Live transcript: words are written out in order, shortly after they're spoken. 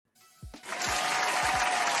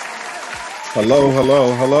Hello,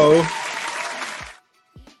 hello, hello.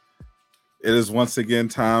 It is once again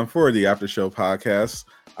time for the Aftershow Podcast.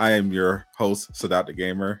 I am your host, Sadat the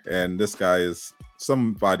Gamer, and this guy is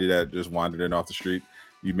somebody that just wandered in off the street.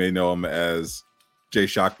 You may know him as Jay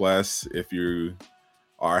Shockblast if you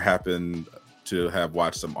happen to have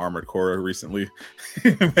watched some Armored Core recently.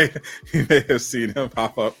 you may have seen him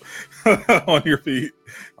pop up on your feed.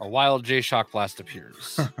 A wild Jay Shockblast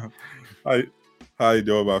appears. How you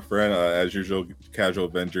doing, my friend? As usual, Casual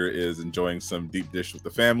Avenger is enjoying some deep dish with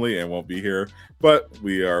the family and won't be here, but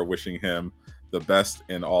we are wishing him the best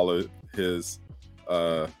in all of his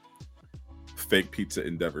fake pizza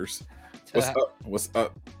endeavors. What's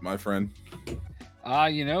up, my friend?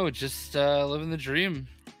 Just living the dream.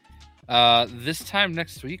 This time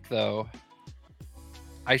next week, though,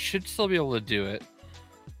 I should still be able to do it,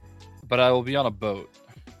 but I will be on a boat.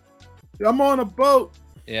 I'm on a boat.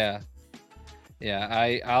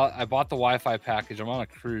 Yeah, I bought the Wi-Fi package. I'm on a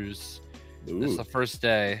cruise. Ooh. It's the first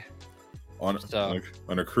day. On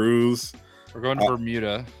a cruise. We're going to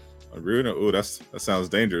Bermuda. Bermuda. Ooh, that sounds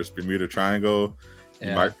dangerous. Bermuda Triangle.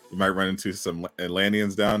 Yeah. You might run into some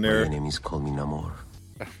Atlanteans down there. My enemies call me Namor.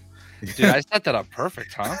 Dude, I set that up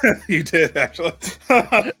perfect, huh? You did, actually.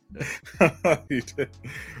 You did.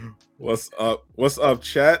 What's up,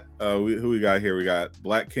 chat? Who we got here? We got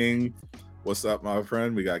Black King. What's up, my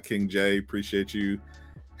friend? We got King J. Appreciate you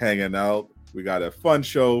hanging out. We got a fun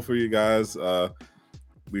show for you guys. We're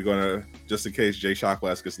gonna, just in case Jay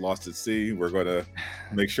Shockblast gets lost at sea, we're gonna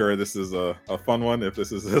make sure this is a fun one. If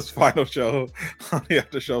this is his final show on the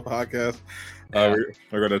Aftershow Podcast,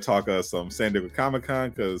 we're gonna talk some San Diego Comic Con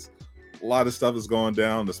because a lot of stuff is going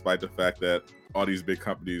down, despite the fact that all these big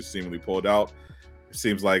companies seemingly pulled out. It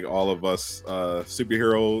seems like all of us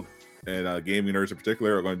superhero and gaming nerds in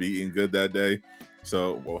particular are going to be eating good that day.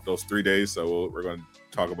 So, those 3 days. So we're going to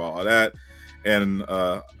talk about all that. And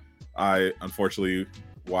I unfortunately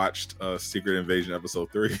watched Secret Invasion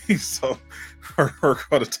episode 3, so we're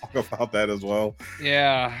going to talk about that as well.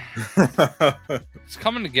 Yeah, it's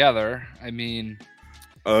coming together. I mean,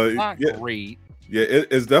 not great. Yeah,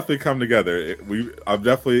 it's definitely come together.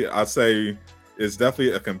 I'd say it's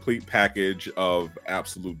definitely a complete package of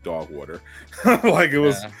absolute dog water. Like it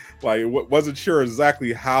was, wasn't sure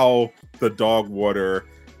exactly how the dog water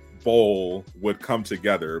bowl would come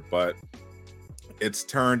together, but it's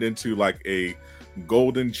turned into like a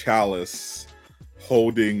golden chalice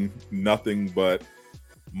holding nothing but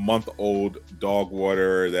month-old dog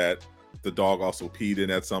water that the dog also peed in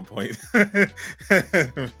at some point.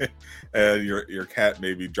 And your cat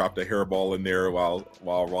maybe dropped a hairball in there while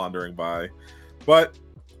wandering by. But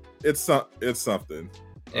it's something.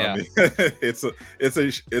 Yeah, I mean, it's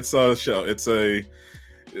a show. It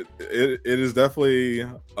is definitely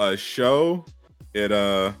a show.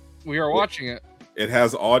 We are watching it. It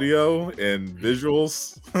has audio and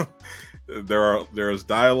visuals. There's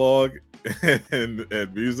dialogue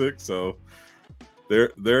and music. So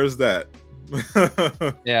there's that.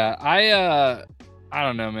 Yeah, I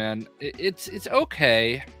don't know, man. It's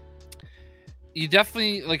okay. You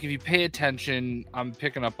definitely, like, if you pay attention, I'm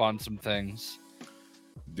picking up on some things.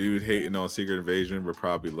 Dude hating on Secret Invasion would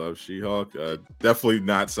probably love She-Hulk. Definitely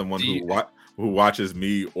not someone who watches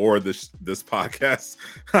me or this podcast.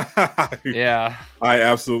 Yeah, I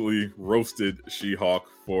absolutely roasted She-Hulk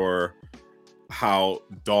for how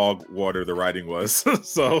dog water the writing was.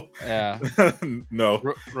 So yeah, no,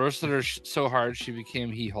 roasted her so hard she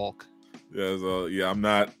became He-Hulk. Yeah, so I'm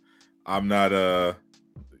not.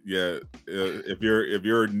 Yeah, if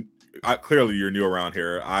you're clearly you're new around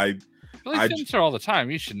here. I films her all the time.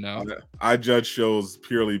 You should know. I judge shows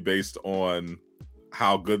purely based on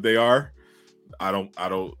how good they are. I don't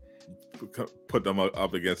put them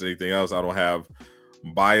up against anything else. I don't have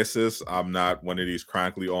biases. I'm not one of these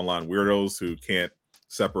chronically online weirdos who can't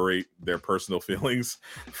separate their personal feelings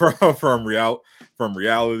from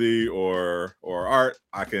reality or art.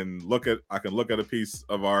 I can look at a piece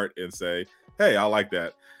of art and say, hey, I like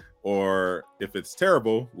that. Or if it's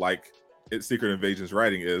terrible, like Secret Invasion's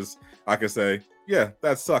writing is, I can say, yeah,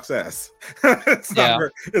 that sucks ass. It's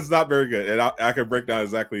not very good. And I can break down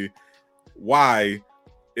exactly why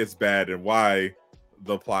it's bad and why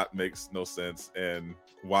the plot makes no sense and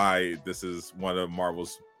why this is one of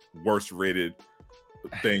Marvel's worst rated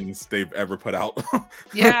things they've ever put out.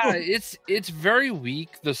 Yeah, it's very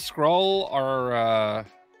weak. The Skrull are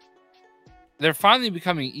they're finally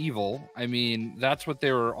becoming evil. I mean, that's what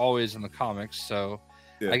they were always in the comics. So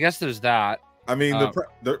I guess there's that. I mean,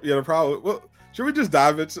 the problem. Well, should we just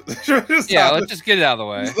dive into? Let's just get it out of the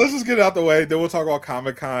way. Let's just get it out the way. Then we'll talk about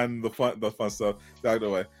Comic Con, the fun stuff out of the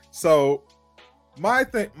way. So, my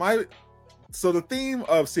so the theme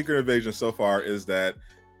of Secret Invasion so far is that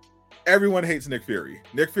everyone hates Nick Fury.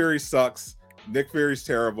 Nick Fury sucks. Nick Fury's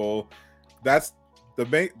terrible. That's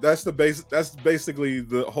basically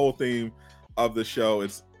the whole theme of the show.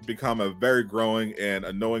 It's become a very growing and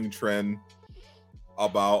annoying trend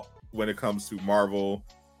about when it comes to Marvel,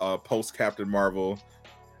 post Captain Marvel,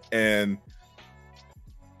 and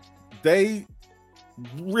they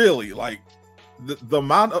really like the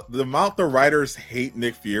amount the writers hate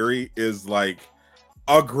Nick Fury is like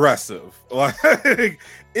aggressive. Like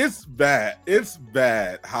it's bad. It's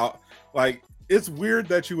bad how like it's weird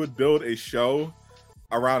that you would build a show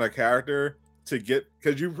around a character to get,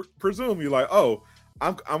 because you presume you're like, oh,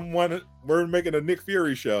 we're making a Nick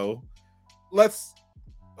Fury show. Let's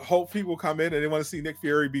hope people come in and they want to see Nick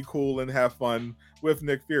Fury be cool and have fun with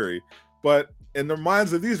Nick Fury. But in the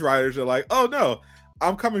minds of these writers, they're like, oh no,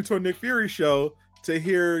 I'm coming to a Nick Fury show to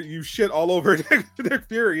hear you shit all over Nick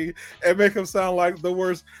Fury and make him sound like the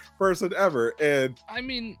worst person ever. And I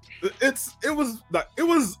mean, it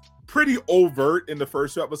was pretty overt in the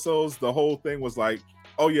first 2 episodes. The whole thing was like,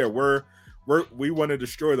 oh yeah, we want to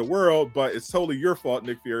destroy the world, but it's totally your fault,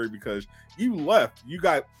 Nick Fury, because you left. You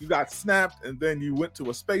got snapped, and then you went to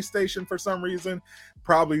a space station for some reason,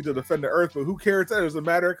 probably to defend the Earth. But who cares? That doesn't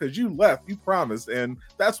matter because you left. You promised, and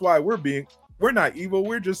that's why we're not evil.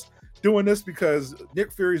 We're just doing this because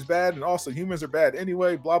Nick Fury's bad, and also humans are bad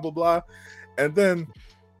anyway. Blah blah blah. And then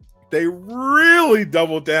they really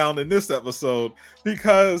doubled down in this episode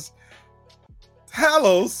because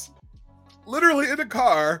Talos, literally in the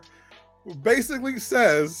car, basically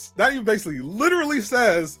says, not even basically, literally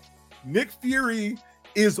says, Nick Fury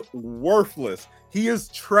is worthless. He is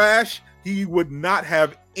trash. He would not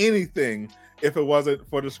have anything if it wasn't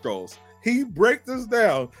for the Skrulls. He breaks this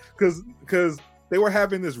down because they were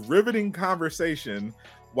having this riveting conversation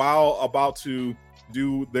while about to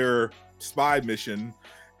do their spy mission,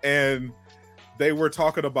 and they were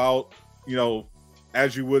talking about, you know,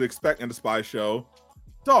 as you would expect in a spy show,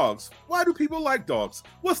 dogs. Why do people like dogs?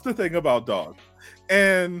 What's the thing about dogs?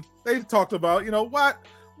 And they talked about, you know, why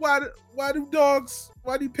do dogs,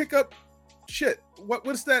 why do you pick up shit?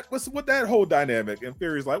 What's that whole dynamic? And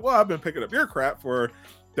Fury's like, well, I've been picking up your crap for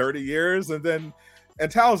 30 years. And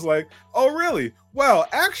Tal's like, oh really? Well,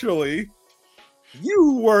 actually,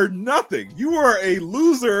 you were nothing. You were a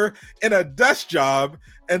loser in a desk job.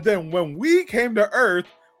 And then when we came to Earth,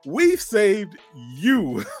 we saved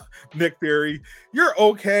you, Nick Fury. You're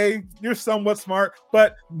okay. You're somewhat smart,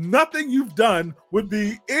 but nothing you've done would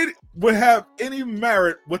have any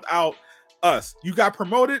merit without us. You got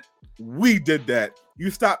promoted. We did that. You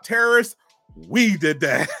stopped terrorists. We did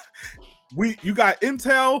that. You got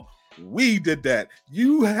intel. We did that.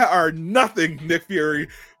 You are nothing, Nick Fury,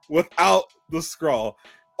 without the Skrull.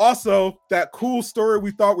 Also, that cool story we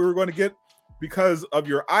thought we were going to get because of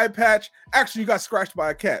your eye patch, actually you got scratched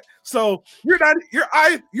by a cat. So your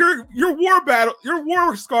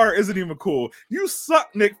war scar isn't even cool. You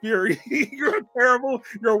suck, Nick Fury. You're terrible.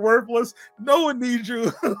 You're worthless. No one needs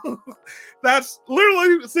you. That's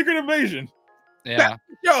literally Secret Invasion. Yeah.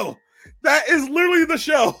 That is literally the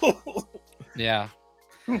show. Yeah.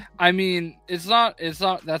 I mean, that's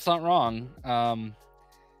not wrong.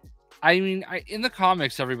 I mean, in the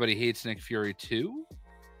comics, everybody hates Nick Fury too.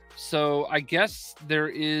 So I guess there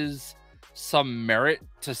is some merit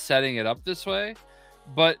to setting it up this way,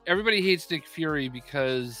 but everybody hates Nick Fury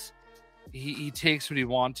because he takes what he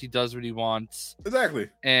wants, he does what he wants. Exactly.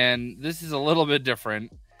 And this is a little bit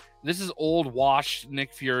different. This is old washed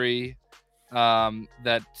Nick Fury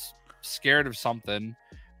that's scared of something,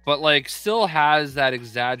 but like still has that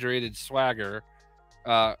exaggerated swagger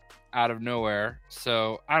out of nowhere.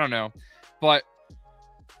 So I don't know, but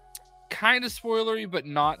kind of spoilery, but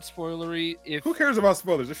not spoilery. Who cares about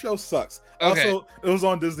spoilers? The show sucks. Okay. Also, it was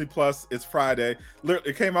on Disney Plus. It's Friday.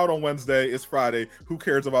 It came out on Wednesday. It's Friday. Who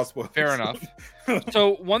cares about spoilers? Fair enough.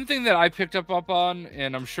 So one thing that I picked up on,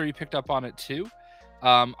 and I'm sure you picked up on it too,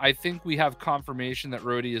 I think we have confirmation that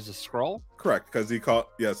Rhodey is a Skrull. Correct, because because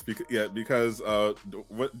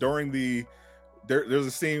during there's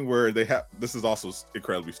a scene where they have, this is also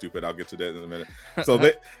incredibly stupid. I'll get to that in a minute. So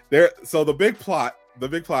the big plot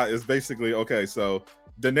is basically, okay, so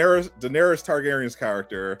Daenerys Targaryen's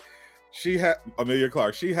character, Emilia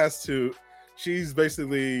Clarke, she's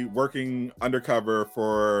basically working undercover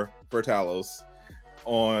for Talos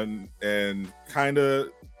and kind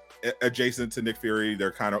of adjacent to Nick Fury.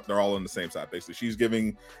 They're all on the same side basically. She's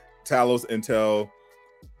giving Talos intel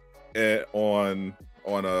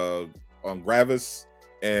on Gravis,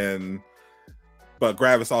 and but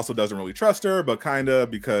Gravis also doesn't really trust her, but kind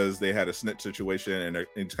of, because they had a snitch situation and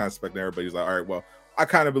kind of suspecting everybody's like, all right, well, I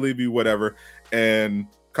kind of believe you, whatever, and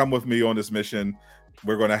come with me on this mission.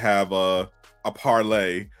 We're going to have a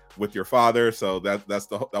parlay with your father. So that was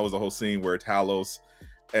the whole scene where Talos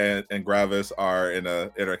and Gravis are in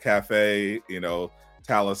a cafe. You know,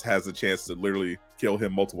 Talos has a chance to literally kill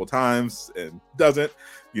him multiple times and doesn't,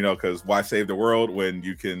 you know, because why save the world when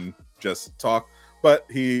you can just talk? But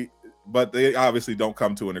they obviously don't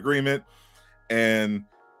come to an agreement, and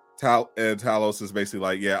Talos is basically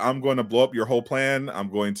like, yeah, I'm going to blow up your whole plan. I'm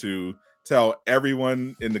going to tell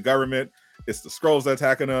everyone in the government it's the Skrulls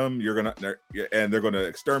attacking them. They're gonna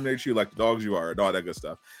exterminate you like the dogs you are, and all that good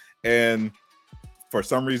stuff. And for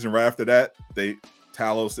some reason, right after that,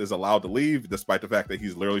 Talos is allowed to leave, despite the fact that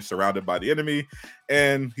he's literally surrounded by the enemy,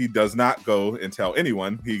 and he does not go and tell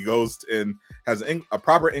anyone. He goes and has a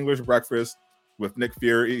proper English breakfast with Nick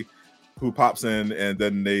Fury, who pops in, and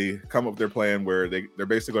then they come up with their plan where they're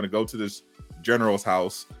basically going to go to this general's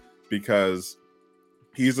house because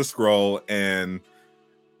he's a Skrull, and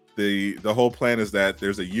the whole plan is that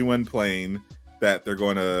there's a UN plane that they're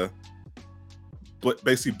going to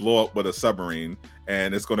basically blow up with a submarine,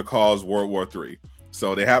 and it's going to cause World War III.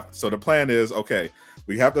 So the plan is, okay,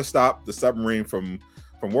 we have to stop the submarine from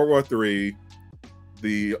World War III.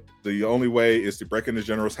 The only way is to break into the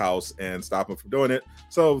general's house and stop him from doing it.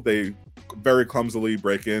 So they very clumsily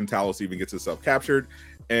break in. Talos even gets himself captured,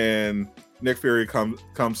 and Nick Fury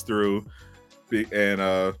comes through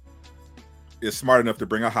and is smart enough to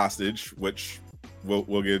bring a hostage, which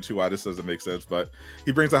we'll get into why this doesn't make sense. But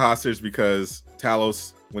he brings a hostage because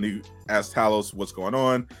Talos, when he asks Talos what's going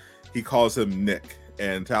on, he calls him Nick,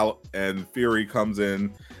 and Fury comes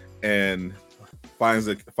in and finds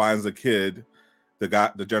a kid,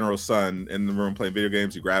 the general's son, in the room playing video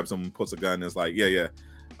games. He grabs him, puts a gun, and is like, yeah.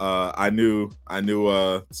 I knew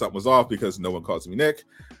something was off because no one calls me Nick.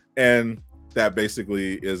 And that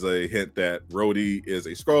basically is a hint that Rhodey is a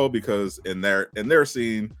Skrull, because in their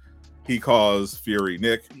scene, he calls Fury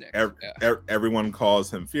Nick. Everyone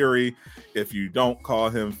calls him Fury. If you don't call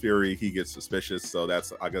him Fury, he gets suspicious. So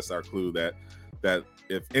that's, I guess, our clue that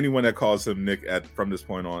if anyone that calls him Nick from this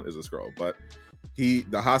point on is a Skrull. But they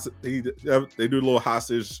do a little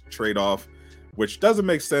hostage trade-off, which doesn't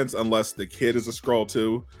make sense unless the kid is a Skrull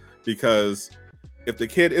too, because if the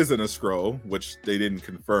kid isn't a Skrull, which they didn't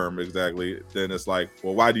confirm exactly, then it's like,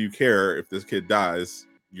 well, why do you care if this kid dies?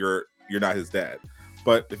 You're not his dad.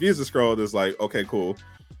 But if he's a Skrull, it's like, okay, cool.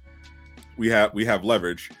 We have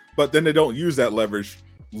leverage. But then they don't use that leverage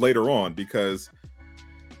later on, because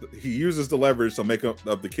he uses the leverage to make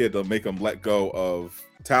him let go of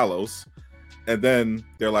Talos. And then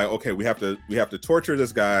they're like, okay, we have to torture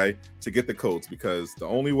this guy to get the codes, because the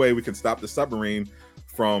only way we can stop the submarine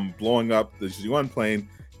from blowing up the UN plane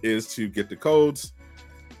is to get the codes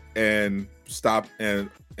and stop and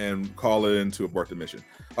call it in to abort the mission.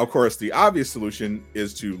 Of course, the obvious solution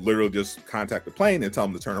is to literally just contact the plane and tell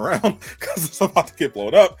them to turn around because it's about to get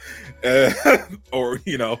blown up, or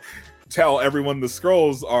tell everyone the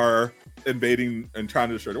Skrulls are invading and trying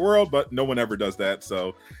to destroy the world. But no one ever does that.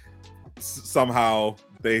 So somehow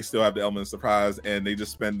they still have the element of surprise, and they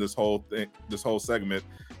just spend this whole segment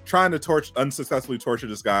trying to unsuccessfully torture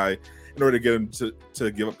this guy in order to get him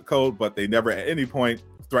to give up the code. But they never at any point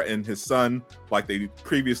threaten his son like they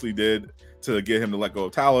previously did to get him to let go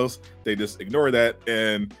of Talos. They just ignore that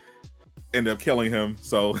and end up killing him.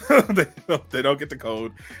 So they don't get the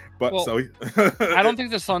code. But I don't think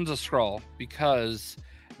the son's a Skrull, because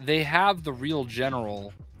they have the real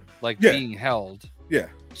general being held. Yeah.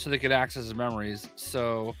 So they could access his memories.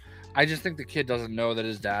 So I just think the kid doesn't know that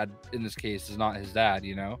his dad, in this case, is not his dad,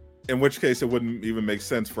 In which case, it wouldn't even make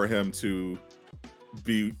sense for him to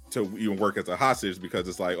even work as a hostage, because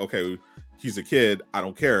it's like, okay, he's a kid. I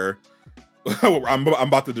don't care. I'm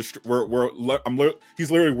about to destroy. He's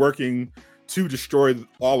literally working to destroy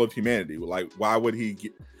all of humanity. Like, why would he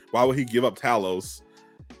give up Talos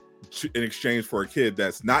in exchange for a kid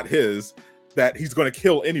that's not his, that he's going to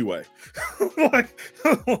kill anyway?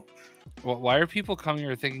 Well, why are people coming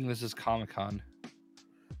here thinking this is Comic Con?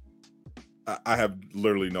 I have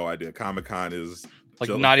literally no idea. Comic Con is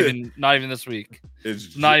not even this week.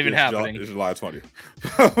 It's not even happening. It's July 20th.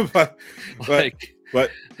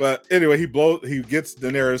 but anyway, he gets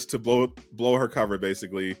Daenerys to blow her cover,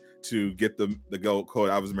 basically, to get the gold code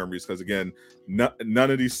out of his memories. Because again,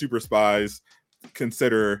 none of these super spies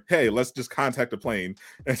consider, hey, let's just contact the plane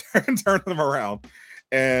and turn them around.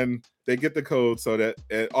 And they get the code, so that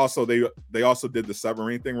they also did the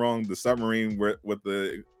submarine thing wrong. The submarine with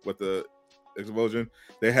the explosion,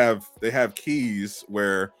 they have keys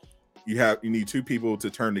where you need 2 people to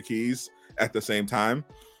turn the keys at the same time.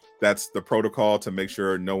 That's the protocol to make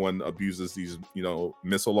sure no one abuses these,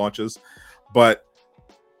 missile launches. But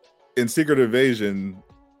in Secret Invasion,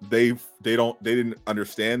 they didn't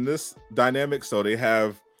understand this dynamic, so they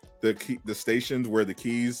have the stations where the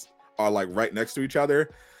keys are like right next to each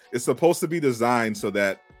other. It's supposed to be designed so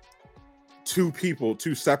that 2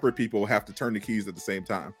 separate people have to turn the keys at the same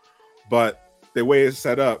time. But the way it's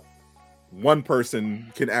set up, one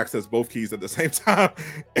person can access both keys at the same time,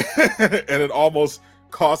 and it almost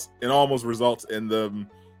results in them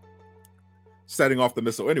setting off the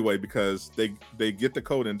missile anyway, because they get the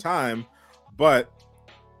code in time, but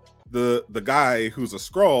the guy who's a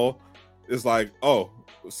Skrull is like, oh,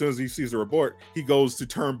 as soon as he sees the report, he goes to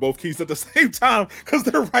turn both keys at the same time because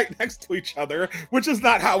they're right next to each other, which is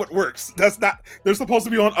not how it works. They're supposed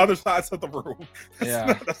to be on other sides of the room.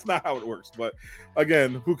 That's not how it works. But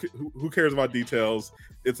again, who cares about details?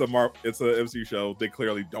 It's a MCU show. They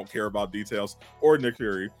clearly don't care about details or Nick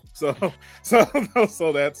Fury. So they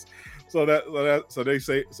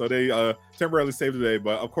temporarily saved the day.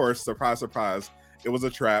 But of course, surprise, surprise, it was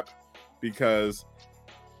a trap, because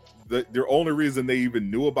the only reason they even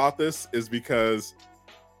knew about this is because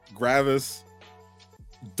Gravis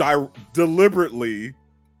deliberately,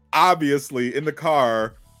 obviously, in the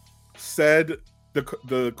car said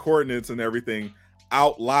the coordinates and everything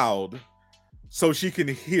out loud so she can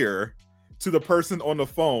hear to the person on the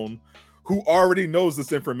phone who already knows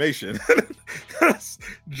this information.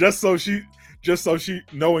 just so she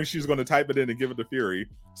knowing she's going to type it in and give it to Fury.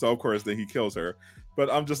 So of course then he kills her. But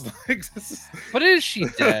I'm just like, but is she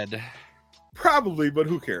dead? Probably, but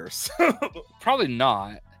who cares? Probably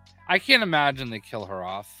not. I can't imagine they kill her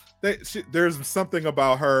off. There's something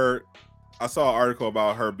about her. I saw an article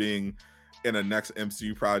about her being in a next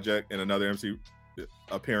MCU project, in another MCU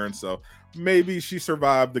appearance. So maybe she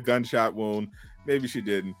survived the gunshot wound. Maybe she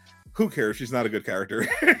didn't. Who cares? She's not a good character.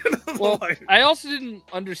 Well, I also didn't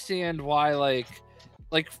understand why,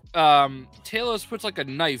 Talos puts like a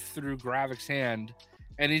knife through Gravik's hand,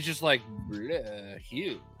 and he's just like, bleh,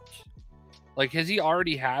 huge. Like, has he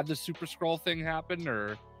already had the Super Skrull thing happen,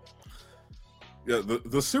 or? Yeah,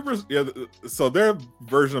 the super. Yeah, so their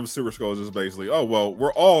version of Super Skrulls is basically, oh well,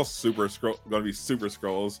 we're all going to be Super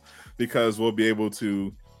Skrulls because we'll be able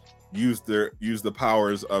to use the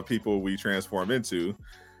powers of people we transform into.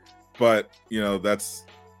 But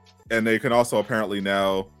and they can also apparently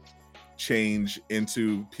now change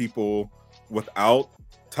into people without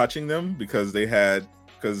touching them, because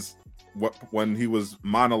when he was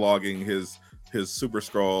monologuing his Super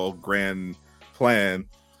Skrull grand plan,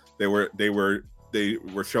 they were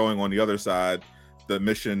showing on the other side the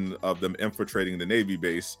mission of them infiltrating the Navy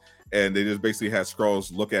base, and they just basically had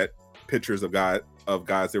Skrulls look at pictures of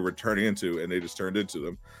guys they were turning into, and they just turned into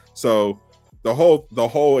them. So the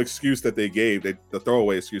whole excuse that they gave, the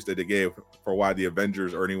throwaway excuse that they gave for why the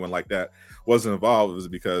Avengers or anyone like that wasn't involved, was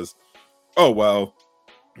because, oh well,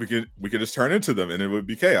 we could just turn into them and it would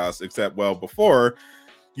be chaos. Except, well, before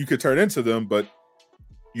you could turn into them, but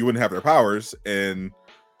you wouldn't have their powers, and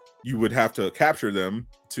you would have to capture them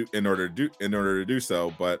in order to do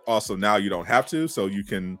so. But also now you don't have to, so you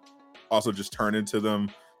can also just turn into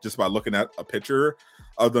them just by looking at a picture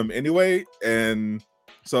of them anyway. And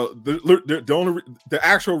so the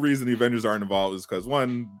actual reason the Avengers aren't involved is because,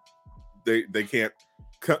 one, they can't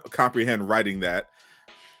comprehend writing that,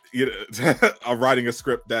 writing a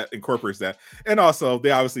script that incorporates that, and also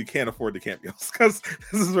they obviously can't afford the cameos because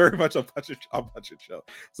this is very much a budget show.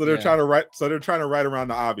 So they're trying to write around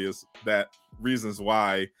the obvious reasons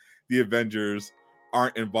why the Avengers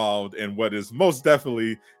aren't involved in what is most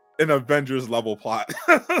definitely an Avengers level plot.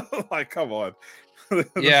 Like, come on.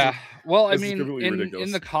 Yeah, well, I mean,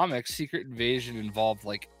 in the comics, Secret Invasion involved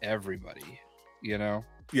like everybody, Yeah.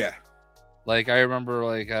 Like, I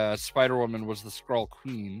remember, Spider-Woman was the Skrull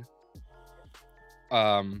Queen.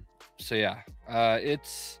 So yeah,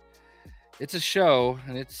 it's a show,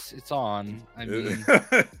 and it's on. I mean,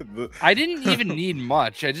 I didn't even need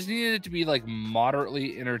much. I just needed it to be like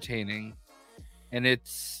moderately entertaining, and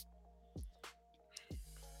it's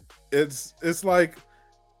like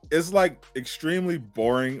extremely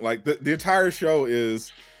boring. Like the entire show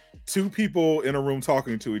is 2 people in a room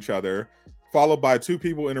talking to each other, followed by 2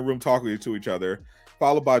 people in a room talking to each other,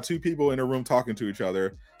 followed by 2 people in a room talking to each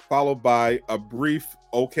other, followed by a brief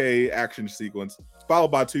action sequence,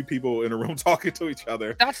 followed by 2 people in a room talking to each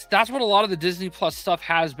other. That's what a lot of the Disney Plus stuff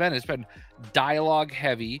has been. It's been dialogue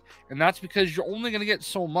heavy, and that's because you're only going to get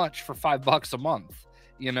so much for $5 a month.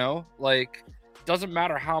 Like, doesn't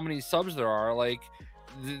matter how many subs there are. Like,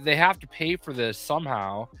 they have to pay for this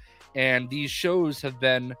somehow, and these shows have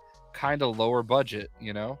been kind of lower budget,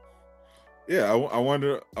 you know? Yeah, I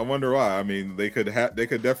wonder why. I mean, they could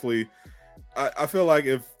definitely. I feel like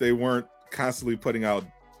if they weren't constantly putting out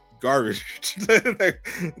garbage,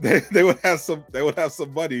 they would have some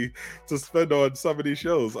money to spend on some of these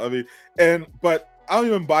shows. I mean, but I don't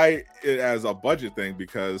even buy it as a budget thing,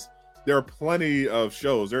 because there are plenty of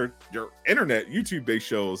shows. There are internet YouTube based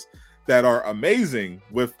shows that are amazing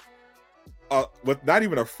with not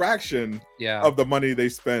even a fraction of the money they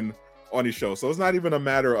spend on these shows. So it's not even a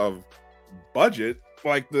matter of budget.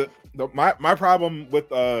 Like my problem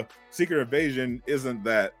with Secret Invasion isn't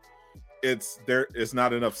that it's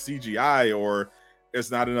not enough CGI or it's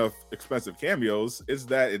not enough expensive cameos. It's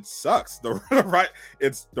that it sucks. The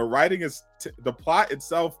writing is the plot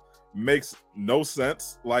itself makes no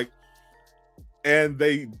sense. Like, and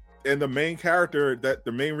the main character, that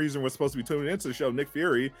the main reason we're supposed to be tuning into the show, Nick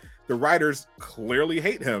Fury, the writers clearly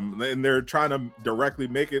hate him, and they're trying to directly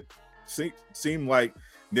make it seem like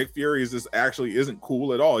Nick Fury isn't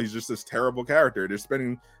cool at all. He's just this terrible character. They're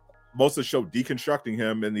spending most of the show deconstructing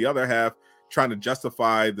him, and the other half trying to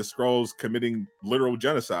justify the Skrulls committing literal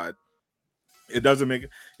genocide. It doesn't make it.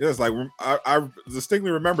 It's like I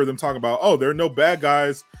distinctly remember them talking about, oh, there are no bad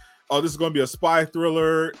guys. Oh, this is going to be a spy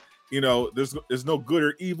thriller. You know, there's no good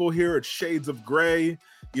or evil here. It's shades of gray.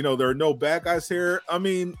 You know, there are no bad guys here. I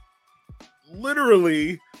mean,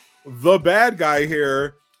 literally, the bad guy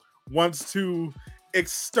here wants to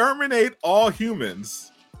exterminate all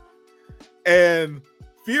humans, and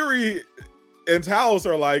Fury and Talos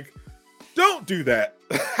are like, don't do that.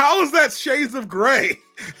 How is that shades of gray?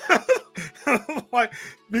 Like,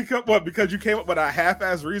 because you came up with a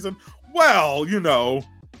half-ass reason? Well, you know,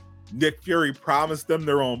 Nick Fury promised them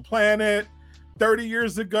their own planet 30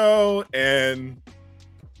 years ago, and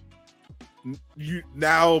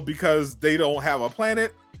now because they don't have a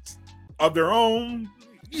planet of their own,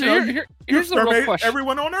 here's the real question.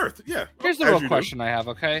 Everyone on Earth, yeah. Here's the real question I have.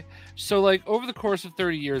 Okay, so like over the course of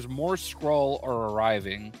 30 years, more Skrull are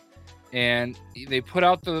arriving, and they put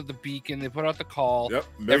out the beacon, they put out the call. Yep,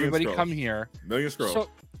 everybody Skrulls. Come here. Million Skrulls.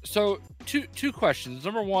 So two questions.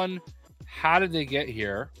 Number one, how did they get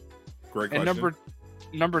here? Great question. And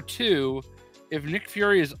number two, if Nick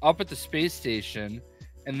Fury is up at the space station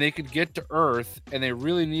and they could get to Earth and they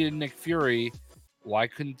really needed Nick Fury, why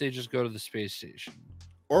couldn't they just go to the space station?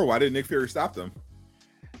 Or why didn't Nick Fury stop them?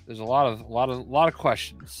 There's a lot of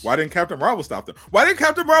questions. Why didn't Captain Marvel stop them? Why didn't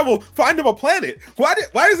Captain Marvel find them a planet? Why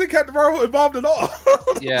isn't Captain Marvel involved at all?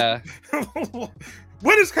 Yeah.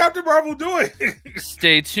 What is Captain Marvel doing?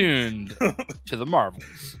 Stay tuned to the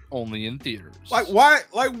Marvels, only in theaters. Like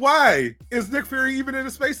why is Nick Fury even in a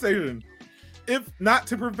space station? If not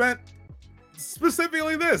to prevent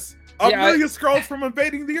specifically this. A million Skrulls from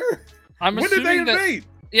invading the Earth. When did they invade?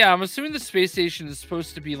 I'm assuming the space station is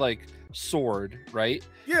supposed to be like Sword, right?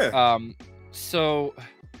 Yeah. So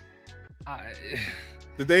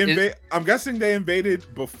did they invade? I'm guessing they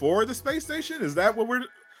invaded before the space station. Is that what we're?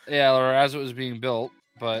 Yeah, or as it was being built,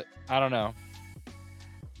 but I don't know.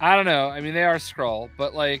 I mean, they are Skrull,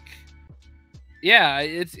 but like, yeah,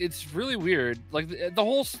 it's really weird. Like the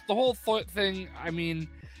whole thing. I mean,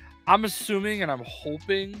 I'm assuming and I'm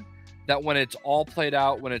hoping that when it's all played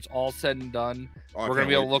out, when it's all said and done, we're gonna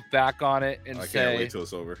be able to look back on it and say, "I can't wait till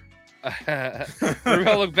it's over." We're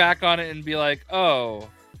gonna look back on it and be like, "Oh,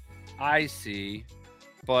 I see,"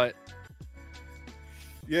 but.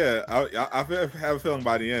 Yeah, I have a feeling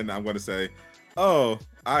by the end I'm going to say, "Oh,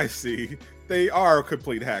 I see. They are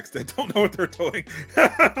complete hacks that don't know what they're doing."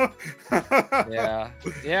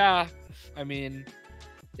 Yeah. I mean,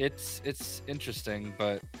 it's interesting,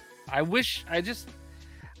 but I'm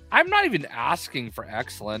not even asking for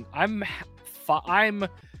excellent. I'm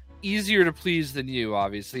easier to please than you,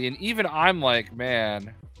 obviously, and even I'm like,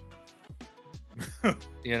 man,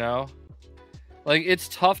 you know, like it's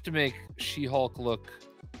tough to make She-Hulk look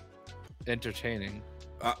entertaining.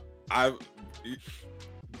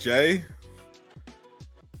 Jay,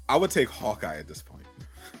 I would take Hawkeye at this point.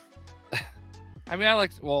 I mean,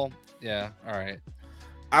 yeah, all right.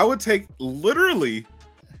 I would take literally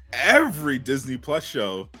every Disney Plus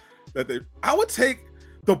show I would take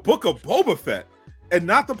the Book of Boba Fett, and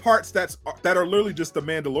not the parts that are literally just the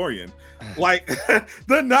Mandalorian, like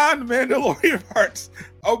the non-Mandalorian parts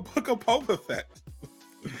of Book of Boba Fett.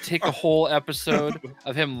 Take a whole episode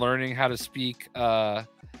of him learning how to speak Sand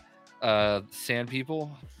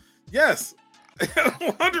People. Yes,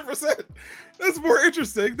 100%. That's more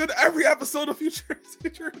interesting than every episode of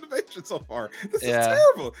Future Innovation so far. This is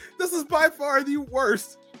terrible. This is by far the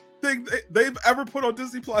worst thing they've ever put on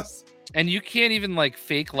Disney Plus. And you can't even like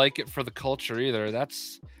fake like it for the culture either. That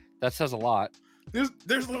says a lot.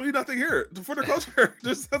 there's literally nothing here for the culture.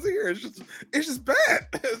 There's nothing here. It's just bad.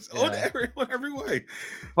 It's on every way.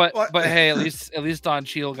 But hey, at least Don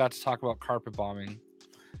Cheadle got to talk about carpet bombing.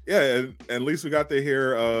 Yeah, and at least we got to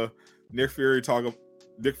hear Nick Fury talk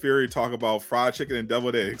about fried chicken and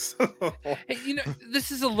deviled eggs. Hey,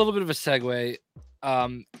 this is a little bit of a segue.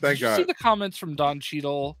 Did you see the comments from Don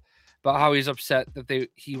Cheadle about how he's upset that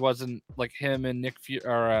he wasn't, like, him and Nick Fury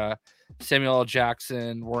or Samuel L.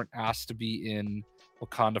 Jackson weren't asked to be in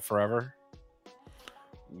Wakanda Forever?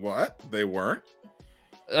 What? They weren't?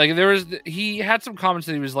 Like, he had some comments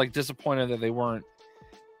that he was, like, disappointed that they weren't.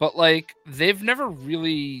 But, like, they've never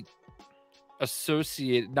really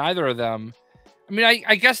associated, neither of them. I mean,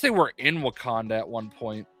 I guess they were in Wakanda at one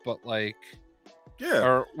point, but, like, yeah,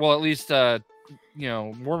 or, well, at least War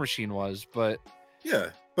Machine was, but yeah,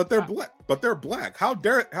 but they're black. But they're black. How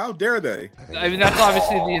dare they? I mean, that's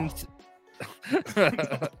obviously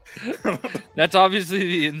that's obviously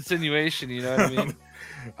the insinuation. You know what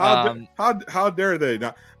I mean? How dare they?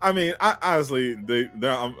 Not, I mean, I honestly,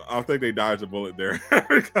 I think they dodged a bullet there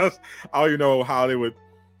because I don't even know how they would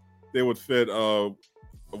fit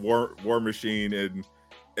War Machine and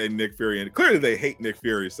Nick Fury, and clearly they hate Nick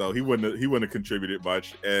Fury, so he wouldn't have contributed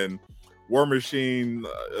much. And War Machine,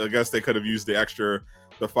 I guess they could have used the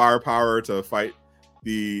firepower to fight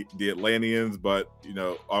the Atlanteans, but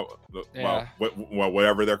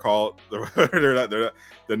whatever they're called, they're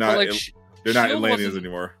not Atlanteans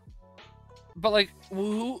anymore. But, like,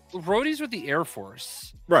 Rhodey's with the Air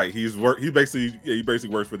Force, right? He basically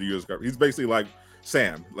works for the U.S. government. He's basically like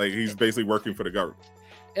Sam, like he's basically working for the government.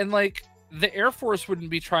 And, like, the Air Force wouldn't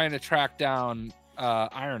be trying to track down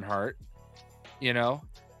Ironheart,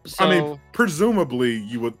 So, I mean, presumably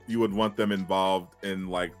you would want them involved in,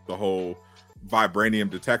 like, the whole vibranium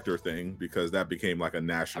detector thing, because that became like a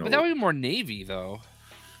national. But that would be more Navy, though.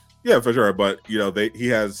 Yeah, for sure. But he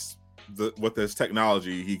has with this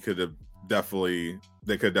technology, they could definitely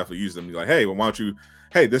use them. Be like, hey, well, why don't you?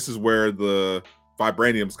 Hey, this is where the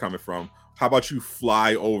vibranium's coming from. How about you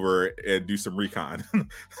fly over and do some recon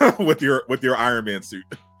with your Iron Man suit?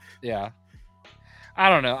 Yeah. I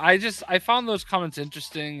don't know. I found those comments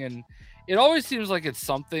interesting, and it always seems like it's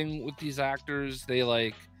something with these actors. They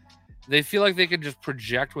feel like they can just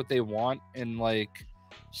project what they want, and, like,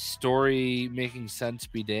 story making sense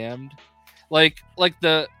be damned. Like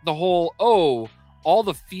the whole, all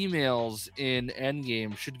the females in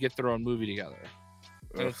Endgame should get their own movie together.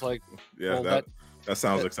 And it's like, yeah, well, that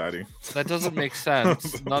sounds exciting. That doesn't make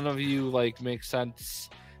sense. None of you, like, make sense.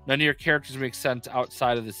 None of your characters make sense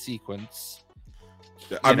outside of the sequence.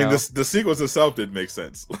 I mean, the sequence itself didn't make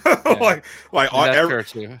sense. Yeah.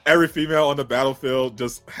 every female on the battlefield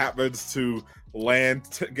just happens to land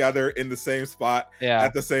together in the same spot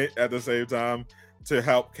at the same time to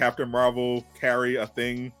help Captain Marvel carry a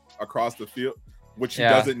thing across the field, which she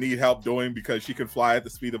doesn't need help doing because she can fly at the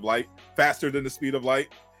speed of light, faster than the speed of light.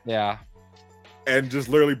 Yeah. And just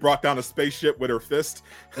literally brought down a spaceship with her fist.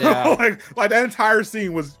 Yeah. like that entire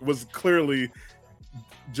scene was clearly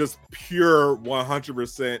just pure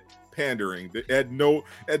 100% pandering. It had no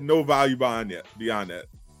value beyond that.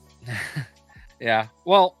 Yeah.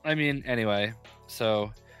 Well, I mean, anyway,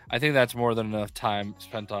 so I think that's more than enough time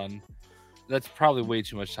spent on. That's probably way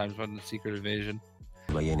too much time spent on Secret Invasion.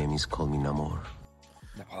 My enemies call me Namor.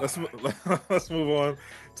 Let's move on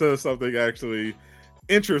to something actually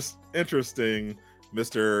interesting,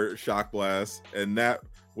 Mr. Shock Blast, and that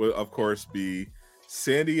will of course be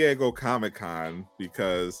San Diego Comic Con,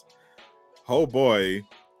 because oh boy,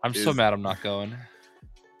 I'm so mad I'm not going.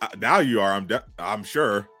 Now you are. I'm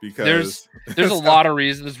sure, because there's a lot of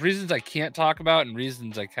reasons. There's reasons I can't talk about and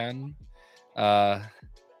reasons I can.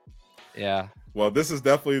 Yeah. Well, this is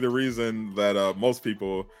definitely the reason that most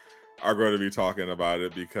people are going to be talking about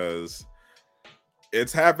it, because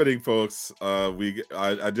it's happening, folks. I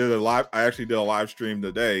actually did a live stream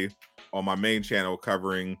today on my main channel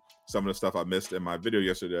covering some of the stuff I missed in my video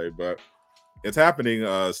yesterday, but it's happening.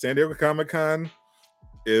 San Diego Comic Con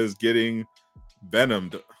is getting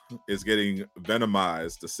venomized.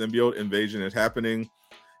 The symbiote invasion is happening.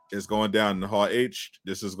 It's going down in Hall H.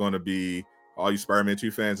 This is going to be, all you Spider-Man 2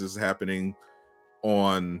 fans, this is happening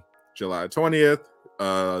on July 20th.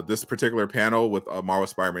 This particular panel with Marvel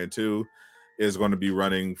Spider-Man 2 is going to be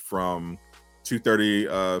running from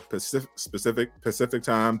 2:30 Pacific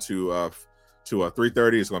time to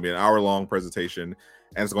 3:30. It's going to be an hour-long presentation,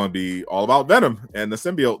 and it's going to be all about Venom and the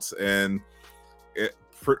symbiotes, and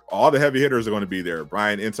all the heavy hitters are going to be there.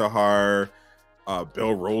 Brian Intihar,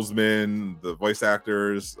 Bill Roseman, the voice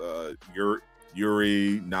actors,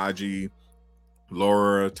 Yuri, Naji,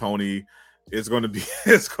 Laura, Tony, it's going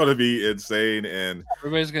to be insane, and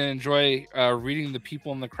everybody's going to enjoy reading the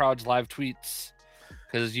people in the crowd's live tweets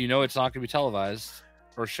because it's not going to be televised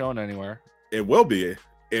or shown anywhere. It will be.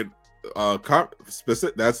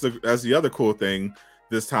 Specific. That's the other cool thing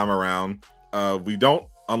this time around. We don't,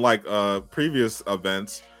 unlike previous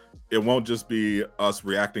events, it won't just be us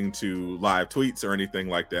reacting to live tweets or anything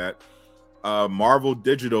like that. Marvel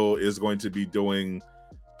Digital is going to be doing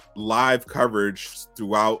live coverage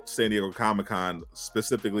throughout San Diego Comic Con,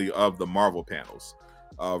 specifically of the Marvel panels.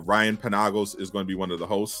 Ryan Penagos is going to be one of the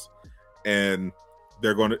hosts, and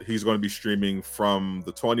he's going to be streaming from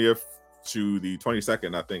the 20th to the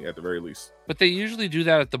 22nd, I think, at the very least. But they usually do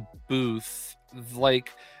that at the booth.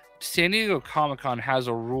 Like San Diego Comic Con has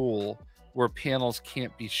a rule where panels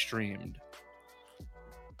can't be streamed.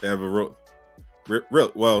 They have a rule.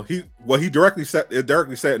 Well, he directly said in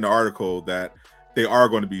the article that they are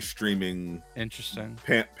going to be streaming. Interesting.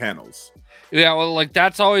 Panels. Yeah, well, like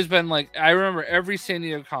that's always been like, I remember every San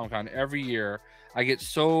Diego Comic Con every year, I get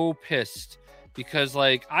so pissed because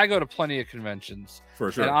like I go to plenty of conventions.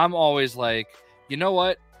 For sure. And I'm always like, you know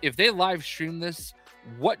what? If they live stream this,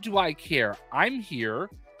 what do I care? I'm here.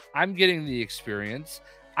 I'm getting the experience.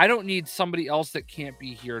 I don't need somebody else that can't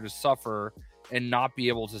be here to suffer and not be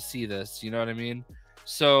able to see this. You know what I mean?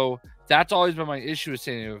 So that's always been my issue with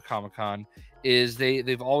San Diego Comic Con is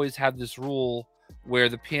they've always had this rule where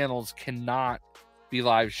the panels cannot be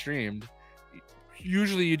live streamed.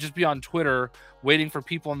 Usually you just be on Twitter waiting for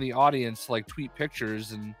people in the audience to like tweet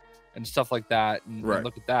pictures and stuff like that and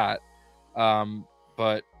look at that.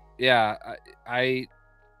 But yeah, I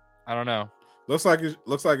don't know. Looks like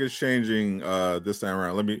it's changing this time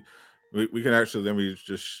around. We can actually let me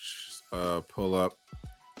just pull up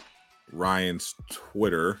Ryan's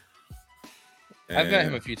Twitter. I've met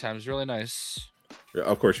him a few times. Really nice. Yeah,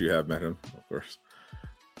 of course you have met him. Of course.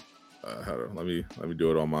 Let me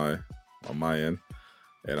do it on my end,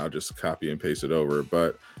 and I'll just copy and paste it over.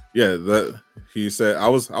 But yeah, he said I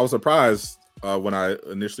was surprised when I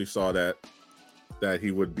initially saw that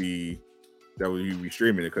he would be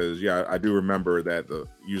streaming it, because I do remember that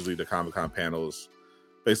usually the Comic-Con panels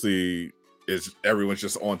basically is everyone's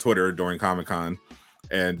just on Twitter during Comic-Con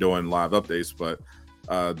and doing live updates, but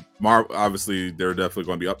obviously they're definitely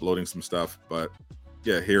going to be uploading some stuff. But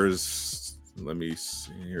yeah, here's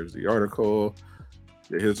the article.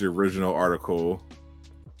 Yeah, here's the original article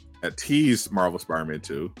that teased Marvel Spider-Man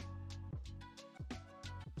 2,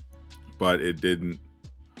 but it didn't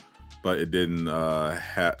actually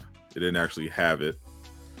have it.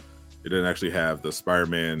 It didn't actually have the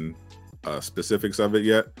Spider-Man specifics of it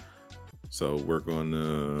yet. So we're going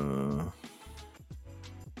to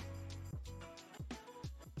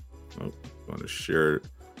share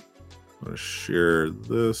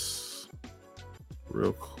this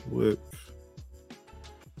real quick.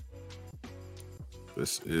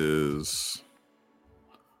 This is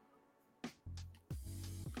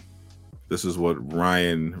what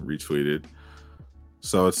Ryan retweeted.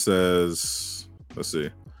 So it says, let's see.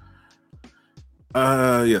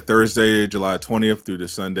 Thursday, July 20th through to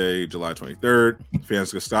Sunday, July 23rd.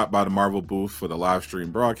 Fans can stop by the Marvel booth for the live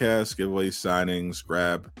stream broadcast, giveaways, signings,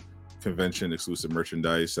 grab convention exclusive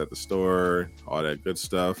merchandise at the store, all that good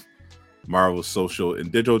stuff. Marvel's social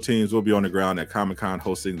and digital teams will be on the ground at Comic-Con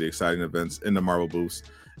hosting the exciting events in the Marvel booths,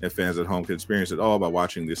 and fans at home can experience it all by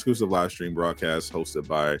watching the exclusive live stream broadcast hosted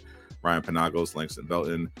by Ryan Penagos, Langston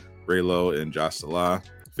Belton, Raylo, and Josh Salah.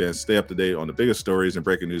 Fans stay up to date on the biggest stories and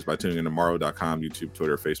breaking news by tuning in to Marvel.com, YouTube,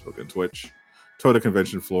 Twitter, Facebook, and Twitch. Tour the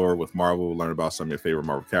convention floor with Marvel. Learn about some of your favorite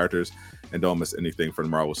Marvel characters, and don't miss anything from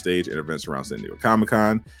the Marvel stage and events around San Diego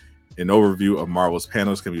Comic-Con. An overview of Marvel's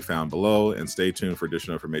panels can be found below, and stay tuned for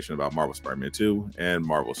additional information about Marvel Spider-Man 2 and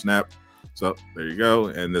Marvel Snap. So there you go,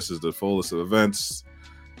 and this is the full list of events.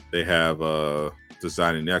 They have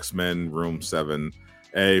Designing the X-Men, Room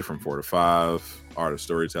 7A from 4 to 5, Art of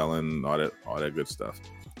Storytelling, all that good stuff.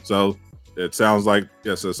 So it sounds like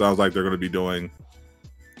they're going to be doing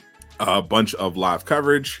a bunch of live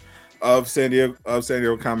coverage of San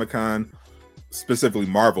Diego Comic-Con. Specifically,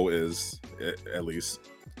 Marvel is, at least.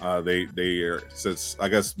 They are, since I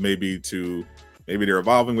guess maybe they're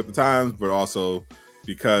evolving with the times, but also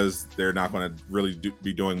because they're not going to really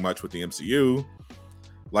be doing much with the MCU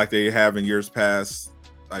like they have in years past.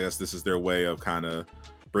 I guess this is their way of kind of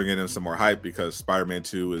bringing in some more hype, because Spider-Man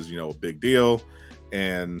 2 is, a big deal,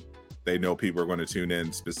 and they know people are going to tune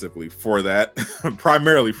in specifically for that,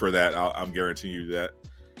 primarily for that. I'm guaranteeing you that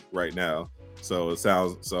right now. So it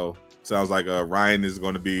sounds like Ryan is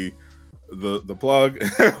going to be the plug.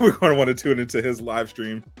 We're going to want to tune into his live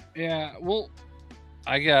stream. Yeah, well,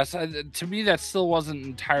 I guess to me that still wasn't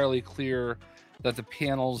entirely clear that the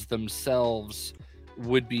panels themselves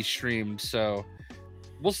would be streamed. So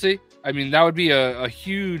we'll see. I mean, that would be a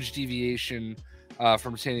huge deviation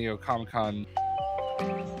from San Diego Comic Con.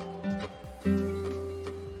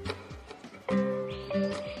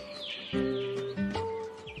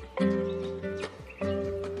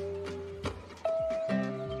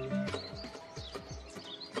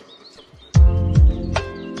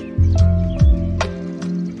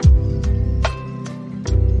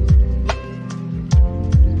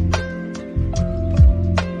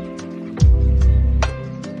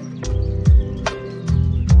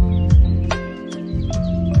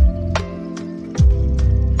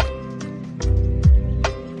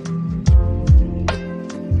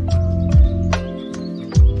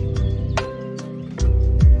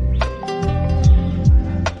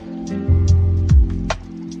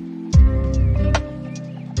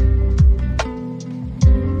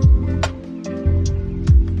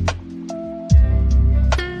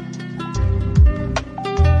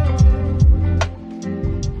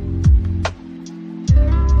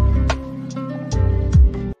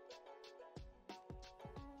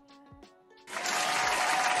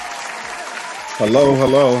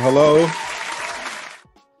 Hello.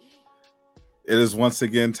 It is once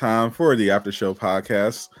again time for the Aftershow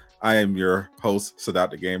Podcast. I am your host,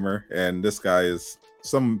 Sadat the Gamer, and this guy is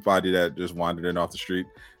somebody that just wandered in off the street.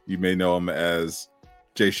 You may know him as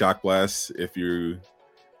Jay Shockblast if you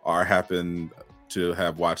happen to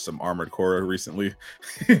have watched some Armored Core recently.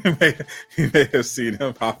 you may have seen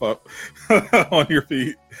him pop up on your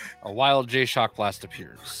feed. A wild Jay Shockblast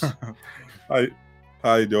appears.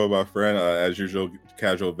 How you doing, my friend? As usual,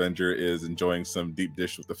 Casual Avenger is enjoying some deep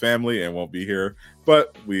dish with the family and won't be here,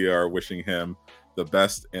 but we are wishing him the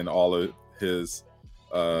best in all of his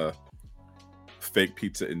fake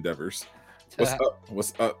pizza endeavors.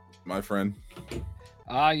 What's up, my friend?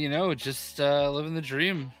 Just living the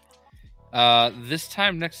dream. This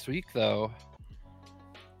time next week, though,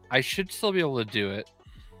 I should still be able to do it,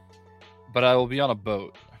 but I will be on a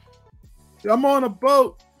boat. I'm on a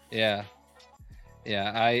boat.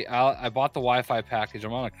 Yeah, I bought the Wi-Fi package.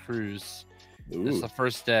 I'm on a cruise. Ooh. It's the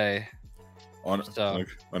first day. On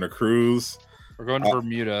a cruise. We're going to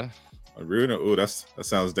Bermuda. Bermuda. Ooh, that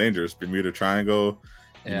sounds dangerous. Bermuda Triangle.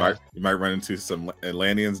 Yeah. You might run into some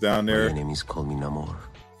Atlanteans down there. My enemies call me Namor.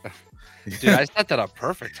 Dude, I set that up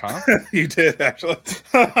perfect, huh? You did, actually.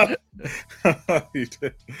 You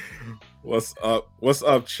did. What's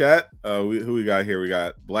up, chat? Who we got here? We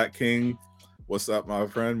got Black King. What's up, my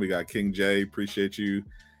friend? We got King J. Appreciate you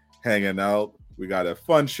hanging out. We got a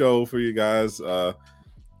fun show for you guys. We're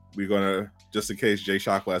gonna, just in case Jay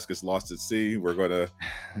Shockblast gets lost at sea, we're gonna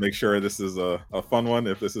make sure this is a fun one.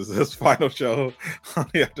 If this is his final show on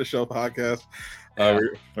the Aftershow Podcast,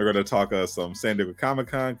 we're gonna talk some San Diego Comic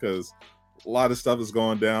Con because a lot of stuff is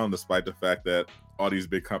going down, despite the fact that all these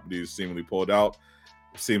big companies seemingly pulled out.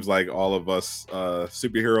 It seems like all of us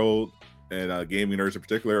superhero and gaming nerds in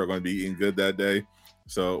particular are going to be eating good that day.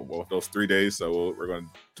 So those 3 days. So we're going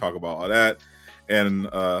to talk about all that. And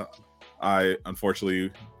I unfortunately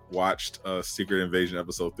watched Secret Invasion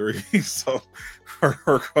episode 3. So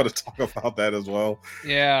we're going to talk about that as well.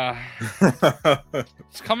 Yeah.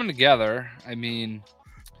 It's coming together. I mean,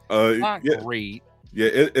 not great. Yeah,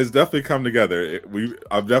 it's definitely come together.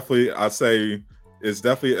 I'd say it's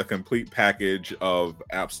definitely a complete package of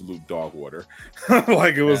absolute dog water.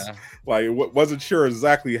 Wasn't sure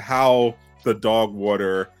exactly how the dog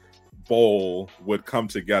water bowl would come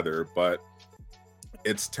together, but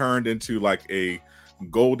it's turned into like a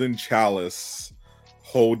golden chalice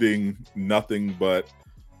holding nothing but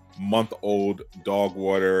month-old dog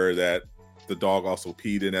water that the dog also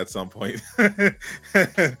peed in at some point.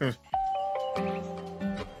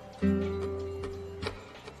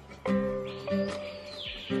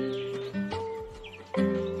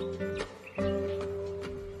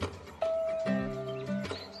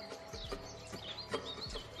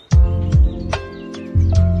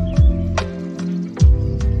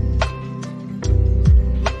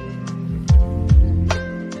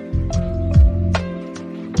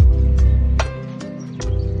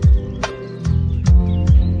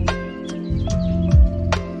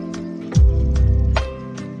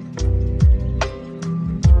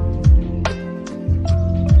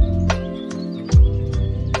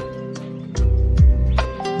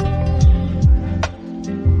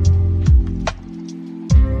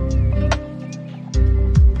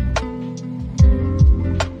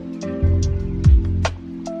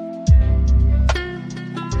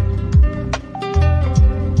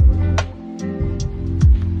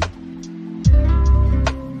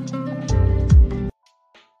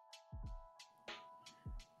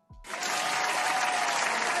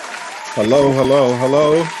 Hello, hello,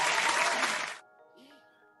 hello.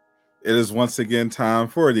 It is once again time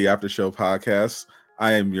for the Aftershow Podcast.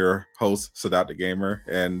 I am your host, Sadat the Gamer,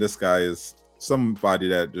 and this guy is somebody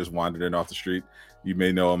that just wandered in off the street. You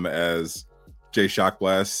may know him as Jay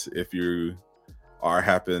Shockblast if you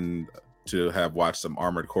happen to have watched some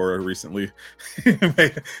Armored Core recently. you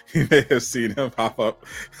may have seen him pop up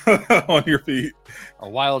on your feed. A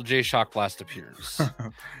wild Jay Shockblast appears.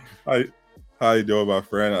 How you doing, my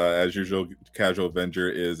friend? As usual, Casual Avenger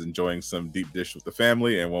is enjoying some deep dish with the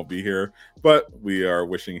family and won't be here, but we are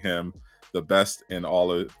wishing him the best in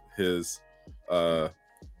all of his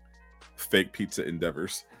fake pizza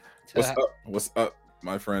endeavors. What's up,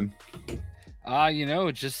 my friend?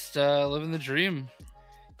 Just living the dream.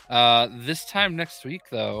 This time next week,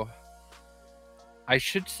 though, I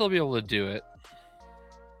should still be able to do it,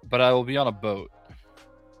 but I will be on a boat.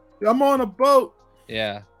 I'm on a boat.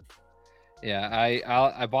 Yeah.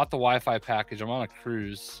 I bought the Wi-Fi package. I'm on a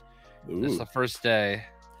cruise. Ooh. This is the first day.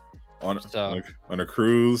 On a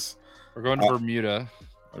cruise. We're going to Bermuda.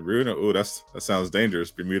 Bermuda. Ooh, that sounds dangerous.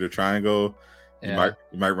 Bermuda Triangle. Yeah.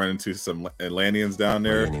 You might run into some Atlanteans down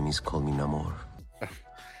there. My enemies call me Namor.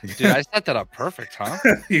 Dude, I set that up perfect, huh?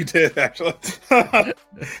 You did, actually.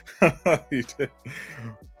 You did.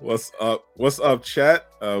 What's up, chat?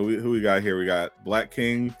 Who we got here? We got Black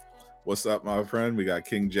King. What's up, my friend? We got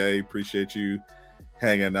King J. Appreciate you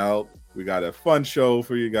hanging out. We got a fun show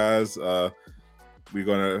for you guys. We're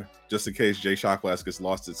gonna, just in case Jay Shockblast gets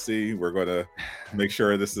lost at sea, we're gonna make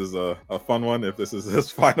sure this is a fun one. If this is his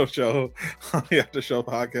final show on the Aftershow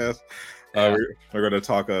Podcast, we're gonna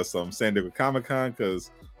talk some San Diego Comic Con because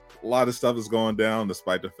a lot of stuff is going down,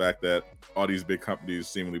 despite the fact that all these big companies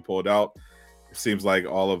seemingly pulled out. It seems like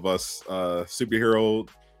all of us superhero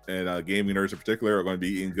and gaming nerds in particular are going to be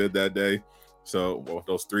eating good that day. So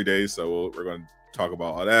those 3 days. So we're going to talk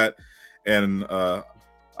about all that. And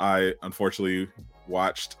I unfortunately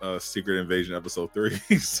watched Secret Invasion episode 3.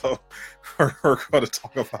 So we're going to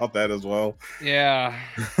talk about that as well. Yeah.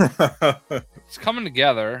 It's coming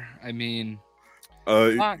together. I mean,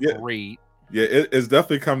 not great. Yeah, it's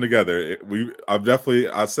definitely come together.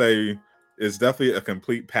 I'd say it's definitely a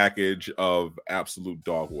complete package of absolute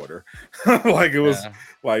dog water. Like it was,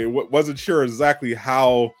 like wasn't sure exactly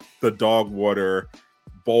how the dog water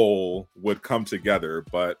bowl would come together,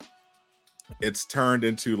 but it's turned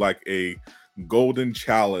into like a golden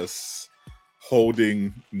chalice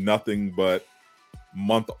holding nothing but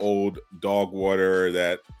month-old dog water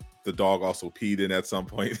that the dog also peed in at some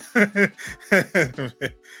point.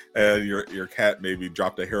 And your cat maybe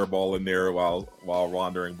dropped a hairball in there while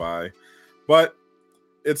wandering by. But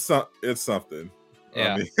it's something.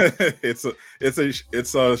 Yeah. I mean, it's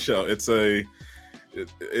a show. It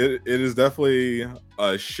is definitely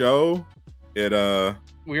a show.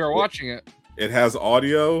 We are watching it. It has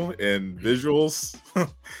audio and visuals.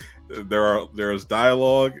 There's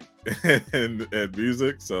dialogue and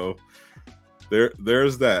music. So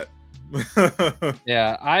there's that.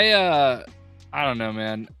 Yeah, I don't know,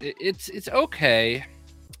 man. It's okay.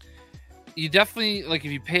 You definitely, like,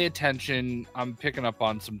 if you pay attention, I'm picking up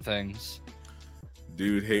on some things.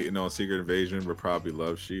 Dude hating on Secret Invasion would probably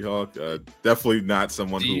love She-Hulk. Definitely not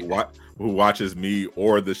someone who watches me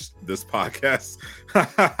or this podcast.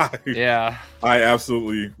 Yeah, I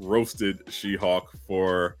absolutely roasted She-Hulk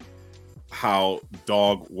for how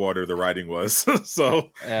dog water the writing was. So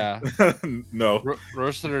yeah, no,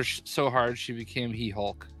 roasted her so hard she became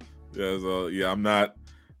He-Hulk. Yeah, so, yeah, I'm not.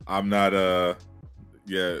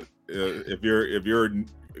 Yeah. If you're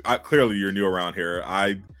clearly you're new around here.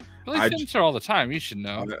 I films her all the time. You should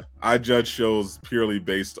know. I judge shows purely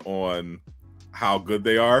based on how good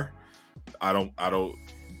they are. I don't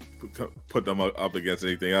put them up against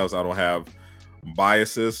anything else. I don't have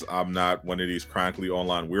biases. I'm not one of these chronically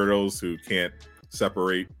online weirdos who can't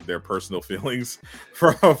separate their personal feelings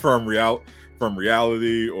from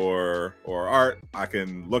reality or art. I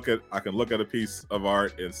can look at a piece of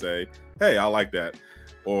art and say, hey, I like that.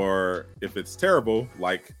 Or if it's terrible,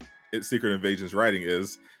 like Secret Invasion's writing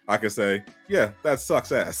is, I can say, yeah, that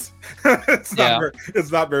sucks ass. It's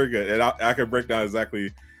not very good. And I can break down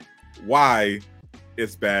exactly why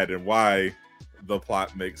it's bad and why the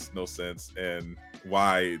plot makes no sense and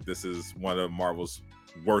why this is one of Marvel's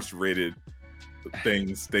worst rated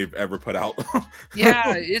things they've ever put out.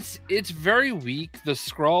 Yeah, it's very weak. The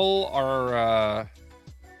Skrull are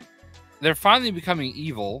they're finally becoming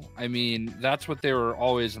evil. I mean, that's what they were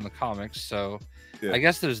always in the comics. So I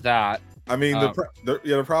guess there's that. I mean,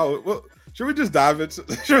 the problem. Well, should we just dive into?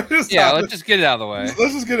 Let's just get it out of the way.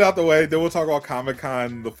 Let's just get it out the way. Then we'll talk about Comic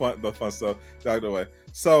Con, the fun stuff out of the way.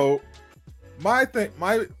 So, my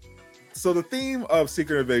So the theme of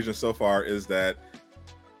Secret Invasion so far is that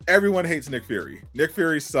everyone hates Nick Fury. Nick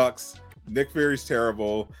Fury sucks. Nick Fury's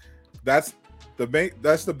terrible. That's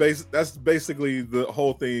basically the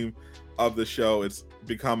whole theme of the show. It's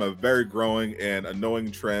become a very growing and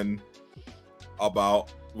annoying trend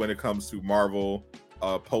about when it comes to Marvel,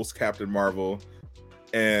 post Captain Marvel,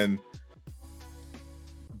 and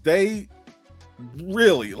they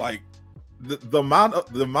really like the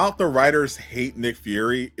amount the writers hate Nick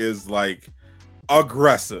Fury is like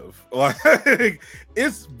aggressive. Like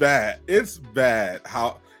it's bad. It's bad.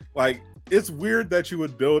 How like it's weird that you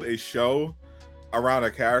would build a show around a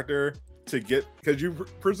character to get, because you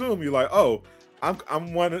presume you're like, oh,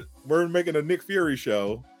 we're making a Nick Fury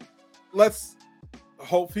show. Let's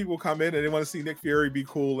hope people come in and they want to see Nick Fury be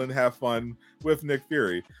cool and have fun with Nick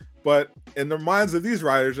Fury. But in the minds of these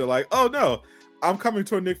writers, they're like, oh no, I'm coming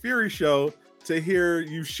to a Nick Fury show to hear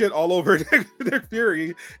you shit all over Nick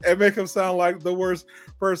Fury and make him sound like the worst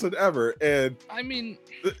person ever. And I mean,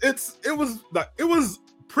 it was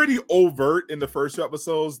pretty overt in the first two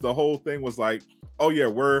episodes. The whole thing was like, oh yeah,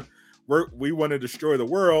 we want to destroy the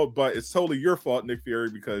world, but it's totally your fault, Nick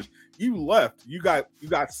Fury, because you left. You got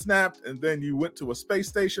snapped, and then you went to a space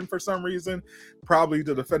station for some reason, probably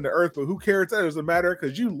to defend the Earth. But who cares? That doesn't matter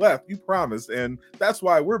because you left. You promised, and that's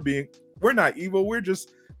why we're not evil. We're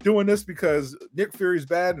just doing this because Nick Fury's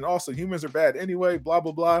bad, and also humans are bad anyway. Blah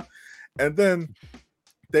blah blah. And then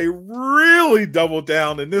they really doubled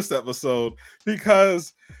down in this episode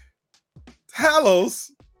because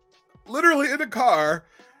Talos, literally in the car,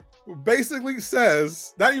 basically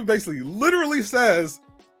says, not even basically, literally says,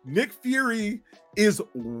 Nick Fury is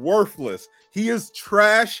worthless. He is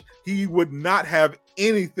trash. He would not have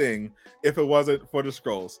anything if it wasn't for the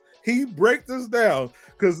Skrulls. He breaks this down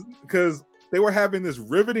because they were having this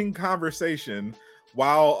riveting conversation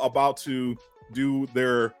while about to do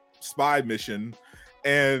their spy mission,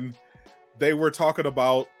 and they were talking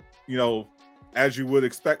about, you know, as you would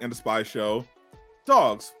expect in a spy show,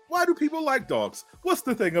 dogs. Why do people like dogs? What's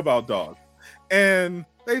the thing about dogs? And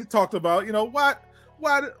they talked about, you know, why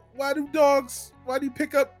do dogs, why do you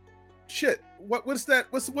pick up shit? What's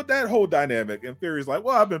that whole dynamic? And Fury's like,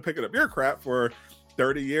 well, I've been picking up your crap for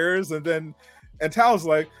 30 years. And Tal's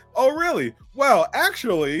like, oh really? Well,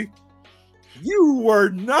 actually, you were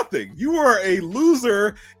nothing. You were a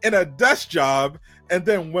loser in a desk job. And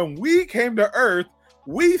then when we came to Earth,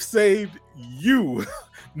 we saved you,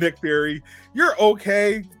 Nick Fury. You're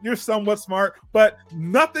okay. You're somewhat smart, but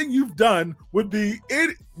nothing you've done would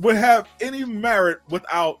have any merit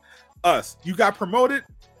without us. You got promoted.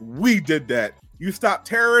 We did that. You stopped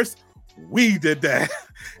terrorists. We did that.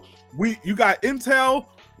 You got intel.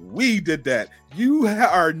 We did that. You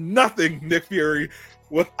are nothing, Nick Fury,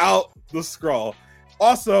 without the Skrull.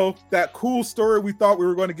 Also, that cool story we thought we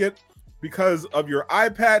were going to get because of your eye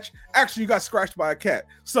patch, actually you got scratched by a cat.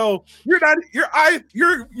 So your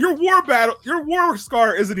war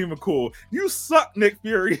scar isn't even cool. You suck, Nick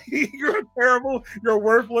Fury. You're terrible. You're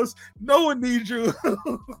worthless. No one needs you.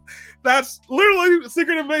 That's literally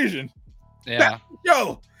Secret Invasion. Yeah.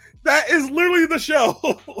 That is literally the show.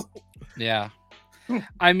 Yeah.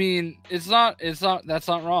 I mean, that's not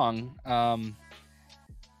wrong.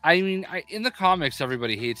 I mean, in the comics,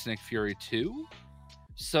 everybody hates Nick Fury too.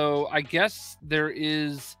 So I guess there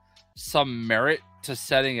is some merit to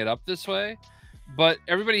setting it up this way, but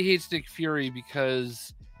everybody hates Nick Fury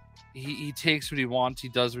because he takes what he wants, he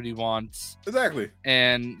does what he wants. Exactly.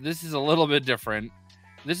 And this is a little bit different.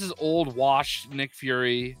 This is old washed Nick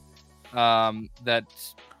Fury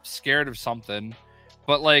that's scared of something,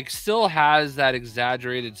 but like still has that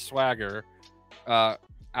exaggerated swagger out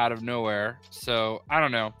of nowhere. So I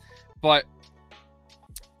don't know, but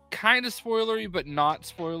kind of spoilery, but not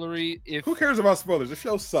spoilery. Who cares about spoilers? The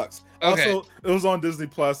show sucks. Okay. Also, it was on Disney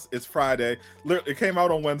Plus. It's Friday. It came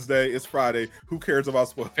out on Wednesday. It's Friday. Who cares about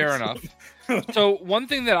spoilers? Fair enough. So one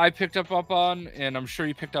thing that I picked up on, and I'm sure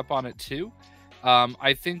you picked up on it too,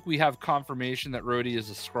 I think we have confirmation that Rhodey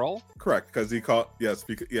is a Skrull. Correct, because because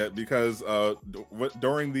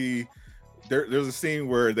during the there's a scene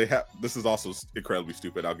where they have, this is also incredibly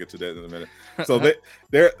stupid. I'll get to that in a minute. So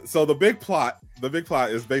the big plot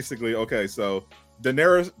is basically, okay, so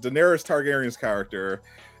Daenerys Targaryen's character,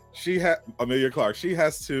 Emilia Clarke,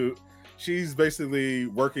 she's basically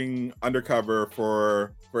working undercover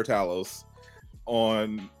for Talos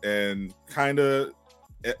and kind of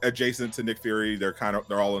adjacent to Nick Fury. They're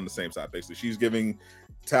all on the same side basically. She's giving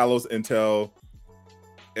Talos intel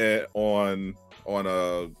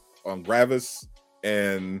on Gravis,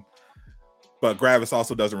 and but Gravis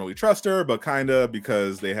also doesn't really trust her, but kind of,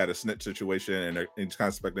 because they had a snitch situation and he's kind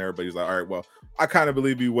of suspecting her. But he's like, all right, well, I kind of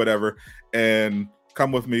believe you, whatever, and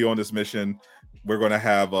come with me on this mission. We're going to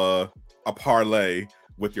have a parlay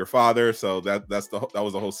with your father. So that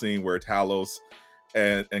was the whole scene where Talos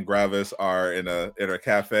and Gravis are in a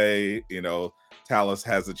cafe. You know, Talos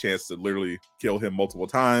has a chance to literally kill him multiple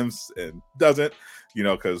times and doesn't, you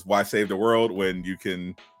know, because why save the world when you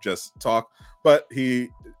can just talk? But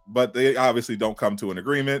they obviously don't come to an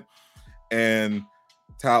agreement, and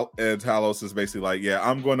Talos is basically like, yeah,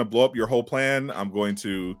 I'm going to blow up your whole plan. I'm going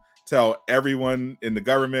to tell everyone in the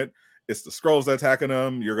government it's the Skrulls attacking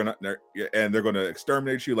them. They're gonna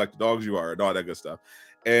exterminate you like the dogs you are, and all that good stuff.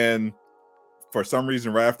 And for some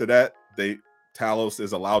reason, right after that, Talos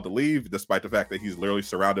is allowed to leave, despite the fact that he's literally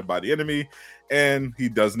surrounded by the enemy, and he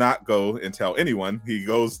does not go and tell anyone. He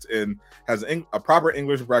goes and has a proper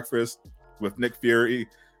English breakfast with Nick Fury,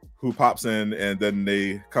 who pops in, and then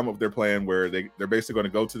they come up with their plan where they're basically going to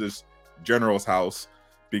go to this general's house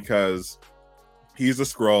because he's a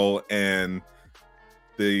Skrull, and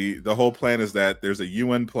the whole plan is that there's a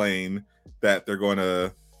UN plane that they're going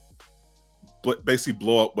to basically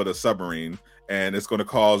blow up with a submarine, and it's going to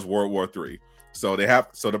cause World War III. So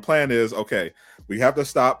the plan is, okay, we have to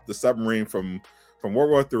stop the submarine from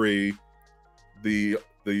World War III.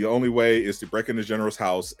 The only way is to break into General's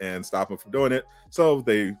house and stop him from doing it. So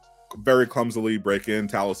they very clumsily break in.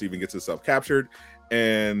 Talos even gets himself captured,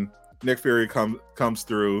 and Nick Fury comes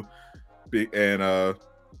through and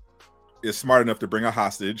is smart enough to bring a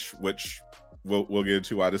hostage, which we'll get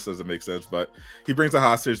into why this doesn't make sense. But he brings a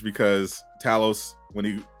hostage because Talos, when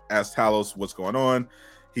he asks Talos what's going on,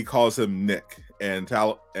 he calls him Nick, and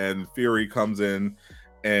Fury comes in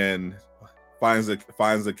and finds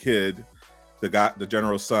a kid, the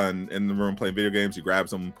general's son, in the room playing video games. He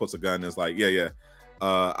grabs him, puts a gun, and is like, yeah.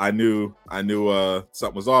 I knew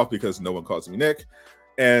something was off because no one calls me Nick.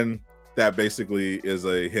 And that basically is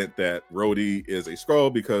a hint that Rhodey is a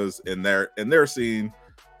Skrull, because in their scene,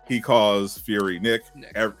 he calls Fury Nick.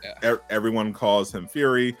 Everyone calls him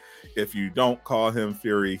Fury. If you don't call him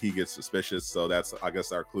Fury, he gets suspicious. So that's, I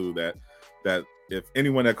guess, our clue that if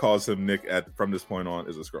anyone that calls him Nick from this point on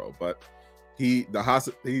is a Skrull. But they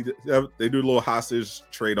do a little hostage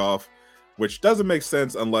trade off, which doesn't make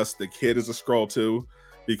sense unless the kid is a Skrull too,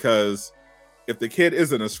 because if the kid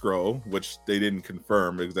isn't a Skrull, which they didn't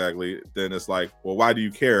confirm exactly, then it's like, well, why do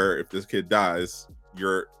you care if this kid dies?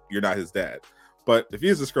 You're not his dad. But if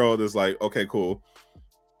he's a Skrull, it's like, okay, cool.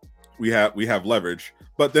 We have leverage.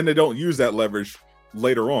 But then they don't use that leverage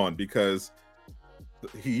later on, because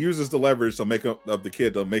he uses the leverage to make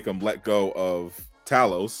him let go of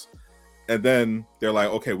Talos. And then they're like,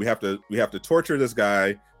 okay, we have to torture this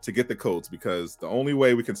guy to get the codes, because the only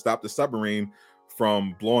way we can stop the submarine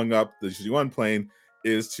from blowing up the UN plane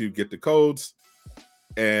is to get the codes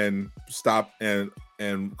and stop and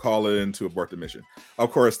call it in to abort the mission.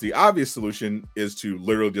 Of course, the obvious solution is to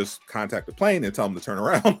literally just contact the plane and tell them to turn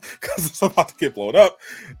around because it's about to get blown up,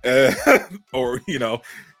 or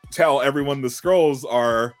tell everyone the Skrulls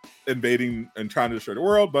are invading and trying to destroy the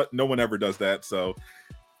world. But no one ever does that. So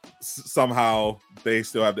somehow they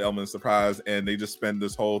still have the element of surprise, and they just spend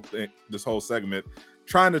this whole segment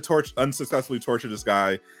trying to unsuccessfully torture this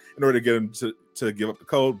guy in order to get him to give up the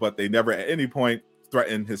code. But they never at any point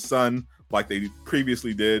threaten his son like they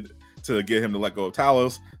previously did to get him to let go of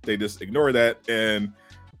Talos. They just ignore that and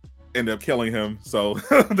end up killing him. So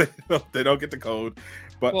they don't get the code.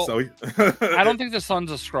 But I don't think the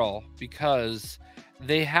son's a Skrull, because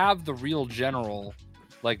they have the real general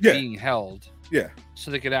being held. Yeah.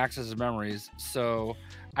 So they could access his memories. So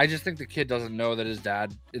I just think the kid doesn't know that his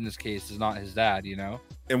dad, in this case, is not his dad,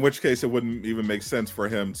 In which case, it wouldn't even make sense for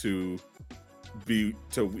him to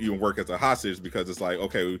even work as a hostage, because it's like,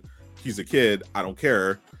 okay, he's a kid. I don't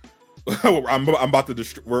care. I'm about to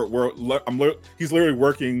destroy. He's literally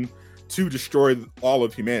working to destroy all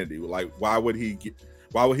of humanity. Like, why would he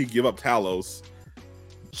give up Talos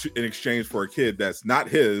in exchange for a kid that's not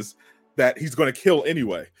his, that he's going to kill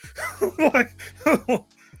anyway?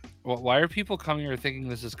 Well, why are people coming here thinking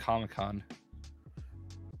this is Comic Con?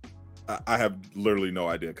 I have literally no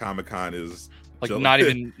idea. Comic Con is not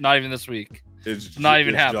even this week. It's not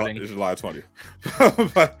even happening. It's July 20th.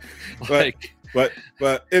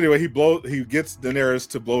 but anyway, he gets Daenerys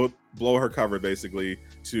to blow her cover, basically,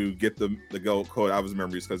 to get the go code out of his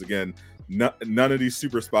memories, because again, none of these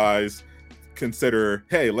super spies consider,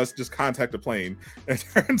 hey, let's just contact the plane and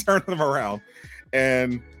turn them around.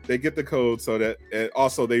 And they get the code, so that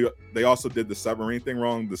also they also did the submarine thing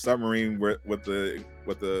wrong. The submarine with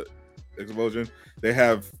the explosion, they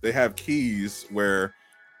have keys where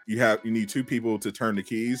you need 2 people to turn the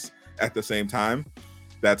keys at the same time.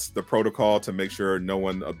 That's the protocol to make sure no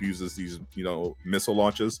one abuses these, missile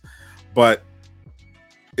launches. But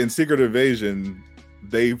in Secret Invasion,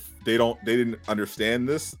 they didn't understand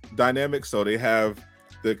this dynamic, so they have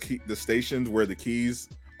the stations where the keys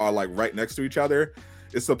are like right next to each other.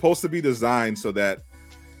 It's supposed to be designed so that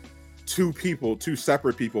 2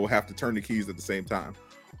 separate people have to turn the keys at the same time.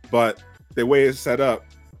 But the way it's set up,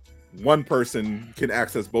 one person can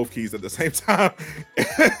access both keys at the same time,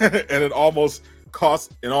 and it almost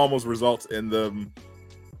results in them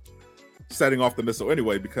setting off the missile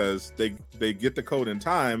anyway, because they get the code in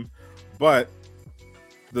time, but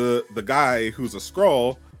the guy who's a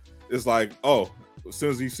Skrull is like, oh, as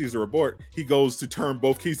soon as he sees the report, he goes to turn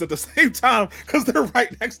both keys at the same time because they're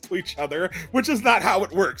right next to each other, which is not how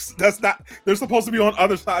it works. They're supposed to be on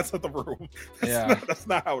other sides of the room. That's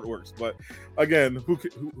not how it works. But again, who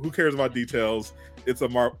cares about details? It's a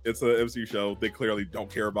MCU show. They clearly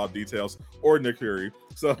don't care about details or Nick Fury.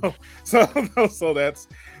 So they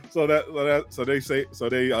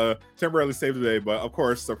temporarily saved the day. But of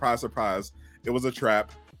course, surprise, surprise, it was a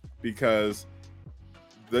trap, because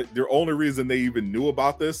the only reason they even knew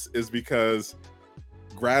about this is because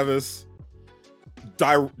Gravis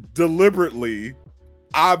deliberately,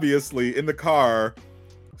 obviously, in the car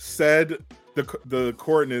said the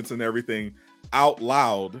coordinates and everything out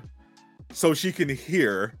loud so she can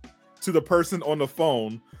hear to the person on the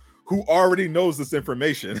phone who already knows this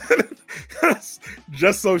information.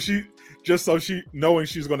 just so she knowing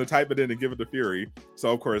she's going to type it in and give it to Fury. So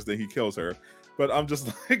of course then he kills her. But I'm just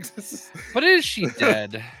like, but is she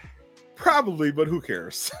dead? Probably, but who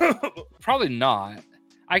cares? Probably not.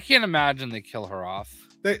 I can't imagine they kill her off.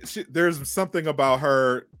 There's something about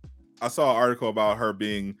her. I saw an article about her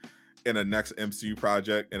being in a next MCU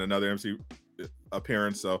project, in another MCU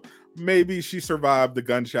appearance. So maybe she survived the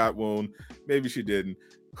gunshot wound. Maybe she didn't.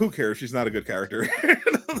 Who cares? She's not a good character.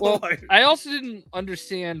 Well, I also didn't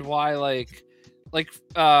understand why,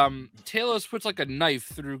 Talos puts like a knife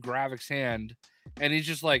through Gravik's hand, and he's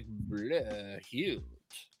just like, huge.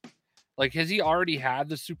 Like, has he already had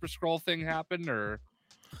the Super Skrull thing happen, or?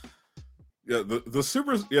 Yeah, the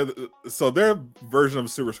super. Yeah, so their version of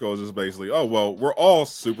Super Skrulls is basically, oh well, we're all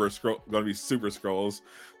going to be Super Skrulls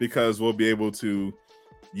because we'll be able to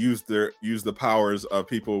use the powers of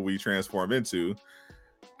people we transform into.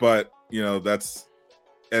 But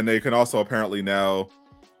and they can also apparently now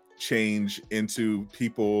change into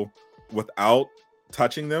people without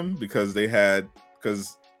touching them, because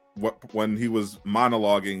when he was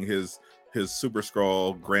monologuing his Super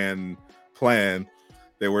Skrull grand plan,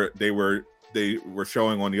 they were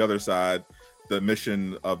showing on the other side the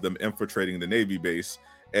mission of them infiltrating the Navy base,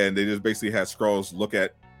 and they just basically had Skrulls look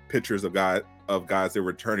at pictures of guys they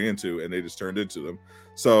were turning into, and they just turned into them.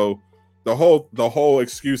 So the whole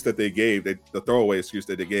excuse that they gave, the throwaway excuse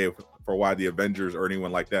that they gave for why the Avengers or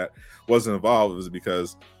anyone like that wasn't involved, was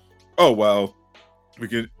because, oh well, we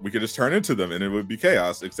could just turn into them and it would be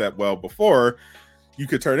chaos. Except, well, before you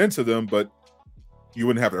could turn into them, but you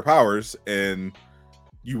wouldn't have their powers, and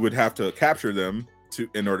you would have to capture them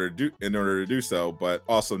in order to do so. But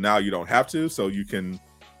also now you don't have to, so you can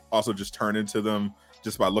also just turn into them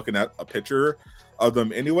just by looking at a picture of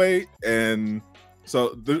them anyway. And so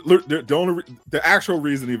the actual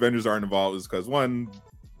reason the Avengers aren't involved is because, one,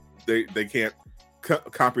 they can't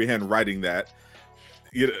comprehend writing that,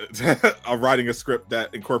 writing a script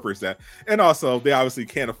that incorporates that, and also they obviously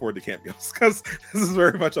can't afford the cameos because this is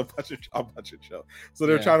very much a budget show. So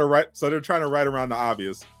they're trying to write around the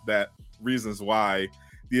obvious reasons why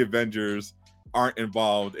the Avengers aren't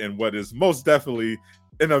involved in what is most definitely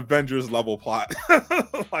an Avengers level plot.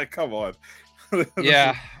 Like, come on.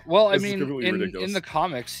 Yeah, well, I mean, in the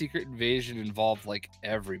comics, Secret Invasion involved like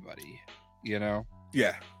everybody, Yeah.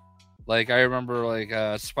 Like, I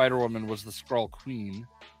remember Spider-Woman was the Skrull Queen.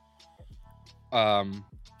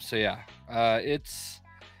 So yeah, it's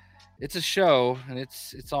a show and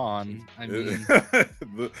it's on. I mean,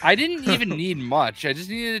 I didn't even need much. I just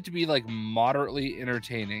needed it to be like moderately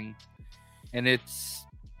entertaining, and it's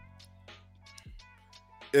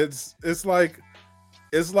like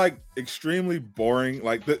extremely boring.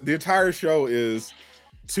 Like the entire show is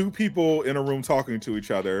 2 people in a room talking to each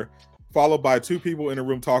other, followed by 2 people in a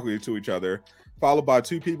room talking to each other, followed by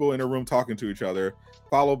 2 people in a room talking to each other,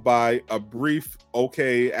 followed by a brief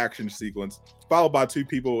action sequence, followed by 2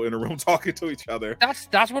 people in a room talking to each other.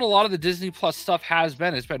 That's what a lot of the Disney Plus stuff has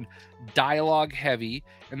been. It's been dialogue heavy,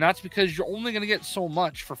 and that's because you're only going to get so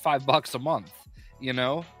much for $5 a month.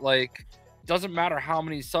 Like, doesn't matter how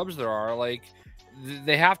many subs there are. Like,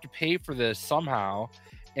 they have to pay for this somehow,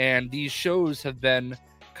 and these shows have been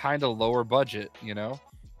kind of lower budget, you know?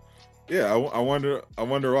 Yeah, I wonder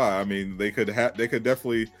why. I mean, they could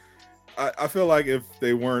definitely. I feel like if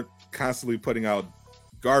they weren't constantly putting out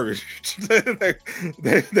garbage,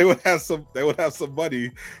 they would have some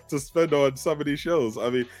money to spend on some of these shows. I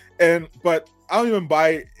mean, but I don't even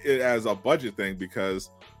buy it as a budget thing, because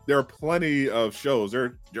there are plenty of shows.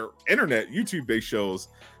 There are internet YouTube based shows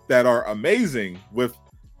that are amazing with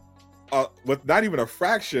not even a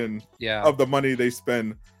fraction of the money they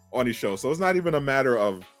spend on these shows. So it's not even a matter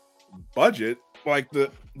of budget. Like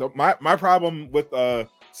my problem with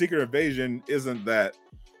Secret Invasion isn't that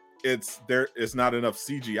it's not enough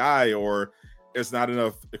CGI or it's not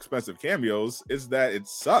enough expensive cameos. It's that it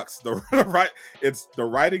sucks. The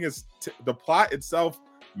writing is the plot itself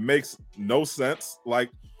makes no sense. Like,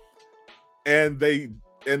 and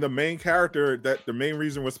the main character, that the main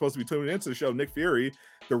reason we're supposed to be tuning into the show, Nick Fury,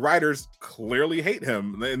 the writers clearly hate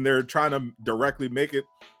him, and they're trying to directly make it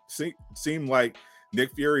seem like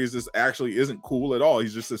Nick Fury isn't cool at all.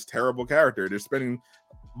 He's just this terrible character. They're spending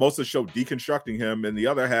most of the show deconstructing him, and the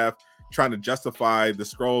other half trying to justify the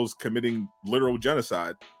Skrulls committing literal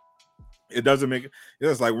genocide. It doesn't make it.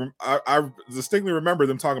 It's like I distinctly remember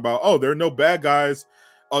them talking about, oh, there are no bad guys.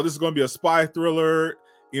 Oh, this is going to be a spy thriller.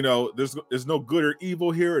 You know, there's no good or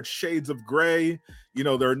evil here. It's shades of gray. You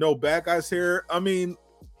know, there are no bad guys here. I mean,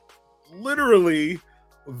 literally,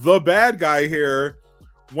 the bad guy here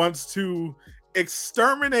wants to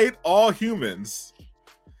exterminate all humans,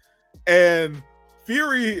 and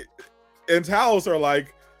Fury and Talos are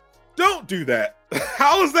like, don't do that.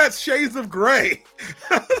 How is that shades of gray?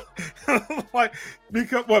 Like,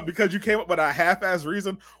 because you came up with a half-ass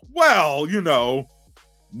reason? Well, you know,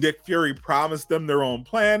 Nick Fury promised them their own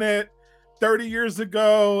planet 30 years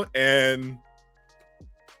ago, and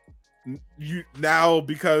now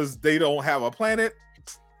because they don't have a planet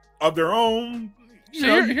of their own,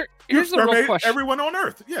 here's the real question. Everyone on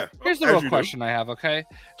Earth. Yeah. Here's the real question I have, okay?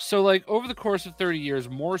 So, like, over the course of 30 years,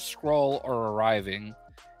 more Skrull are arriving,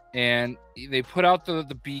 and they put out the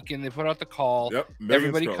beacon, they put out the call. Yep.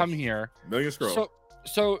 Everybody Skrulls. come here. Million Skrulls.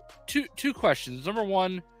 So two questions. Number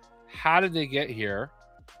one, how did they get here?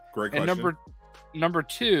 Great question. And number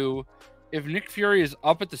two, if Nick Fury is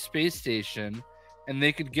up at the space station and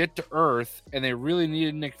they could get to Earth and they really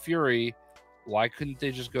needed Nick Fury, why couldn't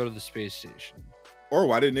they just go to the space station? Or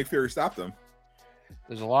why did Nick Fury stop them?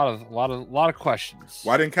 There's a lot of questions.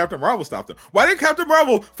 Why didn't Captain Marvel stop them? Why didn't Captain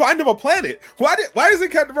Marvel find them a planet? Why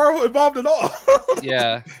isn't Captain Marvel involved at all?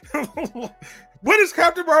 Yeah. What is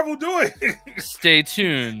Captain Marvel doing? Stay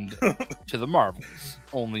tuned to the Marvels,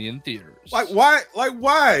 only in theaters. Like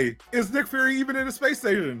why is Nick Fury even in a space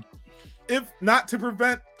station? If not to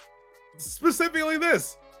prevent specifically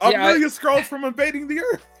this. A million Skrulls from invading the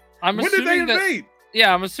Earth. When did they invade?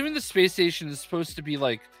 I'm assuming the space station is supposed to be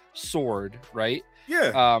like Sword, right?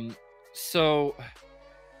 Yeah. So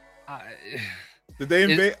did they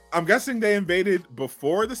invade? I'm guessing they invaded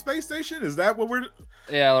before the space station. Is that what we're?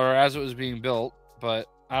 Yeah, or as it was being built, but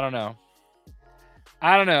I don't know.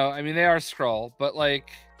 I mean, they are Skrull, but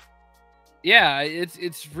like, yeah,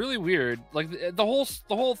 it's really weird. Like the whole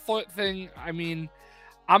thing. I mean,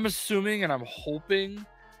 I'm assuming and I'm hoping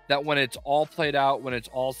that when it's all played out, when it's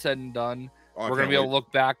all said and done, we're gonna be able to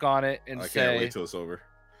look back on it and say, "I can't wait till it's over."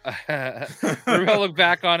 We're gonna look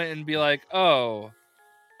back on it and be like, "Oh,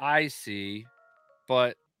 I see,"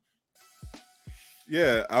 but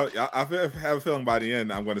yeah, I have a feeling by the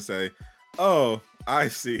end I'm going to say, "Oh, I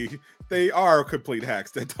see. They are complete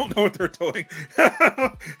hacks that don't know what they're doing."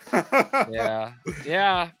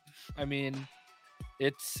 yeah. I mean,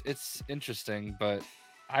 it's interesting, but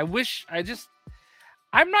I'm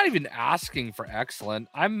not even asking for excellent.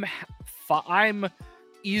 I'm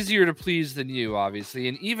easier to please than you, obviously,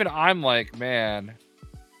 and even I'm like, man,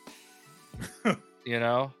 you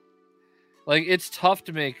know, like it's tough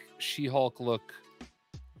to make She-Hulk look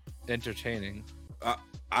entertaining.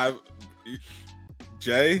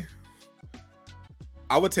 Jay,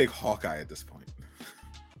 I would take Hawkeye at this point.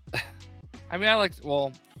 I mean,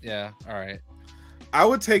 all right. I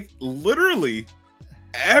would take literally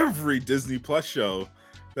every Disney Plus show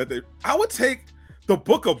I would take the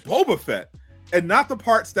Book of Boba Fett, and not the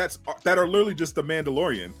parts that are literally just the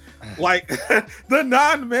Mandalorian, like the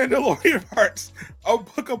non-Mandalorian parts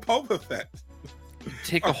of Book of Boba Fett.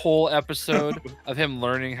 Take a whole episode of him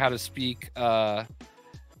learning how to speak Sand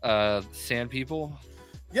People.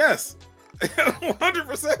 Yes,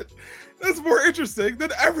 100%. That's more interesting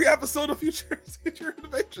than every episode of Future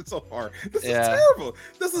Innovation so far. This is terrible.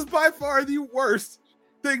 This is by far the worst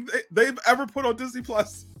thing they've ever put on Disney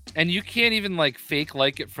Plus. And you can't even like fake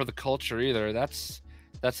like it for the culture either. That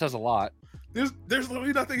says a lot. There's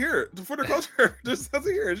literally nothing here for the culture. There's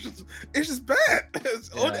nothing here. It's just bad.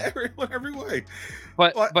 It's on every way.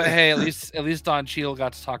 But hey, at least Don Cheadle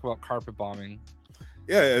got to talk about carpet bombing.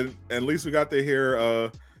 Yeah, and at least we got to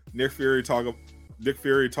hear Nick Fury talk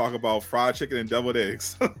about fried chicken and deviled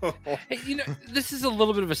eggs. Hey, this is a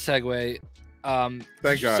little bit of a segue. Thank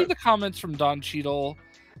did you God. see the comments from Don Cheadle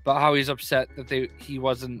about how he's upset that he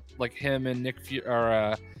wasn't, like, him and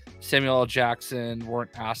Samuel L. Jackson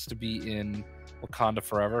weren't asked to be in Wakanda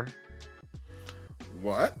Forever?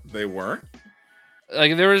 What? They weren't?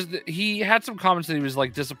 Like, he had some comments that he was,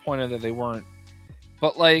 like, disappointed that they weren't,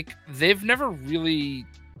 but, like, they've never really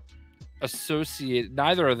associated,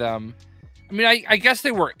 neither of them. I mean, I guess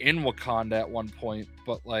they were in Wakanda at one point,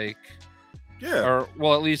 but, like, yeah, or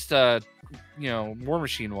well, at least War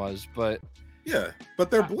Machine was, but yeah,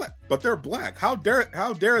 but they're black. But they're black. How dare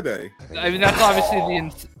they? I mean, that's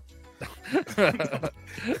obviously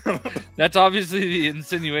that's obviously the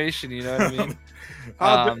insinuation. You know what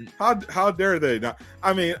I mean? How dare they? Not,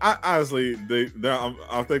 I mean, I honestly,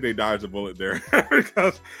 I think they dodged a bullet there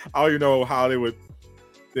because I don't even know how they would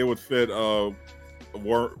fit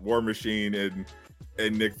War Machine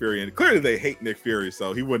and Nick Fury, and clearly they hate Nick Fury,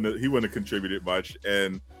 so he wouldn't have contributed much.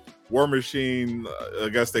 And War Machine, I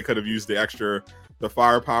guess they could have used the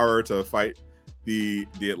firepower to fight the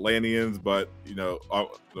Atlanteans, but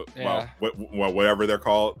whatever they're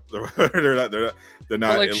called, they're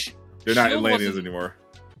not Atlanteans anymore.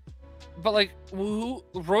 But like,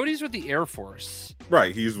 Rhodey's with the Air Force,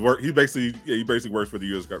 right? He basically works for the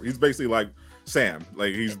U.S. government. He's basically like Sam,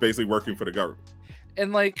 like he's basically working for the government.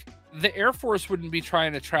 And like, the Air Force wouldn't be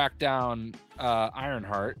trying to track down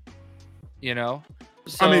Ironheart,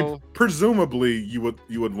 So, I mean, presumably you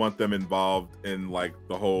would want them involved in like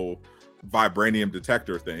the whole vibranium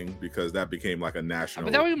detector thing, because that became like a national.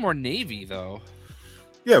 But that would be more Navy, though.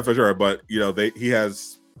 Yeah, for sure. But he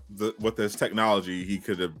has with this technology, they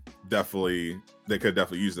could definitely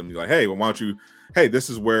use them. He's like, hey, well, why don't you? Hey, this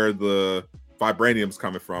is where the vibranium's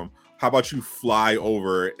coming from. How about you fly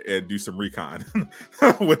over and do some recon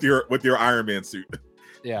with your Iron Man suit?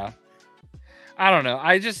 Yeah. I don't know.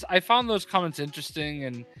 I found those comments interesting,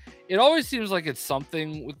 and it always seems like it's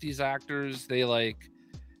something with these actors. They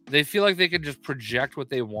feel like they can just project what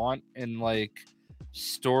they want, and like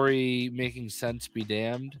story making sense be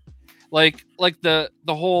damned. Like the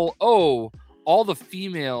whole all the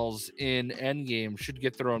females in Endgame should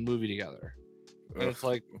get their own movie together. And it's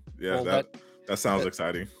like, yeah, well, that sounds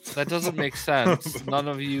exciting. That doesn't make sense. None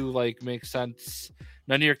of you make sense.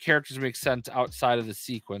 None of your characters make sense outside of the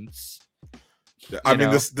sequence. I mean,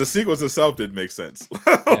 the sequence itself didn't make sense.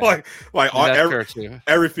 Yeah.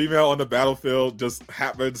 every female on the battlefield just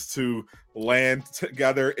happens to land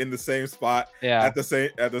together in the same spot at the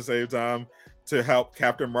same time to help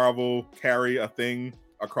Captain Marvel carry a thing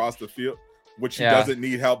across the field, which she doesn't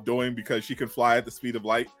need help doing because she can fly at the speed of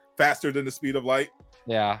light, faster than the speed of light.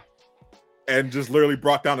 Yeah. And just literally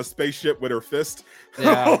brought down a spaceship with her fist.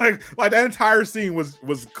 Yeah. like that entire scene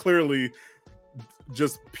was clearly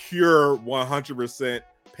just pure 100%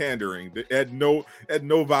 pandering. It had no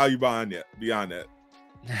value beyond that.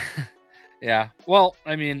 Yeah. Well,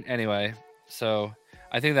 I mean, anyway, so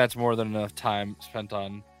I think that's more than enough time spent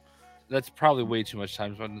on. That's probably way too much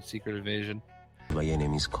time spent on Secret Invasion. My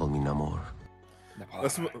enemies call me Namor.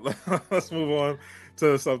 Let's move on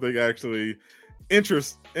to something actually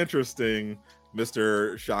interesting,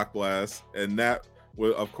 Mr. Shock Blast, and that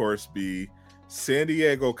will of course be San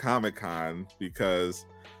Diego Comic Con, because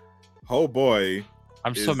oh boy,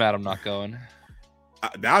 I'm so mad I'm not going.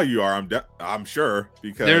 Now you are. I'm sure,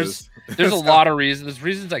 because there's a lot of reasons. There's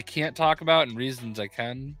reasons I can't talk about and reasons I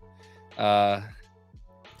can.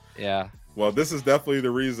 Yeah. Well, this is definitely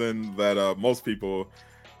the reason that most people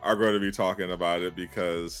are going to be talking about it,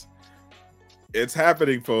 because it's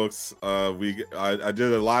happening, folks. I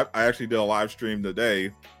actually did a live stream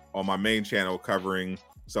today on my main channel covering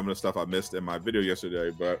some of the stuff I missed in my video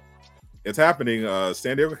yesterday, but it's happening.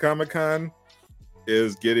 San Diego Comic Con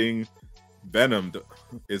is getting venomized.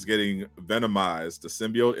 The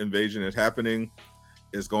symbiote invasion is happening.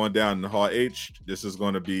 It's going down in Hall H. This is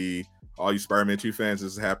going to be, all you Spider-Man 2 fans,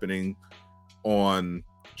 this is happening on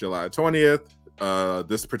July 20th.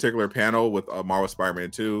 This particular panel with Marvel Spider-Man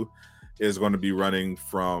 2 is going to be running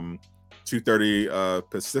from 2:30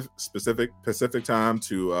 Pacific time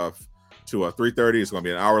to 3:30. It's going to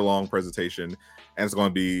be an hour-long presentation, and it's going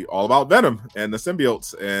to be all about Venom and the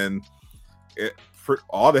symbiotes, and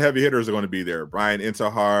all the heavy hitters are going to be there. Brian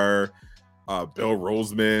Intihar, Bill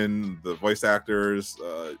Roseman, the voice actors,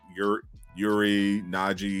 Yuri,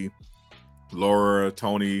 Naji, Laura,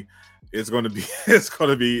 Tony, it's going to be it's going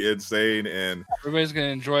to be insane, and everybody's going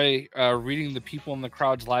to enjoy reading the people in the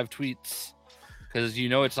crowd's live tweets because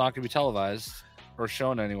it's not going to be televised or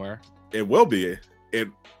shown anywhere. It will be.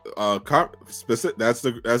 Specific. That's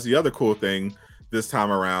the other cool thing this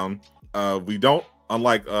time around. We don't,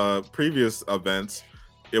 unlike previous events,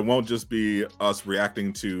 it won't just be us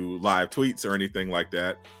reacting to live tweets or anything like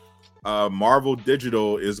that. Marvel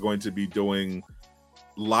Digital is going to be doing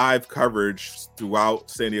live coverage throughout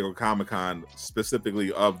San Diego Comic Con,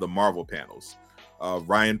 specifically of the Marvel panels.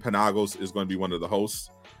 Ryan Penagos is going to be one of the hosts,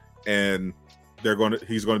 and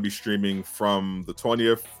he's going to be streaming from the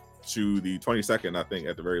 20th to the 22nd, I think,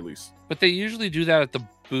 at the very least. But they usually do that at the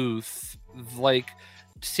booth. Like,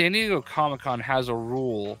 San Diego Comic Con has a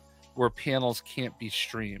rule where panels can't be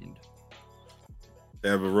streamed. They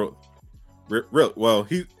have a rule. Well,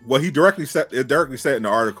 he directly said in the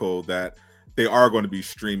article that they are going to be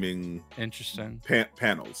streaming. Interesting.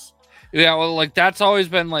 Panels. Yeah, well, like that's always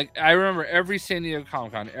been like, I remember every San Diego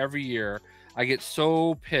Comic Con every year, I get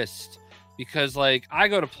so pissed because like I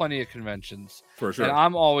go to plenty of conventions for sure, and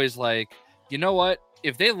I'm always like, you know what?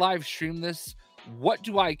 If they live stream this, what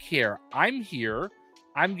do I care? I'm here.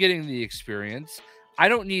 I'm getting the experience. I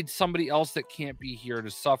don't need somebody else that can't be here to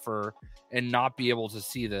suffer and not be able to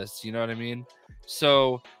see this. You know what I mean?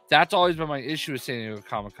 So that's always been my issue with San Diego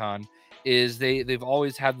Comic Con is they've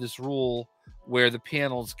always had this rule where the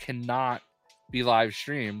panels cannot be live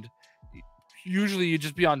streamed. Usually you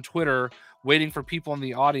just be on Twitter waiting for people in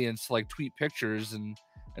the audience to like tweet pictures and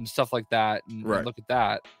stuff like that and look at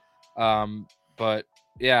that. But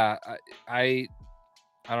yeah, I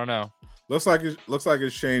don't know. Looks like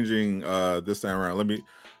it's changing this time around. Let me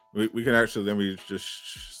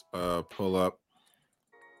just pull up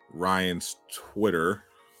Ryan's Twitter.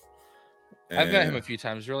 I've met him a few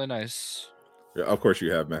times. Really nice. Yeah, of course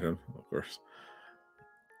you have met him. Of course.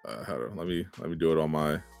 Let me do it on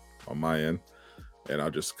my end, and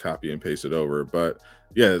I'll just copy and paste it over. But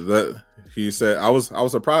yeah, he said I was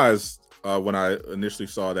surprised when I initially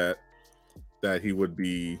saw that he would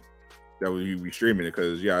be streaming it,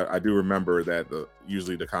 because I do remember that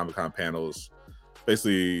usually the Comic-Con panels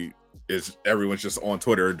basically is everyone's just on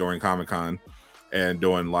Twitter during Comic-Con and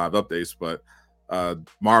doing live updates, but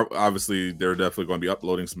obviously they're definitely going to be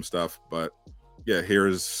uploading some stuff. But yeah,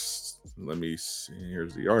 here's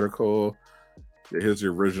the article. Yeah, here's the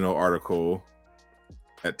original article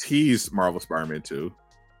that teased Marvel Spider-Man 2,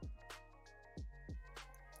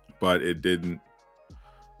 but it didn't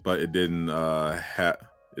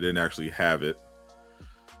actually have it.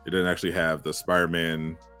 It didn't actually have the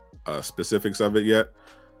Spider-Man specifics of it yet.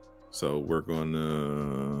 So we're going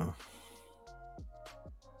to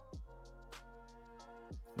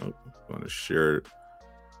share it.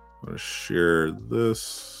 I'm going to share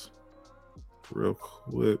this real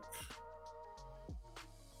quick.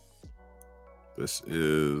 This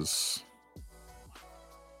is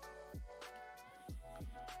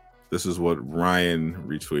what Ryan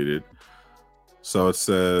retweeted. So it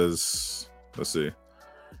says, let's see.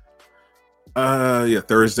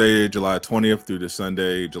 Thursday, July 20th through to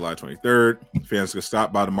Sunday, July 23rd. Fans can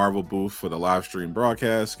stop by the Marvel booth for the live stream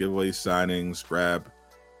broadcast, giveaways, signings, grab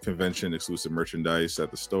convention exclusive merchandise at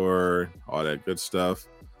the store, all that good stuff.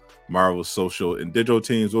 Marvel's social and digital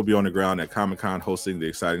teams will be on the ground at Comic-Con hosting the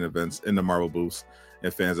exciting events in the Marvel booths,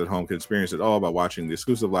 and fans at home can experience it all by watching the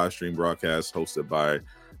exclusive live stream broadcast hosted by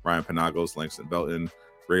Ryan Penagos, Langston Belton,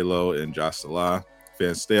 Raylo, and Josh Salah.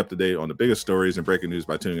 Fans stay up to date on the biggest stories and breaking news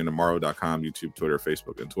by tuning into Marvel.com, YouTube, Twitter,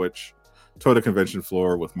 Facebook, and Twitch. Tour the convention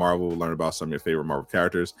floor with Marvel. Learn about some of your favorite Marvel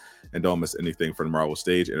characters, and don't miss anything from the Marvel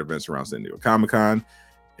stage and events around San Diego Comic-Con.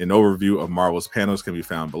 An overview of Marvel's panels can be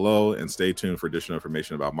found below, and stay tuned for additional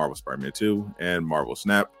information about Marvel Spider-Man 2 and Marvel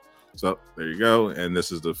Snap. So there you go, and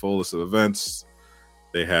this is the full list of events.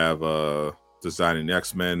 They have Designing the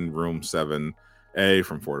X-Men, Room 7A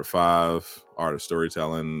from 4 to 5, Art of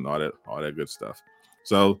Storytelling, all that good stuff.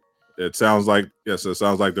 So it sounds like they're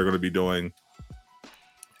going to be doing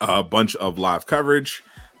a bunch of live coverage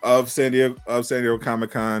of San Diego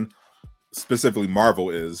Comic-Con. Specifically, Marvel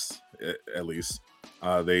is, at least.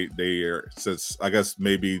 They are, since I guess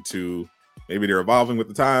maybe they're evolving with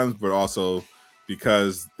the times, but also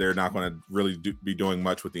because they're not going to really be doing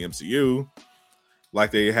much with the MCU like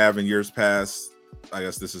they have in years past. I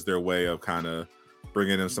guess this is their way of kind of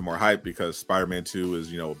bringing in some more hype, because Spider-Man 2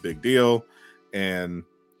 is, a big deal, and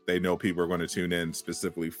they know people are going to tune in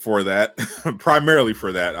specifically for that, primarily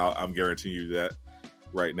for that. I'm guaranteeing you that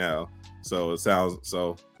right now. So it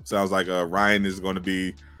sounds like Ryan is going to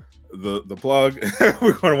be the plug.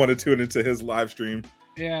 We're going to want to tune into his live stream.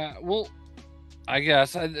 Yeah, well, I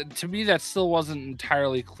guess to me that still wasn't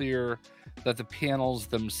entirely clear that the panels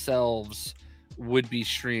themselves would be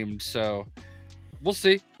streamed. So we'll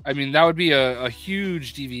see. I mean, that would be a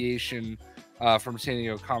huge deviation from San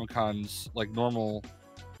Diego Comic Con's like normal,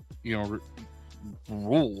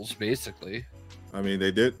 rules, basically. I mean,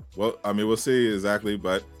 they did. Well, I mean, we'll see exactly,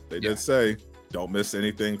 but they did say don't miss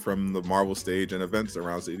anything from the Marvel stage and events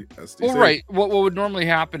around SDC. Well, right. What would normally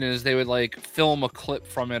happen is they would like film a clip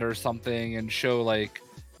from it or something and show like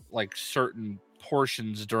certain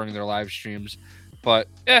portions during their live streams. But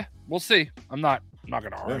we'll see. I'm not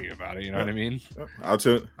going to argue about it. You know what I mean?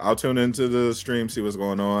 I'll tune into the stream, see what's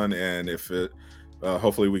going on, and if it,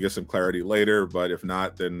 hopefully we get some clarity later. But if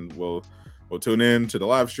not, then we'll tune in to the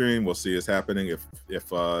live stream. We'll see what's happening. If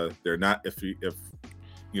they're not, if the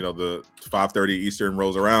 5:30 Eastern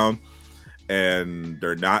rolls around and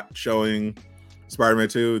they're not showing Spider-Man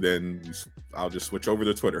 2, then I'll just switch over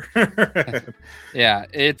to Twitter. Yeah,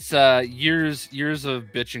 it's years of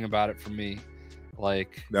bitching about it for me.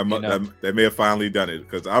 Like they may have finally done it,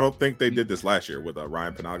 because I don't think they did this last year with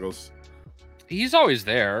Ryan Penagos. He's always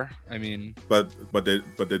there. I mean, but did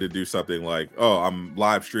they do something like, oh, I'm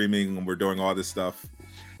live streaming and we're doing all this stuff?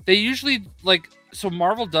 They usually so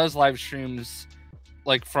Marvel does live streams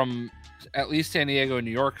like from at least San Diego and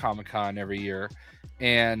New York Comic Con every year,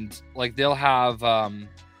 and like they'll have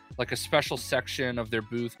like a special section of their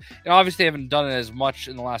booth. And obviously they haven't done it as much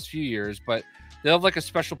in the last few years, but they'll have like a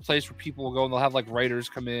special place where people will go and they'll have like writers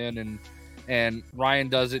come in, and Ryan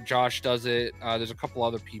does it, Josh does it. There's a couple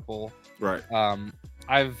other people. Right.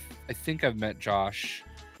 I think I've met Josh.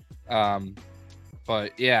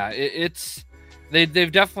 But yeah, it's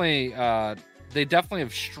they've definitely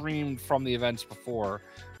have streamed from the events before,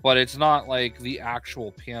 but it's not like the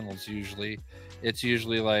actual panels usually. It's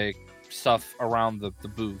usually like stuff around the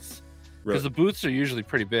booth. Because the booths are usually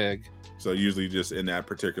pretty big. So usually just in that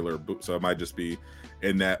particular booth. So it might just be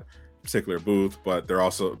in that particular booth, but they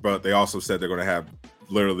also said they're going to have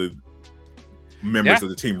literally members of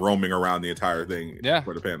the team roaming around the entire thing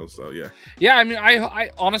for the panels. So yeah. I mean,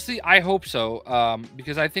 I honestly I hope so,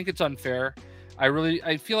 because I think it's unfair.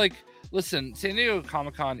 I feel like, listen, San Diego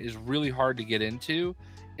Comic Con is really hard to get into,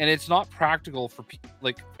 and it's not practical for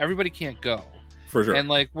like everybody can't go. For sure. And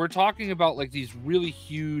like we're talking about like these really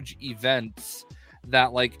huge events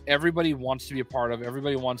that like everybody wants to be a part of,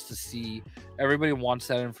 everybody wants to see, everybody wants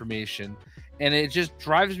that information, and it just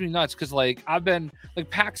drives me nuts because like I've been like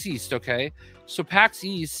PAX East, okay? So PAX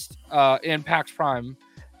East and PAX Prime,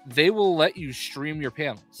 they will let you stream your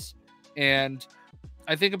panels, and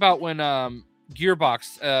I think about when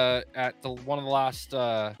Gearbox at one of the last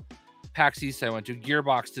PAX East I went to,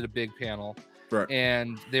 Gearbox did a big panel. Right.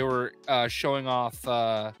 And they were showing off,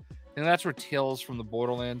 and that's where Tales from the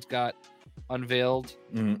Borderlands got unveiled.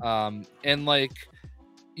 Mm-hmm. And like,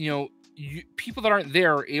 people that aren't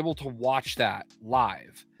there are able to watch that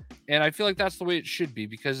live. And I feel like that's the way it should be,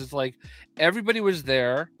 because it's like everybody was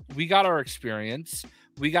there. We got our experience.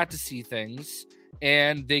 We got to see things.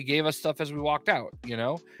 And they gave us stuff as we walked out,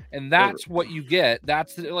 and that's what you get.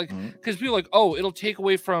 That's because people are like, oh, it'll take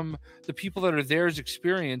away from the people that are there's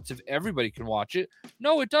experience if everybody can watch it.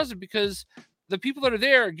 No, it doesn't, because the people that are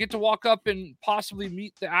there get to walk up and possibly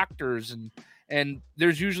meet the actors, and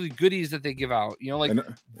there's usually goodies that they give out,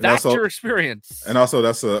 that's also your experience. And also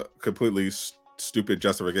that's a completely stupid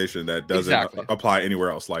justification that doesn't apply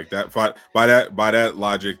anywhere else. Like that, by that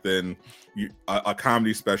logic, then a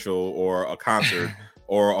comedy special or a concert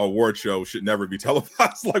or a award show should never be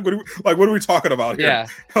televised. What are we talking about here?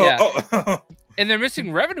 Yeah. And they're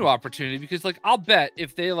missing revenue opportunity, because like I'll bet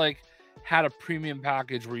if they like had a premium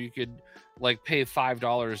package where you could like pay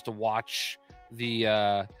 $5 to watch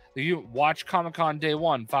you watch Comic-Con day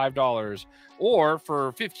one, $5, or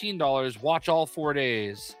for $15 watch all 4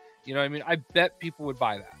 days. You know what I mean? I bet people would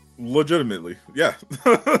buy that. Legitimately, yeah.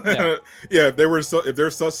 If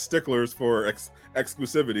they're such sticklers for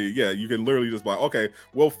exclusivity, you can literally just buy. Okay,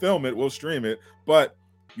 we'll film it, we'll stream it, but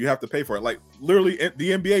you have to pay for it. Like literally,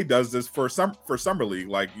 the NBA does this for summer league.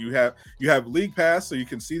 Like you have league pass, so you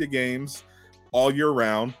can see the games all year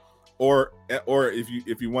round. Or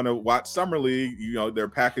if you want to watch summer league, there are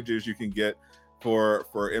packages you can get for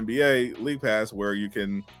NBA league pass where you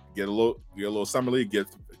can get a little summer league, get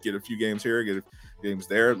a few games here, get games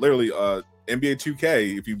there. Literally, NBA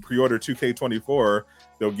 2K, if you pre-order 2K24,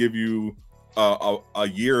 they'll give you a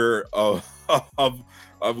year of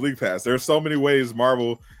league pass. There's so many ways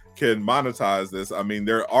Marvel can monetize this. I mean,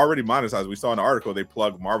 they're already monetized. We saw in the article they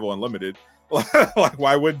plug Marvel Unlimited. Like,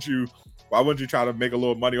 why wouldn't you try to make a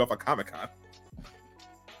little money off of Comic-Con?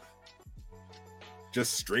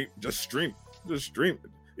 Just stream.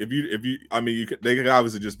 if you, I mean, they could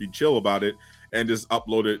obviously just be chill about it and just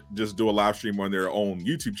upload it, just do a live stream on their own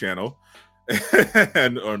YouTube channel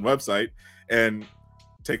and on website and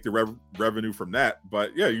take the revenue from that.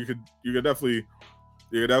 But yeah, you could definitely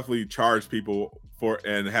charge people for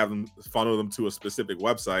and have them funnel them to a specific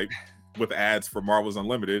website with ads for Marvel's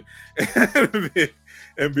Unlimited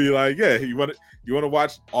and be like, yeah, you want to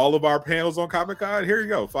watch all of our panels on Comic-Con? Here you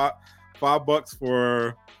go,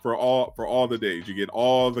 $5 for all the days. You get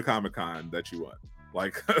all the Comic-Con that you want.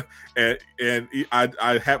 Like, and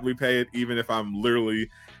I happily pay it even if I'm literally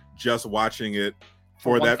just watching it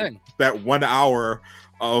for that 1 hour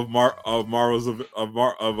of Marvel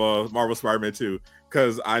Spider-Man 2,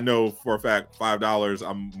 because I know for a fact $5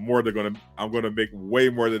 I'm gonna make way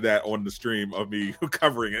more than that on the stream of me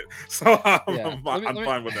covering it. So I'm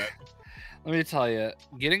fine with that. Let me tell you,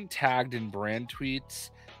 getting tagged in brand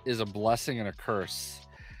tweets is a blessing and a curse.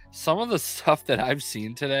 Some of the stuff that I've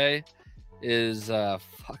seen today is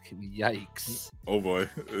fucking yikes. Oh boy.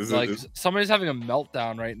 Somebody's having a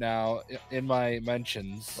meltdown right now in my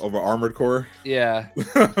mentions over Armored Core. Yeah.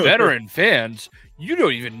 Veteran fans, you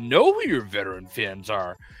don't even know who your veteran fans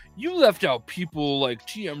are. You left out people like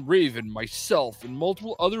TM Raven, myself, and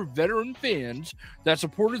multiple other veteran fans that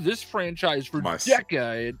supported this franchise for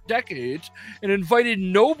decades and invited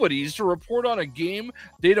nobodies to report on a game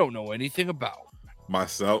they don't know anything about.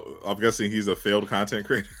 Myself, I'm guessing he's a failed content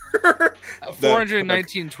creator.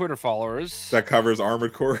 419 Twitter followers that covers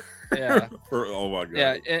Armored Core. Yeah. Oh my god.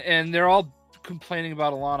 Yeah, and they're all complaining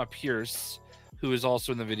about Alana Pierce, who is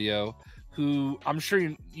also in the video. Who I'm sure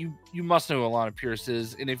you must know who Alana Pierce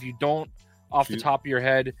is, and if you don't, off the top of your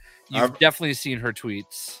head, you've definitely seen her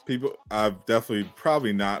tweets. I've definitely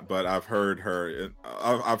probably not, but I've heard her.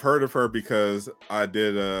 I've heard of her because I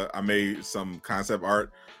made some concept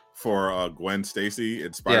art for Gwen Stacy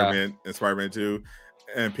in Spider-Man and Spider-Man 2,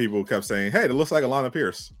 and people kept saying, "Hey, it looks like Alana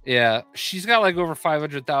Pierce." Yeah, she's got like over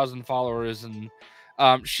 500,000 followers, and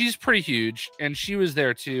she's pretty huge. And she was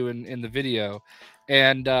there too in the video,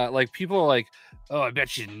 and like people are like, "Oh, I bet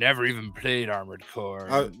she's never even played Armored Core."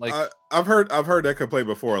 I've heard that complaint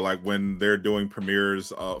before, like when they're doing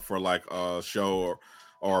premieres for like a show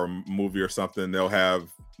or movie or something, they'll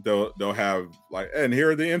have like, and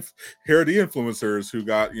here are the influencers who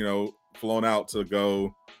got flown out to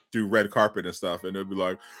go do red carpet and stuff, and they'll be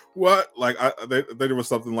like, what? Like there was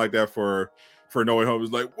something like that for No Way Home.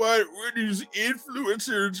 It's like, what? Where these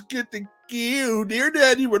influencers get the kill? They're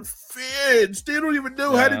not even fans. They don't even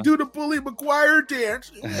know how to do the Bully McGuire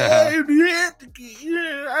dance.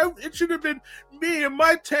 It should have been me and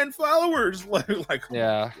my 10 followers. like,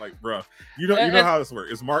 bro, you know how this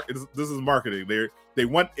works. This is marketing. They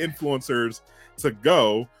want influencers to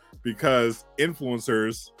go because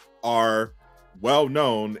influencers are well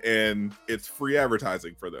known and it's free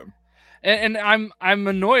advertising for them. And I'm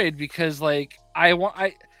annoyed because like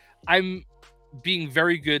I'm being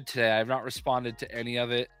very good today. I've not responded to any of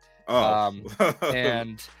it.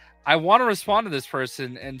 And I want to respond to this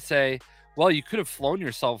person and say, well, you could have flown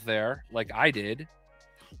yourself there like I did.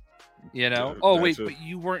 Wait, but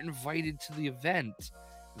you weren't invited to the event.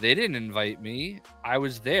 They didn't invite me. I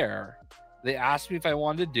was there. They asked me if I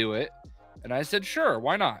wanted to do it, and I said, sure,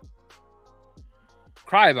 why not?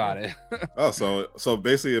 Cry about it. So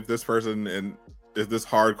basically, if this person and if this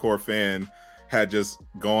hardcore fan had just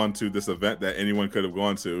gone to this event that anyone could have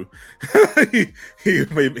gone to, he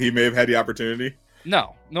may have had the opportunity.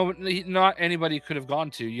 No, not anybody could have gone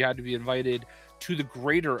to. You had to be invited to the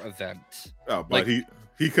greater event. Oh, but he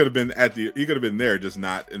could have been he could have been there, just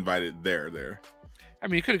not invited there. I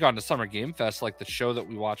mean, you could have gone to Summer Game Fest, like the show that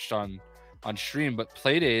we watched on stream, but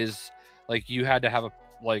Playdays, like you had to have a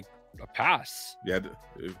pass. Yeah,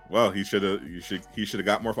 well, he should have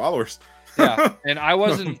got more followers. Yeah, and I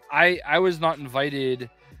wasn't. I was not invited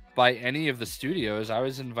by any of the studios. I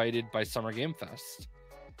was invited by Summer Game Fest,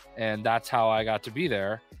 and that's how I got to be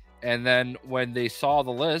there. And then when they saw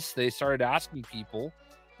the list, they started asking people,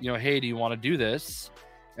 hey, do you want to do this?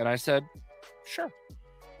 And I said, sure.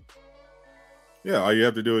 Yeah, all you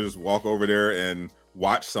have to do is just walk over there and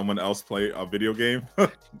watch someone else play a video game.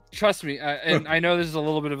 Trust me, and I know this is a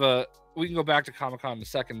little bit of we can go back to Comic-Con in a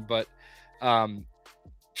second, but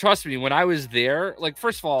trust me, when I was there, like,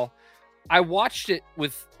 first of all, I watched it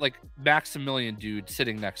with like Maximilian dude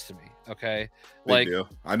sitting next to me. Okay, I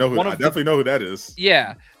definitely know who that is.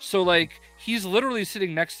 Yeah, so like he's literally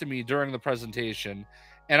sitting next to me during the presentation,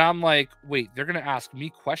 and I'm like, wait, they're gonna ask me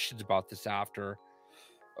questions about this after.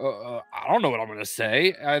 I don't know what I'm gonna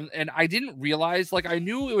say, and I didn't realize, like, I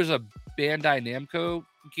knew it was a Bandai Namco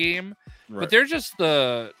game, right, but they're just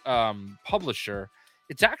the publisher.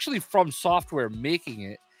 it's actually From Software making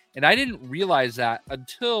it. And I didn't realize that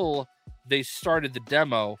until they started the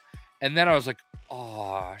demo. And then I was like,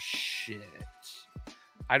 oh, shit.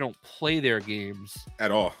 I don't play their games.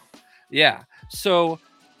 At all. Yeah. So,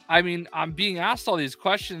 I mean, I'm being asked all these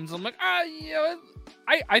questions. I'm like,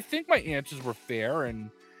 I think my answers were fair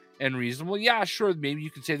and reasonable. Yeah, sure. Maybe you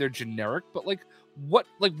could say they're generic, but what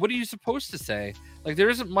are you supposed to say? Like, there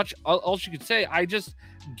isn't much else you could say. I just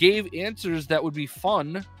gave answers that would be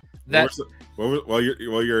fun. Your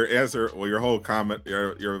whole comment,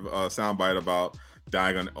 your soundbite about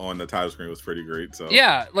dying on the title screen was pretty great. So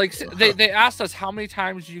yeah, like they asked us how many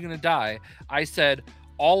times are you gonna die. I said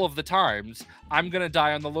all of the times. I'm gonna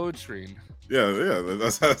die on the load screen. Yeah,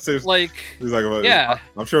 that's like. He's like, yeah.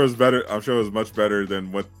 I'm sure it was better. I'm sure it was much better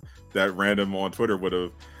than what that random on Twitter would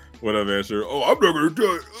have answered. Oh, I'm not gonna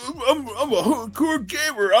die. I'm a hardcore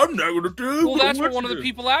gamer. I'm not gonna die. Well, that's what one of the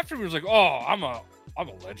people after me was like. Oh, I'm a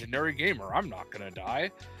legendary gamer. I'm not gonna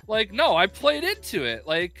die. Like, no, I played into it.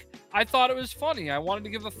 Like, I thought it was funny. I wanted to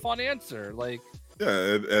give a fun answer. Like,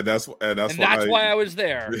 yeah, and that's why I was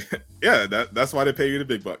there. Yeah, that's why they pay you the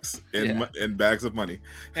big bucks in bags of money.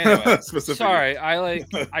 Anyway, sorry,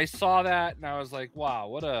 I saw that and I was like, wow,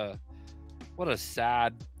 what a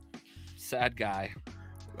sad guy.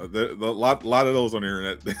 A lot of those on the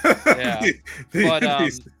internet. Yeah, but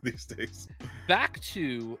these days. Back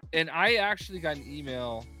to, and I actually got an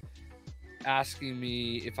email asking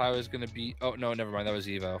me if I was going to be. Oh no, never mind. That was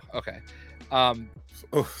Evo. Okay.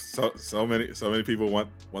 So many people want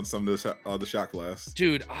some of the shot glass.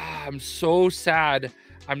 Dude, I'm so sad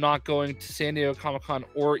I'm not going to San Diego Comic Con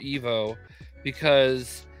or Evo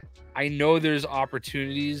because I know there's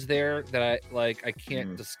opportunities there that I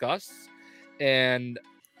can't discuss, and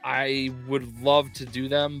I would love to do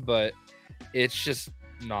them, but it's just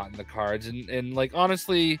not in the cards. And like,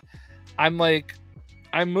 honestly, I'm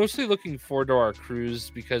mostly looking forward to our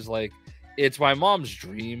cruise because it's my mom's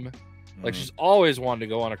dream. Like, she's always wanted to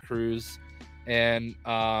go on a cruise, and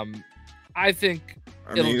I think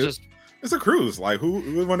it's a cruise. Like, who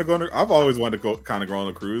would want to go on I've always wanted to go on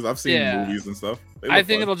a cruise. I've seen movies and stuff. I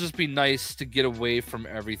think it'll just be nice to get away from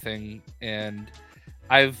everything. And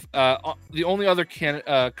I've the only other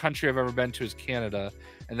country I've ever been to is Canada,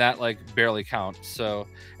 and that barely counts. So,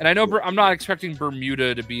 and I know I'm not expecting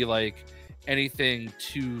Bermuda to be anything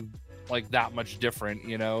too that much different,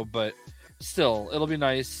 but still, it'll be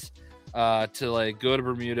nice to go to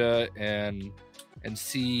Bermuda and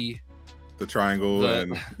see the triangle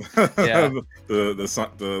and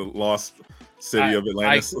the lost city of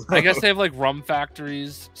Atlantis. I guess they have rum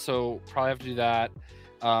factories, so probably have to do that.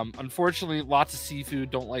 Unfortunately, lots of seafood.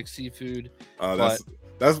 Don't like seafood.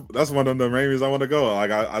 That's one of the main reasons I want to go.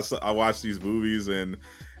 I watch these movies and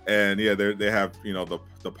yeah, they have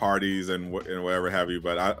the parties and whatever have you.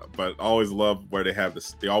 But I always love where they have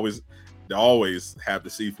this. They always have the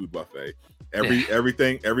seafood buffet.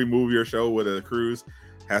 Every movie or show with a cruise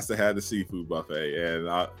has to have the seafood buffet, and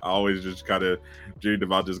I always just kind of dreamed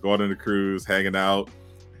about just going on the cruise, hanging out,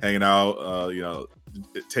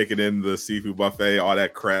 taking in the seafood buffet, all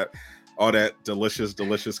that crap, all that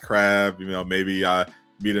delicious crab. Maybe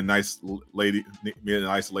meet a nice lady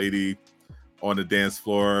on the dance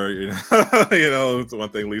floor. It's one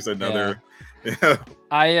thing leads to another.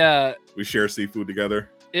 Yeah. We share seafood together.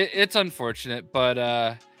 It's unfortunate, but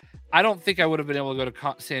I don't think I would have been able to go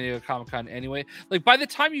to San Diego Comic Con anyway. By the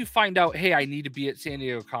time you find out, hey, I need to be at San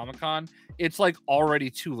Diego Comic Con, it's already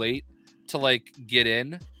too late to get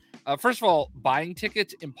in. First of all, buying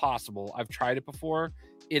tickets, impossible. I've tried it before.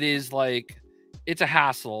 It is it's a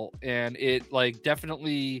hassle, and it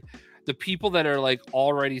definitely the people that are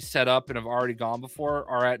already set up and have already gone before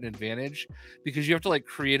are at an advantage because you have to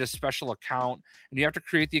create a special account, and you have to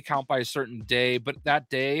create the account by a certain day, but that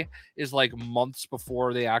day is months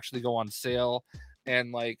before they actually go on sale,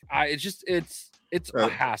 and it's a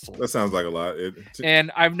hassle. That sounds like a lot.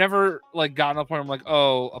 And I've never gotten to the point where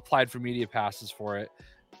I'm applied for media passes for it.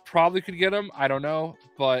 Probably could get them. I don't know,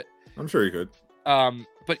 but I'm sure you could.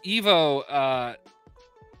 But Evo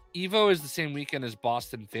is the same weekend as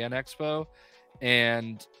Boston Fan Expo,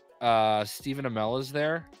 and Stephen Amell is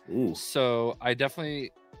there. Ooh. So I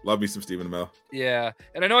definitely love me some Stephen Amell. Yeah,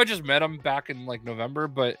 and I know I just met him back in November,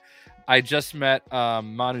 but I just met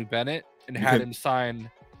Manu Bennett and had him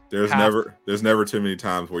sign. There's never too many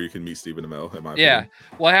times where you can meet Stephen Amell, in my opinion.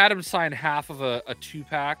 Well, I had him sign half of a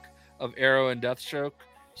 2-pack of Arrow and Deathstroke,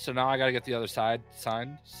 so now I got to get the other side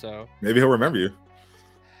signed. So maybe he'll remember you.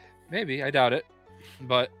 Maybe, I doubt it.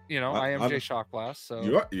 But I am Jay Shockblast, so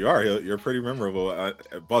you're pretty memorable.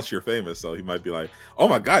 Plus, you're famous, so he might be like, "Oh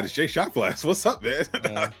my God, it's Jay Shockblast. What's up, man?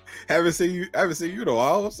 Yeah. haven't seen you in a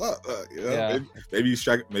while. What's up? Yeah. Maybe you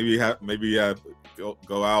strike. Maybe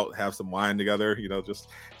go out, have some wine together. Just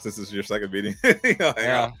since it's your second meeting.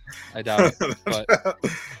 Yeah, I doubt it. But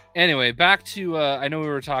anyway, back to I know we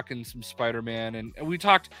were talking some Spider-Man, and we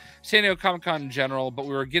talked San Diego Comic Con in general, but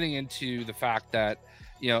we were getting into the fact that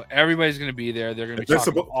everybody's going to be there. They're going to be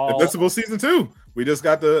Invincible season 2. We just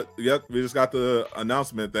got the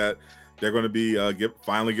announcement that they're going to be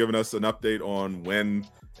finally giving us an update on when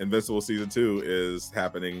Invincible season 2 is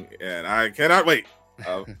happening, and I cannot wait.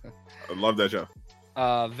 I love that show.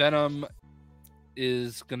 Venom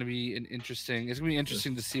is going to be It's going to be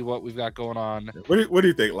interesting to see what we've got going on. What do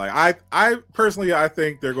you think? Like, I personally, I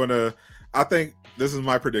think they're going to. I think this is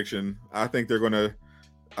my prediction. I think they're going to.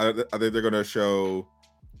 I think they're going to show.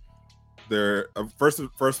 First of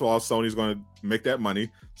all, Sony's going to make that money,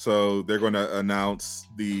 so they're going to announce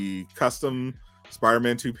the custom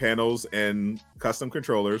Spider-Man 2 panels and custom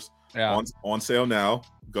controllers on sale now.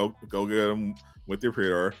 Go get them with your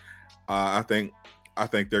pre-order. I think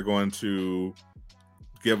they're going to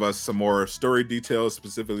give us some more story details,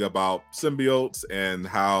 specifically about symbiotes and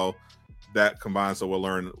how that combines. So we'll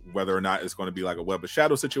learn whether or not it's going to be like a Web of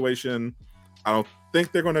Shadow situation. I don't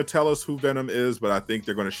think they're going to tell us who Venom is, but I think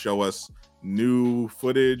they're going to show us new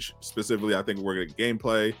footage. Specifically, I think we're going to get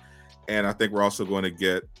gameplay, and I think we're also going to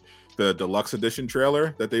get the deluxe edition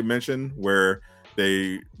trailer that they mentioned, where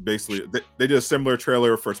they did a similar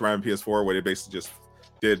trailer for Spider-Man PS4, where they basically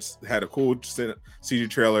just had a cool CG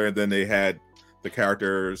trailer, and then they had the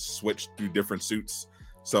characters switch through different suits.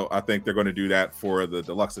 So I think they're going to do that for the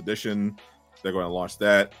deluxe edition. They're going to launch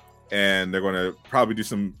that, and they're going to probably do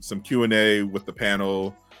some Q&A with the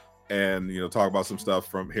panel, and talk about some stuff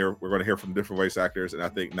from here. We're going to hear from different voice actors, and I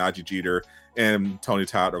think Najee Jeter and Tony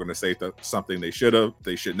Todd are going to say something they should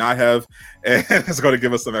not have, and it's going to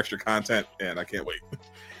give us some extra content, and I can't wait.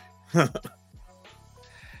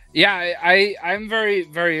 Yeah, I'm very,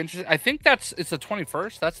 very interested. I think it's the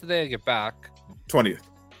 21st. That's the day I get back. 20th.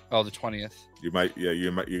 Oh, the 20th. You might.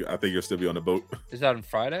 I think you'll still be on the boat. Is that on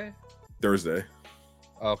Friday? Thursday.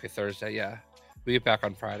 Oh, okay, Thursday. Yeah, we get back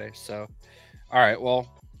on Friday. So, all right. Well,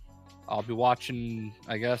 I'll be watching.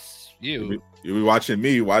 I guess you'll be watching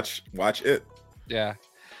me. Watch it. Yeah.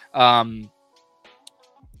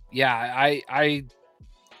 Yeah. I.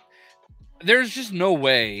 There's just no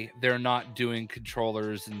way they're not doing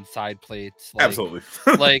controllers and side plates. Absolutely.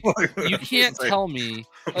 Like you can't tell me.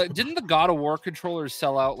 Didn't the God of War controllers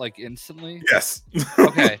sell out like instantly? Yes.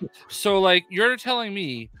 Okay. So you're telling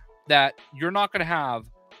me that you're not going to have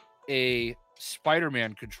a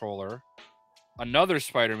Spider-Man controller, another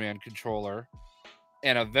Spider-Man controller,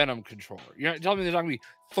 and a Venom controller. You're telling me there's not going to be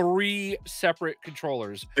 3 separate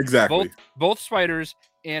controllers. Exactly. Both Spiders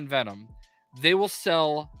and Venom. They will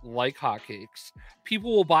sell like hotcakes.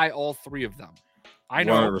 People will buy all 3 of them. I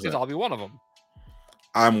know 100%. because I'll be one of them.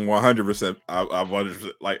 I'm 100%. I'm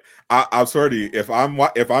 100%. Like I'm sorry, if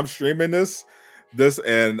I'm streaming this,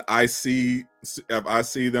 and if I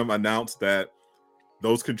see them announce that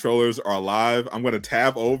those controllers are live, I'm going to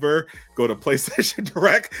tab over, go to PlayStation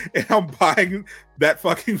Direct, and I'm buying that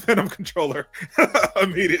fucking Venom controller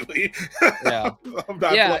immediately. Yeah.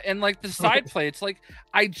 And the side plates,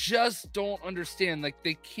 I just don't understand.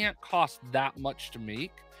 They can't cost that much to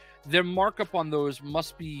make. Their markup on those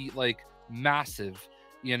must be massive,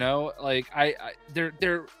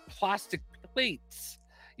 they're plastic plates,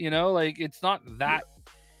 it's not that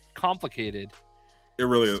complicated. It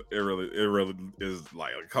really is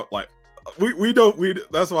we don't.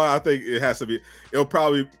 That's why I think it has to be. It'll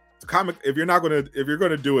probably if you're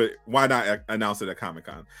gonna do it, why not announce it at Comic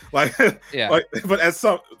Con? But it's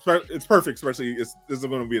perfect, especially this is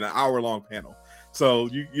going to be an hour-long panel, so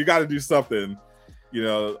you got to do something. I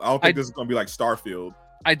don't think this is going to be like Starfield.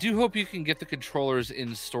 I do hope you can get the controllers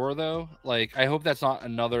in store though. I hope that's not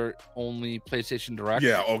another only PlayStation Direct.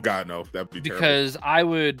 Yeah. Oh God, no. That'd be because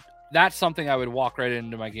terrible. That's something I would walk right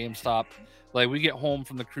into my GameStop. We get home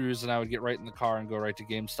from the cruise and I would get right in the car and go right to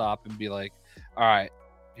GameStop and be like, all right,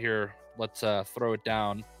 here, let's throw it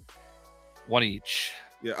down. 1 each.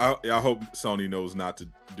 Yeah, I hope Sony knows not to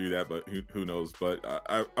do that, but who knows? But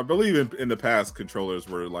I believe in the past controllers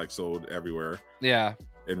were sold everywhere. Yeah.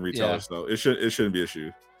 In retailers, so it shouldn't be an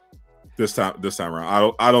issue. This time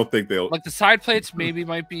around, I don't think they'll the side plates maybe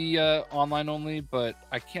might be online only, but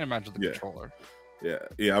I can't imagine the controller. Yeah.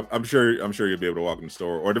 I'm sure you'll be able to walk in the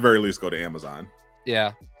store, or at the very least go to Amazon.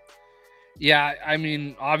 Yeah. I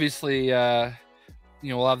mean, obviously,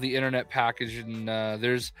 we'll have the internet package, and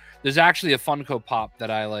there's actually a Funko Pop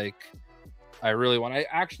that I like. I really want. I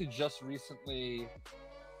actually just recently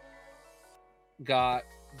got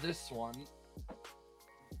this one.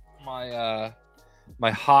 My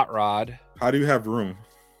hot rod. How do you have room?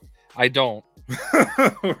 I don't.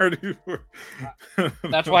 Where do you?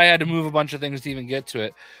 That's why I had to move a bunch of things to even get to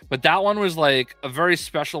it. But that one was like a very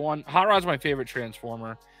special one. Hot Rod's my favorite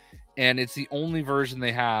Transformer, and it's the only version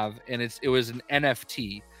they have, and it was an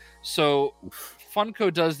NFT. So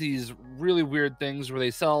Funko does these really weird things where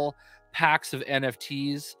they sell packs of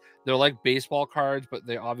NFTs. They're like baseball cards, but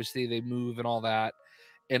they move and all that.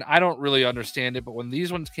 And I don't really understand it, but when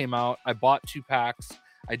these ones came out, I bought 2 packs.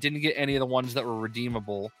 I didn't get any of the ones that were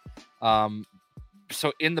redeemable.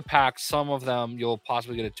 So in the pack, some of them you'll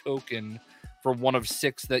possibly get a token for one of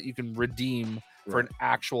 6 that you can redeem for an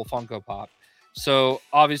actual Funko Pop. So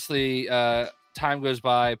obviously, time goes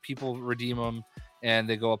by, people redeem them, and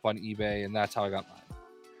they go up on eBay, and that's how I got mine.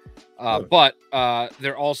 But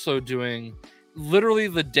they're also doing, literally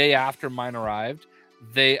the day after mine arrived,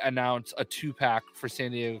 they announced a 2-pack for San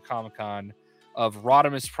Diego Comic Con of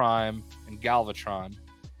Rodimus Prime and Galvatron.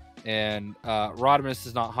 And Rodimus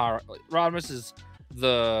is not Hot Rod. Rodimus is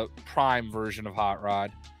the Prime version of Hot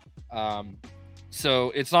Rod. So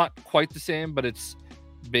it's not quite the same, but it's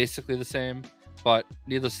basically the same. But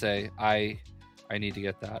needless to say, I need to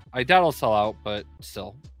get that. I doubt it'll sell out, but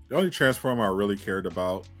still. The only Transformer I really cared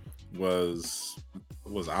about was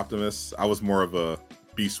Optimus. I was more of a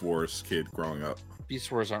Beast Wars kid growing up. Beast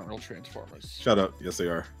Wars aren't real Transformers. Shut up. Yes, they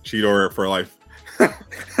are. Cheetor for life.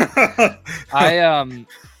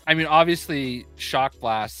 I mean, obviously, Shock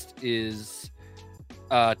Blast is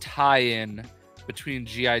a tie-in between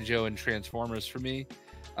G.I. Joe and Transformers for me.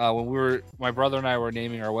 When my brother and I were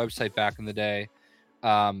naming our website back in the day,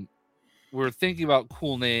 we were thinking about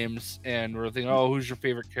cool names, and we were thinking, oh, who's your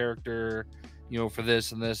favorite character, for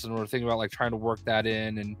this and this, and we're thinking about like trying to work that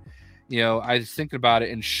in, and I was thinking about it,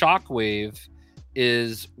 and Shockwave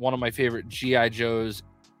is one of my favorite G.I. Joes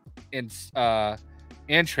and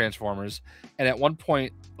Transformers. And at one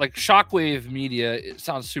point, like Shockwave Media, it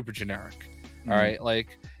sounds super generic. All right,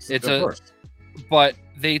 like it's but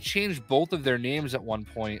they changed both of their names at one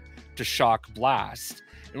point to Shock Blast,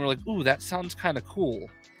 and we're like, ooh, that sounds kind of cool.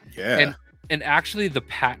 Yeah. And actually, the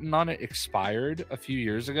patent on it expired a few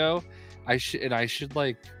years ago. I should patent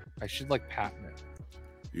it.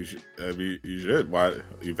 You should. You should. Why?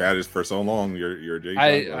 You've had it for so long. You're a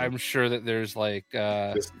J. I'm sure that there's like.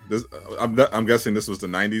 I'm guessing this was the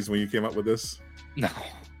 90s when you came up with this. No.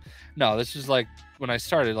 This is like when I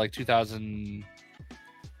started, like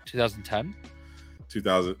 2010.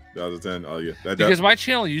 2010. Oh yeah. Because my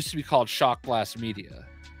channel used to be called Shock Blast Media.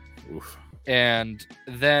 Oof. And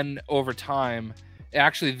then over time,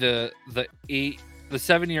 actually the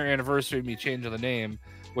 7-year anniversary of me changing the name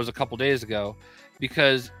was a couple days ago.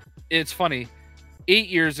 Because it's funny, 8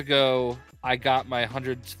 years ago, I got my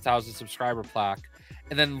 100,000 subscriber plaque.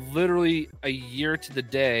 And then literally a year to the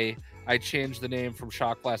day, I changed the name from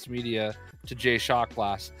Shock Blast Media to J Shock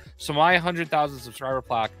Blast. So my 100,000 subscriber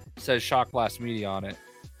plaque says Shock Blast Media on it.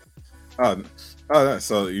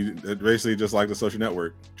 So you basically just like the social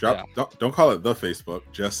network. Don't call it the Facebook,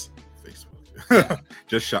 just Facebook. Yeah.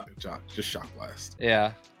 just Shock Blast.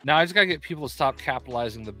 Yeah. Now I just gotta get people to stop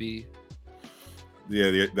capitalizing the B.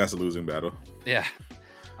 Yeah, that's a losing battle. Yeah,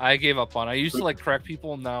 I gave up on it. I used to like correct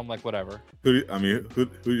people, and now I'm like, whatever. Who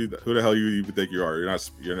the hell you even think you are? You're not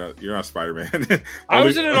Spider-Man. I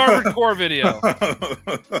was in an Armored Core video.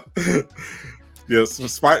 Yes,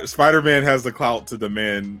 Spider-Man has the clout to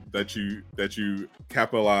demand that you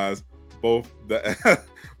capitalize both the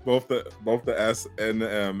S and the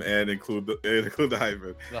M and include the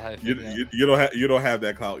hyphen. The hyphen. You don't have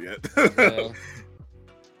that clout yet. Yeah.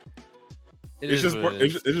 It's just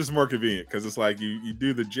more convenient because it's like you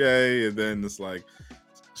do the J and then it's like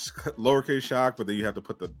lowercase Shock, but then you have to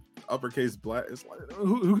put the uppercase black. It's like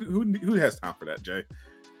who has time for that, Jay?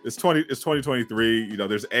 It's 2023.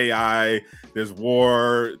 There's AI, there's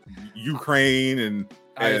war, Ukraine, and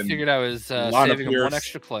I figured I was saving one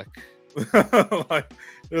extra click. Like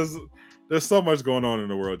there's so much going on in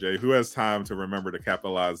the world, Jay. Who has time to remember to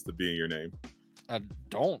capitalize the B in your name? I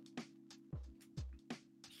don't.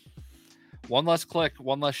 One less click,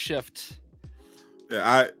 one less shift.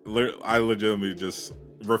 Yeah, I legitimately just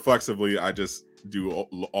reflexively I just do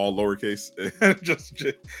all lowercase just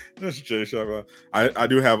J Shock. I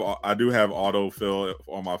do have autofill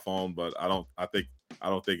on my phone, but I don't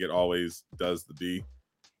think it always does the B.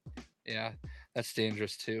 Yeah, that's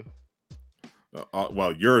dangerous too.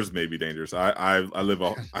 Well, yours may be dangerous. I live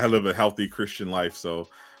a healthy Christian life, so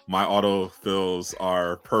my autofills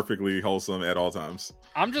are perfectly wholesome at all times.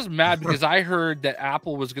 I'm just mad because I heard that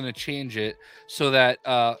Apple was going to change it so that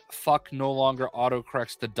fuck no longer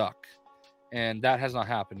autocorrects the duck, and that has not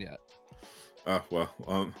happened yet.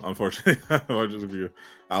 Well, unfortunately,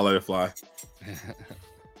 I'll let it fly.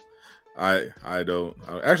 I don't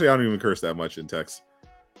even curse that much in text.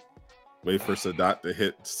 Wait for Sadat to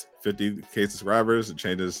hit 50K subscribers and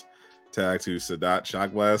change his tag to Sadat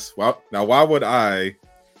Shot Blast. Well, now why would I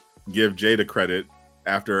give Jay the credit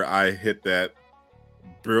after I hit that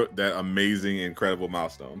amazing, incredible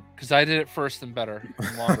milestone? Because I did it first and better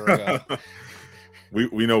and longer ago.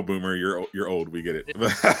 We know, Boomer, you're old. We get it.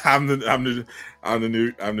 I'm the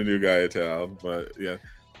new guy in town. But yeah,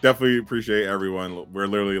 definitely appreciate everyone. We're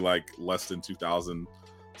literally like less than 2,000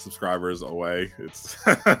 subscribers away. It's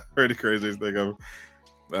pretty crazy to think of.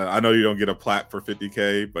 I know you don't get a plaque for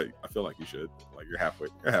 50K, but I feel like you should. Like you're halfway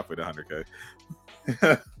to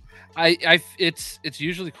 100K. It's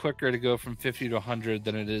usually quicker to go from 50 to 100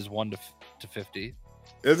 than it is 1 to 50.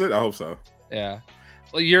 Is it? I hope so. Yeah.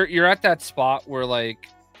 Well, you're at that spot where like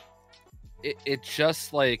it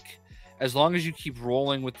just like as long as you keep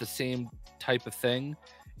rolling with the same type of thing,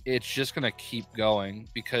 it's just gonna keep going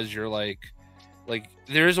because you're like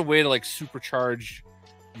there is a way to like supercharge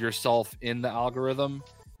yourself in the algorithm,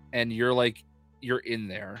 and you're in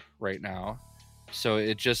there right now, so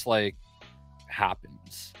it just like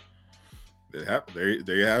happens. There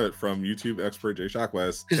you have it from YouTube expert Jay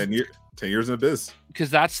Shockwest. 10 years in the biz.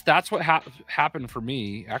 Because that's what happened for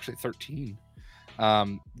me. Actually, 13.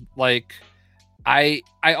 Like I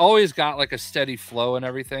always got like a steady flow and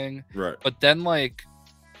everything. Right. But then like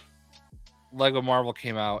Lego Marvel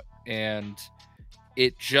came out and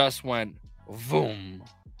it just went boom,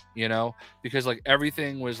 because like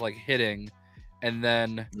everything was like hitting, and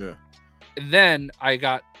then that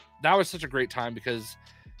was such a great time because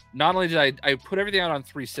not only did I put everything out on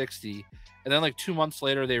 360, and then like 2 months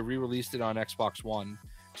later they re-released it on Xbox One,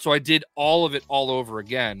 so I did all of it all over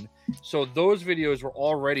again. So those videos were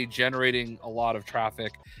already generating a lot of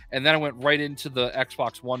traffic, and then I went right into the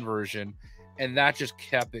Xbox One version, and that just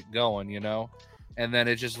kept it going, and then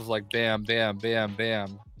it just was like bam, bam, bam,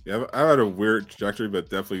 bam. Yeah, I had a weird trajectory, but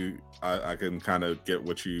definitely I can kind of get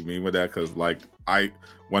what you mean with that, because like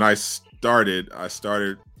when I started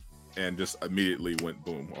and just immediately went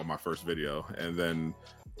boom on my first video, and then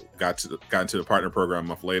got into the partner program a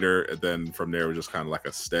month later, and then from there it was just kind of like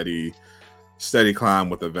a steady climb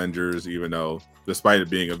with Avengers. Even though despite it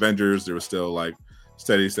being Avengers, there was still like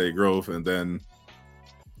steady growth, and then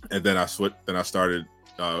I started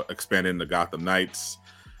expanding the Gotham Knights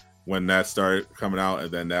when that started coming out,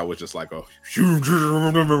 and then that was just like a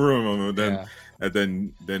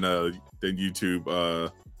then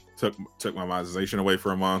YouTube took my monetization away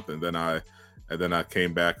for a month, and then I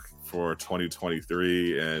came back for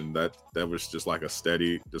 2023, and that was just like a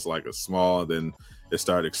steady, just like a small, and then it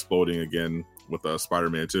started exploding again with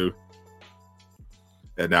Spider-Man 2,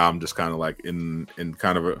 and now I'm just kind of like in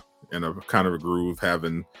kind of a groove,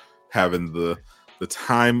 having the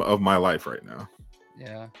time of my life right now.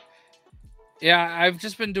 Yeah, I've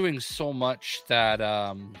just been doing so much that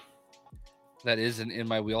isn't in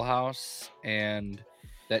my wheelhouse, and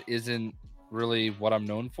that isn't really what I'm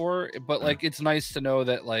known for. But like, it's nice to know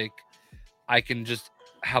that like I can just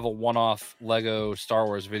have a one-off Lego Star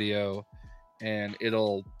Wars video, and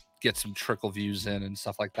it'll get some trickle views in and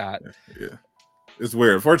stuff like that. Yeah. It's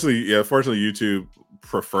weird. Unfortunately, YouTube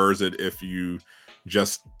prefers it if you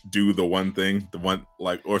just do the one thing,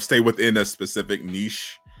 or stay within a specific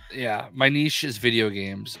niche. Yeah, my niche is video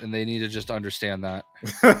games, and they need to just understand that.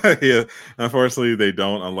 Yeah, unfortunately, they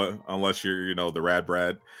don't unless you're, the Rad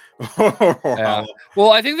Brad. Yeah.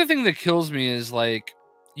 Well, I think the thing that kills me is like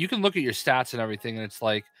you can look at your stats and everything, and it's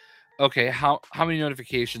like, okay, how many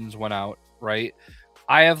notifications went out, right?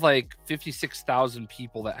 I have like 56,000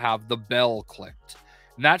 people that have the bell clicked,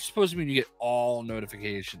 and that's supposed to mean you get all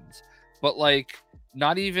notifications, but like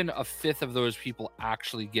not even a fifth of those people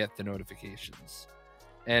actually get the notifications.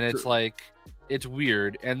 And it's like, it's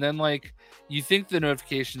weird. And then like you think the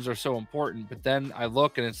notifications are so important, but then I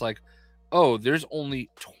look and it's like, oh, there's only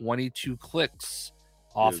 22 clicks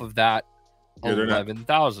off of that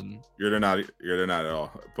 11,000. You're not at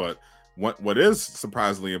all. But what is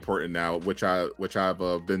surprisingly important now, which I've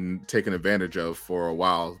been taking advantage of for a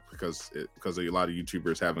while because a lot of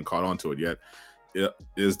YouTubers haven't caught on to it yet,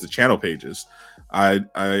 is the channel pages. I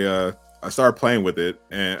started playing with it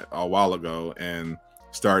a while ago and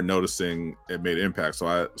started noticing it made an impact. So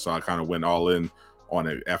I kind of went all in on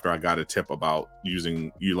it after I got a tip about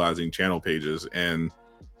utilizing channel pages, and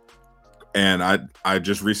I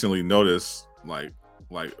just recently noticed like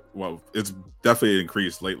like, well, it's definitely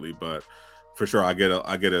increased lately, but for sure I get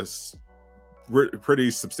a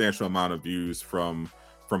pretty substantial amount of views from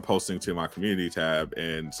posting to my community tab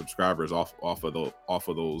and subscribers off of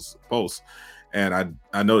those posts. And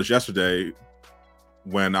I noticed yesterday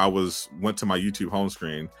when I went to my YouTube home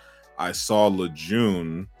screen, I saw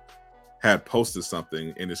Lejeune had posted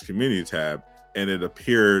something in his community tab, and it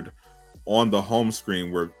appeared on the home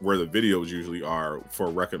screen where the videos usually are for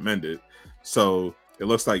recommended. So it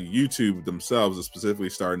looks like YouTube themselves is specifically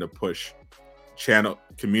starting to push channel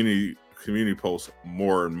community posts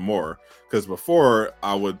more and more, because before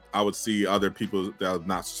I would see other people that are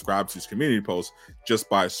not subscribed to his community posts just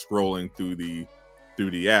by scrolling through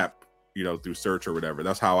the app, through search or whatever.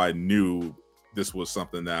 That's how I knew this was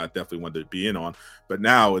something that I definitely wanted to be in on. But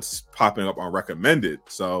now it's popping up on recommended.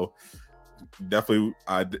 So definitely,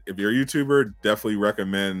 if you're a YouTuber, definitely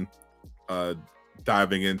recommend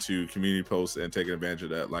diving into community posts and taking advantage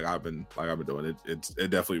of that, like I've been doing. It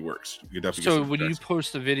definitely works. You definitely. So when you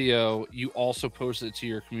post a video, you also post it to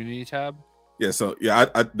your community tab? Yeah. So yeah,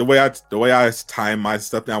 the way I time my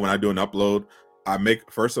stuff now when I do an upload, I make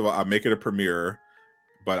it a premiere,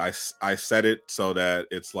 but I set it so that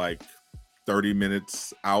it's like 30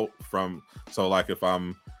 minutes out from. So like if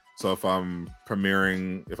I'm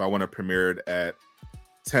premiering, if I want to premiere it at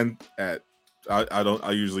 10 at.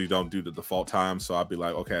 I usually don't do the default time, so I'll be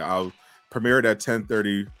like, okay, I'll premiere it at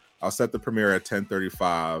 10:30. I'll set the premiere at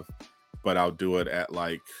 10:35, but I'll do it at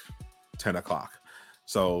like 10 o'clock.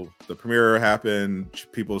 So the premiere happened,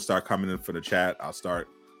 people start coming in for the chat. I'll start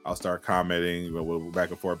commenting, we'll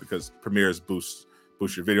back and forth, because premieres boost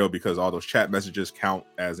your video, because all those chat messages count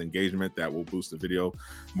as engagement that will boost the video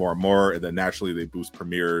more and more, and then naturally they boost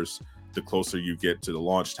premieres the closer you get to the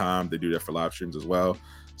launch time. They do that for live streams as well.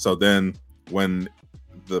 So then when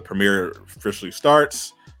the premiere officially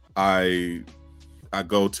starts, I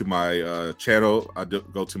go to my channel. I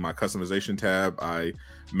go to my customization tab. I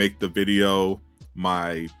make the video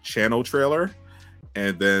my channel trailer,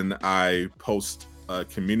 and then I post a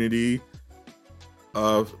community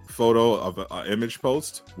photo of an image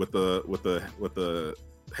post with the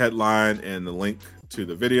headline and the link to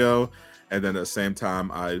the video, and then at the same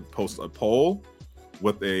time I post a poll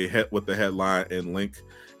with the headline and link,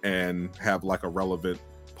 and have like a relevant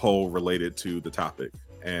poll related to the topic.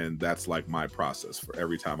 And that's like my process for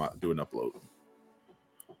every time I do an upload,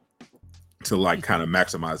 to like kind of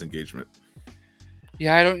maximize engagement.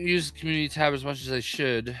 Yeah, I don't use the community tab as much as I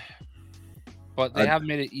should, but they have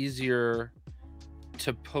made it easier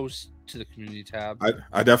to post to the community tab.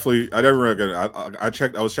 I was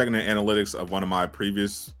checking the analytics of one of my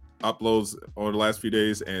previous uploads over the last few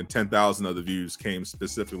days, and 10,000 of the views came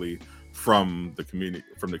specifically from the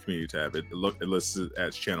community tab. It lists it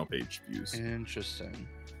as channel page views. Interesting.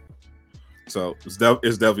 So it's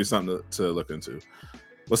definitely something to look into.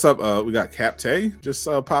 What's up? We got Cap Tay just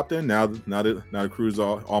popped in. Now the crew's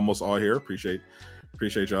almost all here. Appreciate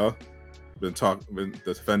y'all. The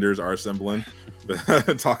defenders are assembling.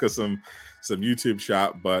 Talking some YouTube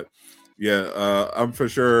shop, but yeah, I'm for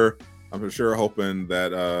sure hoping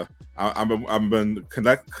that I've been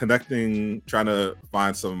connecting, trying to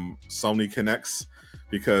find some Sony connects,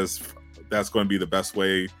 because that's going to be the best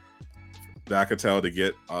way that I could tell to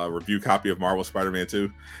get a review copy of Marvel Spider-Man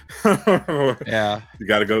 2. Yeah, you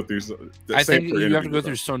got to go through. I think you have to go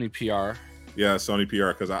through Sony PR. Yeah, Sony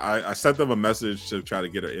PR, because I sent them a message to try to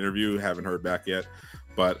get an interview. Haven't heard back yet,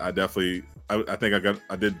 but I definitely I think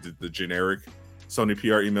I did the generic Sony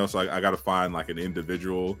PR email, so I got to find like an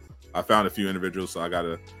individual. I found a few individuals, so I got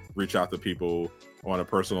to reach out to people on a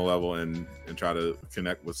personal level and try to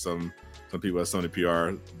connect with some people at Sony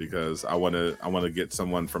PR, because I want to get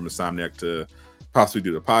someone from Insomniac to possibly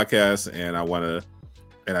do the podcast, and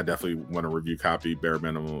I definitely want to review copy bare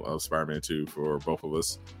minimum of Spider-Man 2 for both of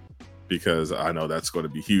us, because I know that's going to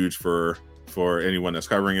be huge for anyone that's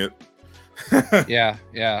covering it. Yeah.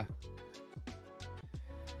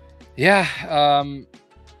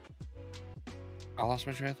 I lost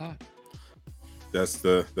my train of thought. That's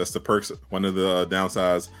the perks. One of the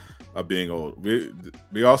downsides of being old.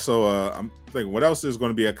 We also I'm thinking, what else is going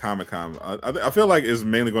to be at Comic-Con? I feel like it's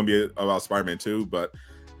mainly going to be about Spider-Man 2, but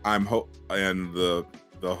and the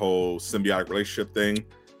whole symbiotic relationship thing.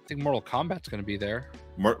 I think Mortal Kombat's going to be there.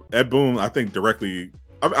 Ed Boon, I think directly.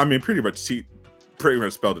 I mean, pretty much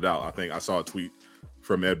spelled it out. I think I saw a tweet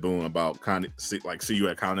from Ed Boon about see you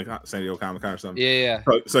at San Diego Comic-Con or something. Yeah.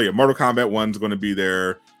 So yeah, Mortal Kombat 1's going to be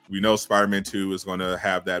there. We know Spider-Man 2 is going to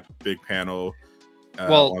have that big panel.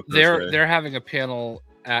 Well, they're having a panel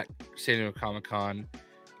at San Diego Comic-Con.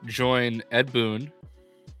 Join Ed Boon,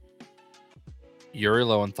 Yuri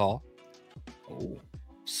Lowenthal,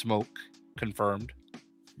 Smoke confirmed.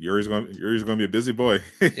 Yuri's going to be a busy boy.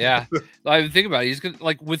 Yeah, I think about it. He's gonna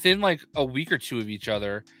within a week or two of each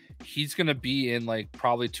other. He's gonna be in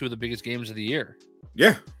probably two of the biggest games of the year.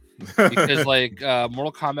 Yeah, because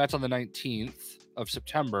Mortal Kombat's on the 19th of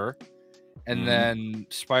September, and then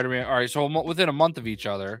Spider-Man. All right, so within a month of each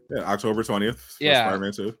other. Yeah, October 20th. Yeah,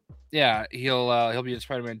 Spider-Man 2. Yeah, he'll be in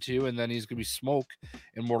Spider-Man 2, and then he's gonna be Smoke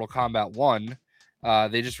in Mortal Kombat 1.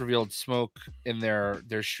 They just revealed Smoke in their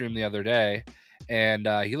stream the other day, and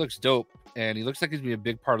he looks dope, and he looks like he's gonna be a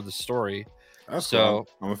big part of the story. That's so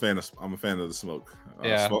cool. I'm a fan of the Smoke.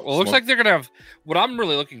 Yeah, well, it looks like they're gonna have. What I'm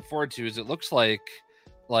really looking forward to is it looks like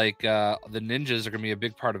the ninjas are gonna be a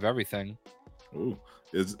big part of everything. Ooh,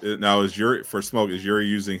 is Yuri for Smoke? Is Yuri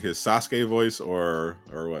using his Sasuke voice or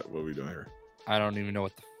what? What are we doing here? I don't even know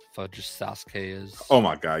what the fudge Sasuke is. Oh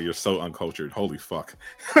my god, you're so uncultured. Holy fuck.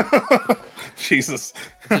 Jesus.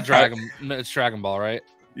 It's Dragon Ball, right?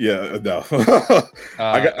 Yeah, no.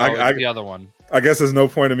 The other one. I guess there's no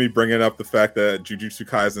point in me bringing up the fact that Jujutsu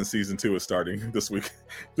Kaisen season 2 is starting this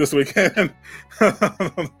weekend.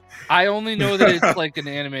 I only know that it's an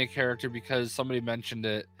anime character because somebody mentioned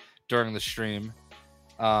it during the stream.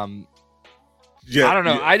 Yeah, I don't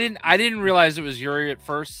know. Yeah. I didn't realize it was Yuri at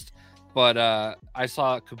first, but I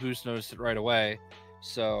saw Caboose notice it right away.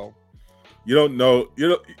 So you don't know.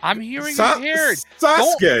 I'm hearing it here.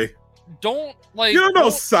 Sasuke. Don't you don't know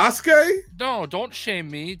Sasuke? No, don't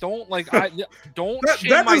shame me. Don't don't that, shame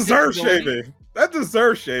that my deserves disability. Shaming. That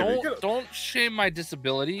deserves shaming. Don't shame my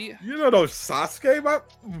disability. You don't know Sasuke,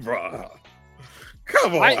 bruh.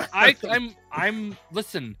 Come on. I'm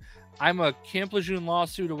listen. I'm a Camp Lejeune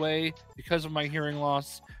lawsuit away because of my hearing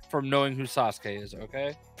loss from knowing who Sasuke is.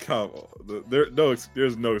 Okay. Come on.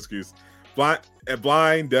 There's no excuse.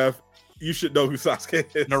 Blind, deaf. You should know who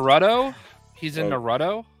Sasuke is. Naruto. He's in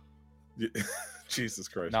Naruto. Jesus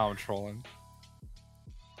Christ. Now I'm trolling.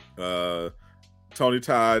 Tony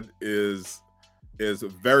Todd is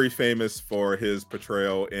very famous for his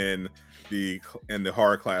portrayal in the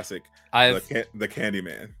horror classic the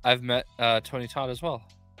Candyman. I've met Tony Todd as well.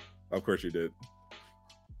 Of course you did.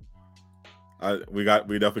 We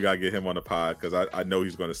definitely got to get him on the pod because I know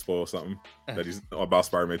he's going to spoil something that he's about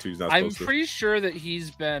Spider-Man 2. He's not supposed to. I'm pretty sure that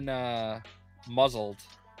he's been muzzled.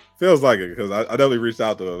 Feels like it because I definitely reached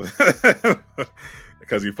out to him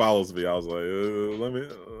because he follows me. I was like, let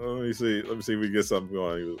me see if we get something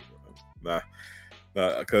going. Nah,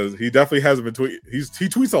 because he definitely hasn't been tweeting. He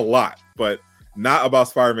tweets a lot, but not about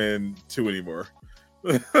Spider-Man 2 anymore.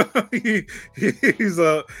 He's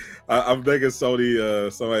I'm thinking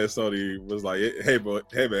Sony. Somebody at Sony was like, hey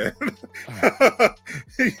man,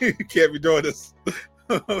 you can't be doing this.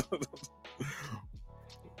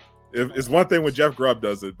 It's one thing when Jeff Grubb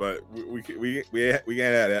does it, but we can't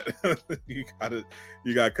add that.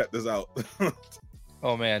 you gotta cut this out.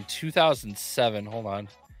 Oh man, 2007. Hold on.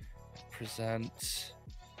 Present.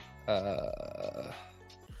 Yeah,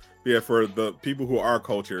 for the people who are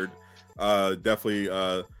cultured, definitely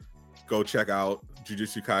go check out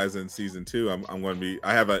Jujutsu Kaisen season 2. I'm going to be.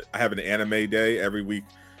 I have an anime day every week.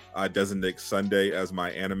 I designate Sunday as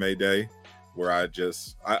my anime day, where I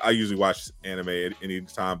usually watch anime at any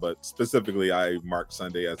time, but specifically I mark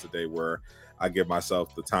Sunday as a day where I give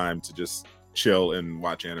myself the time to just chill and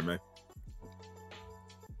watch anime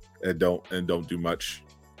and don't do much.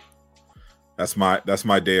 That's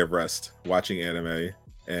my day of rest, watching anime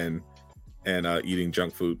and eating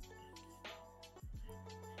junk food.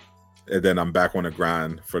 And then I'm back on the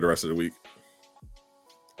grind for the rest of the week.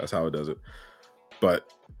 That's how it does it.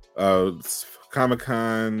 But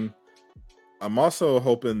Comic-Con, I'm also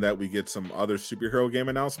hoping that we get some other superhero game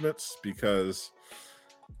announcements because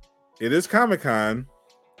it is Comic-Con.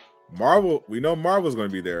 Marvel, we know Marvel's going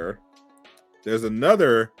to be there. There's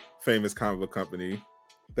another famous comic book company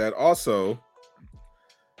that also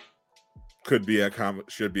should be at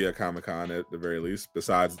Comic-Con at the very least,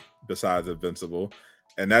 besides Invincible,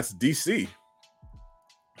 and that's DC.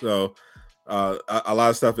 So a lot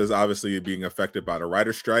of stuff is obviously being affected by the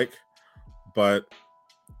writer's strike, but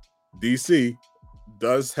DC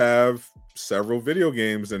does have several video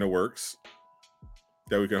games in the works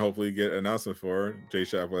that we can hopefully get an announcement for. Jay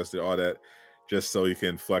Shafwest did all that just so he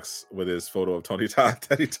can flex with his photo of Tony Todd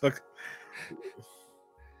that he took.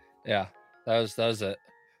 Yeah, that was it.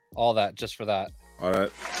 All that just for that. All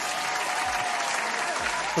right.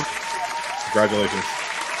 Congratulations.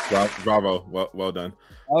 Bravo. Well done.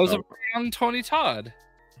 I was a young Tony Todd.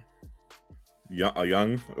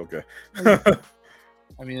 Young? Okay.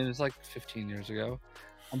 I mean, it was like 15 years ago.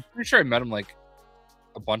 I'm pretty sure I met him like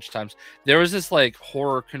a bunch of times. There was this like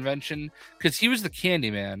horror convention because he was the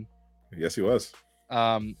Candyman. Yes, he was.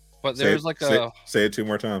 But there's say it 2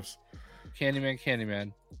 more times.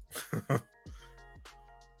 Candyman.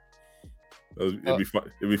 It'd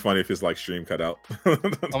be funny if his like stream cut out.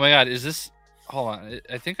 Oh my god, is this? Hold on,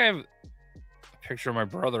 I think I have a picture of my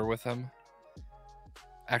brother with him.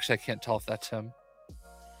 Actually, I can't tell if that's him.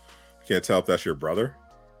 Can't tell if that's your brother.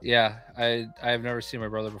 Yeah, I have never seen my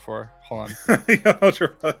brother before. Hold on.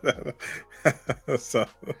 So,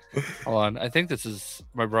 hold on. I think this is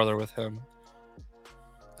my brother with him.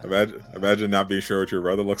 Imagine not being sure what your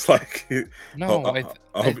brother looks like. No, I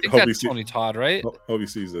think that's Tony Todd, right? Hope he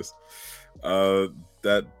sees this.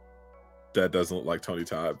 That doesn't look like Tony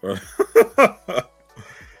Todd, bro. That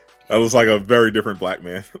looks like a very different black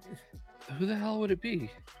man. Who the hell would it be?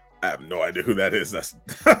 I have no idea who that is. That's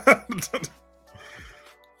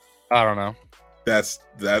I don't know. That's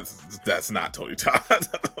not Tony Todd.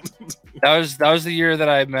 that was the year that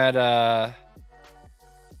I met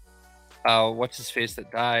what's his face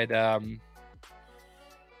that died?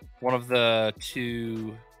 One of the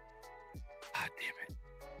two. God damn it.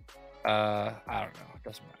 I don't know. It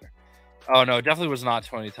doesn't matter. Oh no, it definitely was not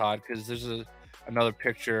Tony Todd because there's another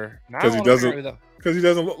picture. Because he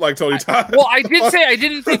doesn't look like Tony Todd. Well, I did say I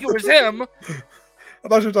didn't think it was him. I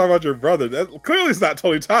thought you were talking about your brother. That clearly is not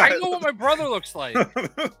Tony Todd. I know what my brother looks like.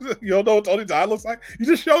 You don't know what Tony Todd looks like? You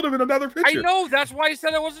just showed him in another picture. I know. That's why I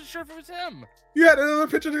said I wasn't sure if it was him. You had another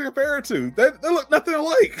picture to compare it to. They look nothing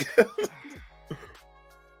alike.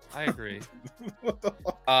 I agree.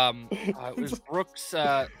 It was Brooks.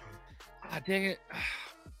 Dang it.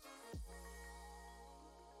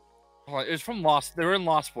 It was from Lost. They were in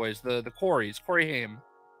Lost Boys. The Corys. Corey Haim.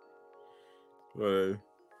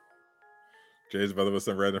 Jay's brother was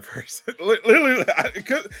some random person. Literally,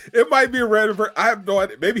 it might be a random person. I have no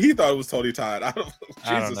idea. Maybe he thought it was Tony Todd. I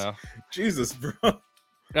don't know. Jesus, bro.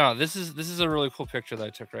 No, this is a really cool picture that I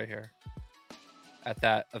took right here at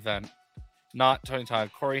that event. Not Tony Todd.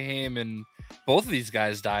 Corey Haim and both of these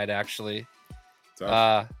guys died actually.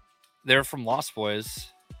 They're from Lost Boys.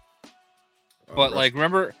 But like,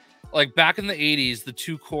 remember, like back in the 80s, the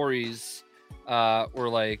two Coreys were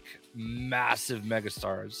like massive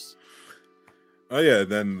megastars. Oh yeah,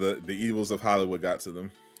 then the evils of Hollywood got to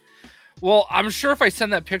them. Well, I'm sure if I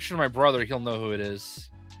send that picture to my brother, he'll know who it is.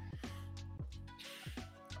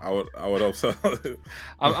 I would hope so.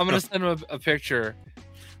 I'm gonna send him a picture.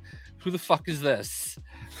 Who the fuck is this?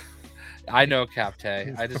 I know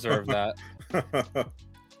Capte. I deserve that.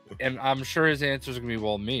 And I'm sure his answer is gonna be,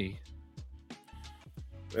 well, me.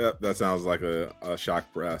 Yeah, that sounds like a shock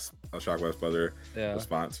West brother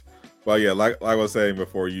response. Well, yeah, like I was saying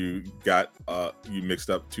before, you got you mixed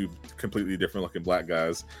up two completely different looking black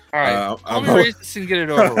guys. All right, let me raise this and get it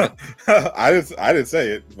over with. I didn't say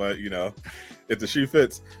it, but you know, if the shoe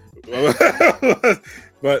fits.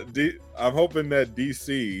 But I'm hoping that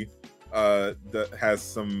DC that has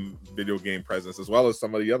some video game presence as well as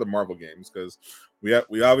some of the other Marvel games, because we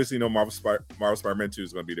obviously know Marvel Spider-Man 2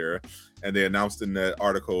 is going to be there, and they announced in that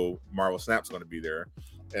article Marvel Snap's going to be there.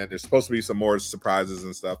 And there's supposed to be some more surprises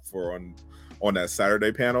and stuff for on that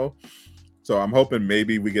Saturday panel. So I'm hoping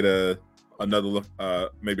maybe we get another look,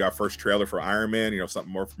 maybe our first trailer for Iron Man, you know,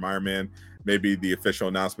 something more from Iron Man, maybe the official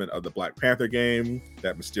announcement of the Black Panther game,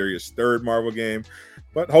 that mysterious third Marvel game.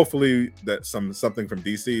 But hopefully that something from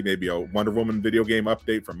DC, maybe a Wonder Woman video game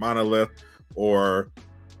update from Monolith, or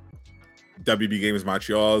WB Games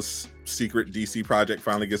Montreal's secret DC project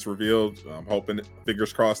finally gets revealed. I'm hoping,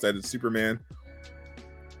 fingers crossed, that it's Superman.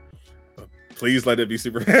 Please let it be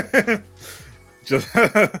Superman. Just all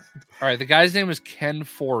right. The guy's name was Ken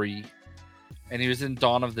Foree, and he was in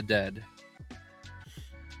Dawn of the Dead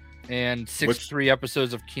and 3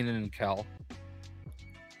 episodes of Kenan and Kel.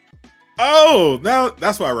 Oh, now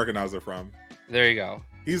that's what I recognize it from. There you go.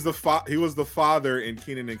 He was the father in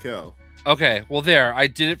Kenan and Kel. Okay, well there, I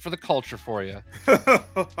did it for the culture for you.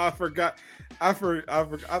 I forgot. I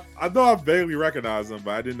know I vaguely recognize him,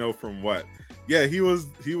 but I didn't know from what. Yeah, he was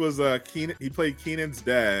Kenan. He played Kenan's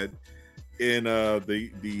dad in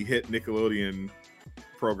the hit Nickelodeon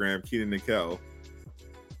program Kenan and Kel,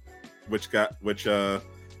 which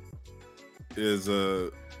is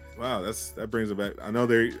wow, that brings it back. I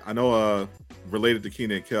know related to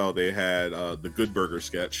Kenan and Kel, they had the Good Burger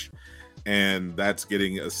sketch, and that's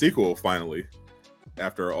getting a sequel finally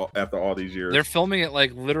after all these years. They're filming it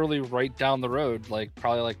like literally right down the road, like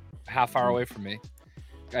probably like half hour away from me.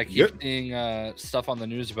 I keep seeing stuff on the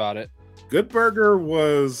news about it. Good Burger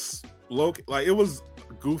was it was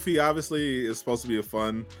goofy. Obviously, it's supposed to be a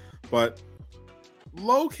fun, but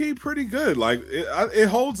low key pretty good. Like it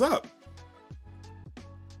holds up,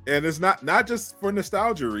 and it's not just for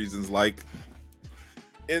nostalgia reasons. Like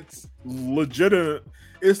it's legitimate.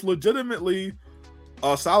 It's legitimately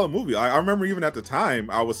a solid movie. I remember even at the time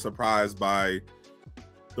I was surprised by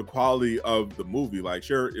the quality of the movie. Like,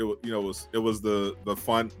 sure, it was the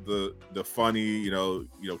funny,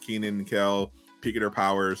 Keenan and Kel peaking their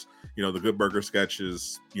powers. The Good Burger sketch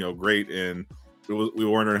is great, and we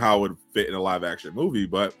were wondering how it would fit in a live action movie.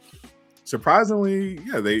 But surprisingly,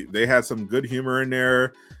 yeah, they had some good humor in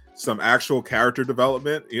there, some actual character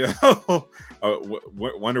development.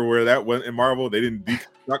 Wonder where that went in Marvel. They didn't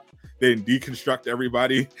deconstruct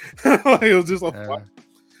everybody. It was just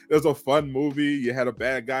it was a fun movie. You had a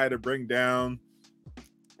bad guy to bring down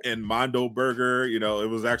in Mondo Burger. It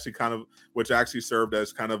was actually which actually served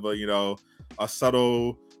as kind of a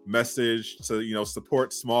subtle message to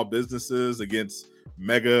support small businesses against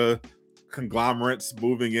mega conglomerates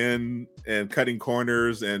moving in and cutting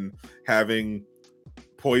corners and having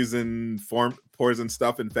poison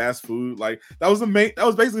stuff in fast food. Like, that was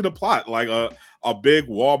basically the plot. Like a big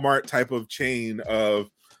Walmart type of chain of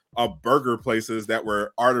burger places that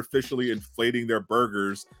were artificially inflating their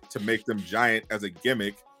burgers to make them giant as a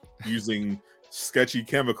gimmick using sketchy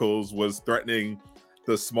chemicals was threatening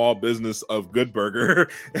the small business of Good Burger.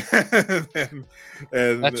 and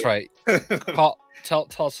that's right. Tell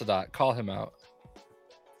Sadat, call him out.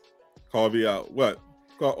 Call me out. What?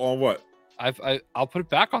 On what? I'll put it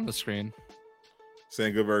back on the screen.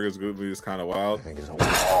 Saying Good Burger is good is kind of wild.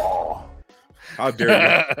 How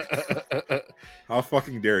dare you? How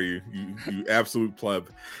fucking dare you? You absolute pleb.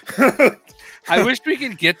 I wish we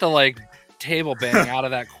could get the table bang out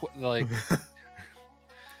of that.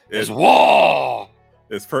 It's whoa.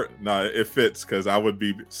 It fits because I would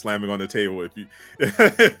be slamming on the table if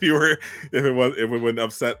it wouldn't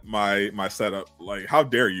upset my setup. Like, how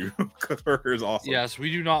dare you? Good Burger is awesome. Yes,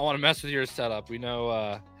 we do not want to mess with your setup. We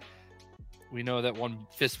know that one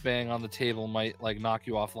fist bang on the table might knock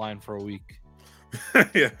you offline for a week.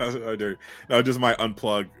 Yeah, I do. No, I just might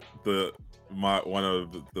unplug one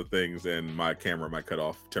of the things, and my camera might cut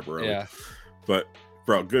off temporarily. Yeah. But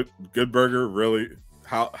bro, Good Burger, really?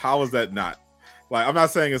 How is that not? Like, I'm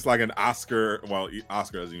not saying it's like an Oscar. Well,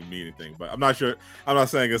 Oscar doesn't even mean anything, but I'm not saying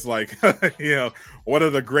it's like one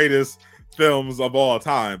of the greatest films of all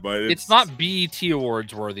time. But it's not BET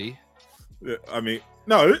Awards worthy. I mean,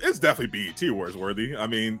 no, it's definitely BET Awards worthy. I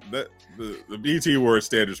mean, the BET Awards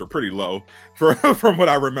standards were pretty low from what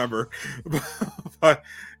I remember, but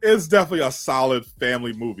it's definitely a solid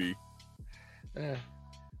family movie. Yeah.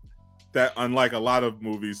 That, unlike a lot of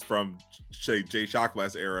movies from Jay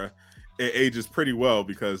Shockblast era, it ages pretty well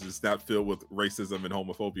because it's not filled with racism and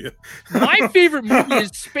homophobia. My favorite movie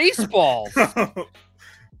is Spaceballs.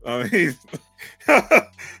 I mean,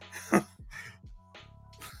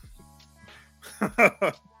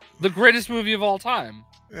 the greatest movie of all time.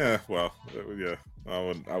 Yeah, well, yeah, I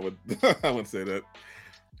wouldn't say that.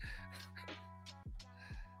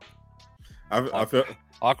 I feel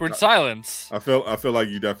awkward silence. I feel like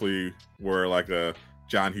you definitely were like a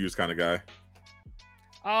John Hughes kind of guy.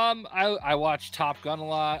 I watch Top Gun a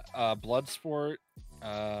lot, Bloodsport,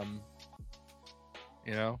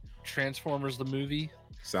 Transformers the movie.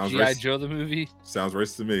 Sounds G.I. Joe the movie. Sounds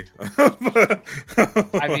racist to me.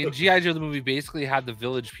 I mean, G.I. Jove the movie basically had the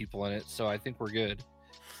Village people in it, so I think we're good.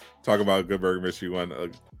 Talk about Good Burger, Miss you one.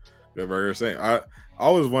 Good Burger saying I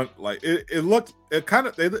always want it kind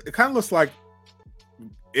of looks like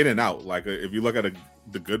In and Out. Like, if you look at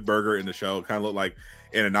the Good Burger in the show, it kind of looked like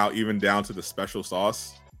In and Out, even down to the special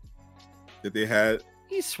sauce that they had.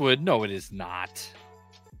 Eastwood, no, it is not.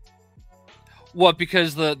 What?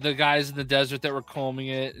 Because the guys in the desert that were combing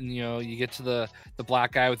it, and you get to the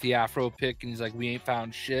black guy with the afro pick, and he's like, "We ain't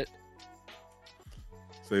found shit."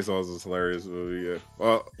 Space Sauce is hilarious movie. Yeah.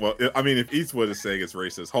 Well, I mean, if Eastwood is saying it's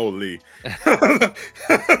racist, holy,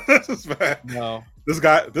 this is bad. No, this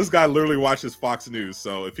guy literally watches Fox News.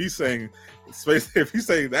 So if he's saying that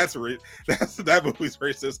movie's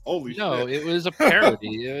racist, holy shit. No, it was a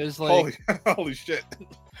parody. It was like holy shit.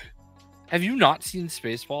 Have you not seen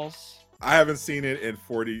Spaceballs? I haven't seen it in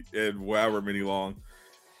however many long.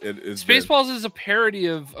 Spaceballs is a parody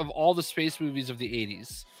of all the space movies of the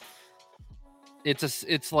 80s.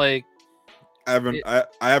 It's like I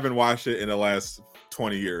haven't watched it in the last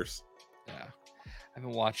 20 years. Yeah, I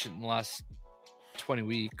haven't watched it in the last 20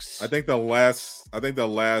 weeks. I think the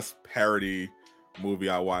last parody movie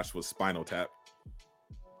I watched was Spinal Tap,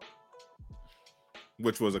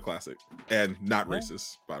 which was a classic and not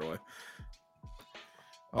racist, by the way.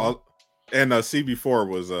 And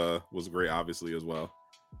CB4 was great, obviously, as well.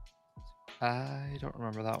 I don't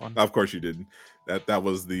remember that one. Of course you didn't. That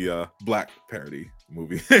was the Black parody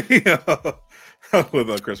movie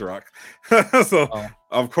with Chris Rock. So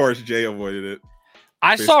of course Jay avoided it.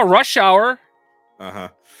 I saw Rush Hour. I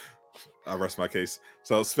rest my case.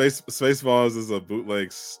 So Spaceballs is a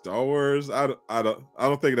bootleg Star Wars. I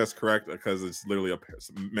don't think that's correct because it's literally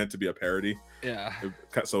meant to be a parody. Yeah.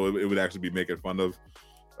 So it would actually be making fun of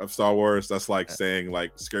Star Wars. That's like saying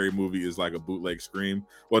like Scary Movie is like a bootleg Scream.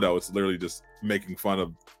 Well, no, it's literally just making fun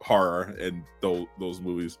of horror and those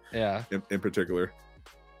movies. Yeah. In particular.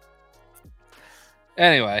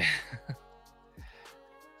 Anyway.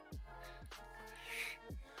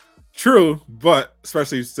 True, but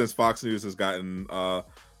especially since Fox News has gotten a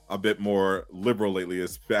bit more liberal lately,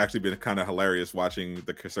 it's actually been kind of hilarious watching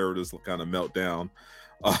the conservatives kind of melt down.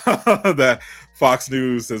 That Fox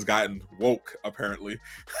News has gotten woke, apparently.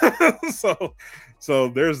 so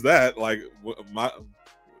there's that. Like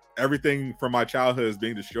everything from my childhood is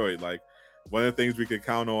being destroyed. Like one of the things we could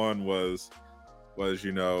count on was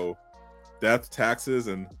death, taxes,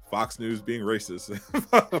 and Fox News being racist.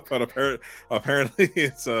 But apparently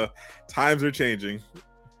it's times are changing.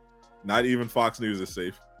 Not even Fox News is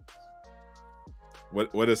safe.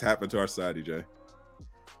 What has happened to our society, Jay?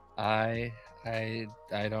 I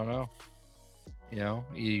don't know.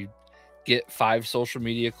 You get 5 social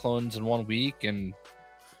media clones in 1 week and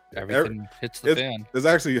everything hits the fan. It's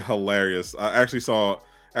actually hilarious. I actually saw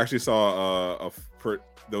there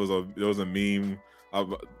was a meme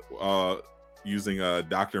of using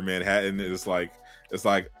Dr. Manhattan. It's like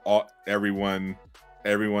everyone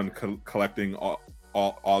collecting all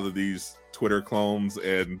of these Twitter clones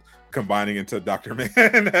and combining into Dr.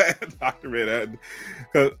 Manhattan. Dr. Manhattan.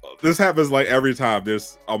 This happens like every time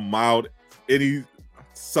there's a mild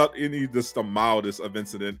just the mildest of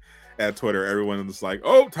incident at Twitter. Everyone is like,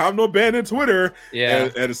 oh, time to abandon Twitter.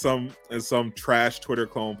 Yeah. And some trash Twitter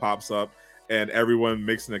clone pops up and everyone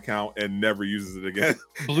makes an account and never uses it again.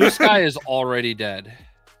 Blue Sky is already dead.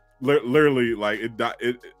 Literally, like it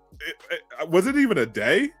was it even a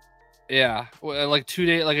day? Yeah, like 2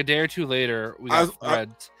 days, like a day or two later, we got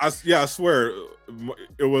Threads. I swear,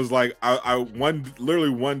 it was like literally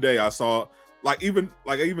one day I saw I even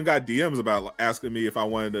got DMs about asking me if I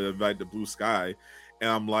wanted to invite the Blue Sky, and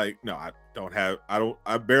I'm like, no, I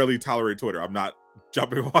barely tolerate Twitter. I'm not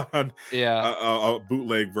jumping on a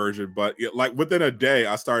bootleg version, but like within a day,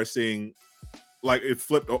 I started seeing like it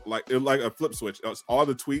flipped like a flip switch. All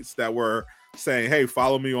the tweets that were saying, hey,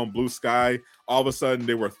 follow me on Blue Sky, all of a sudden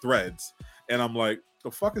they were Threads, and I'm like,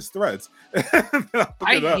 the fuck is Threads?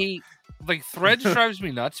 I hate like Threads drives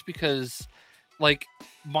me nuts because like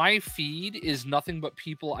my feed is nothing but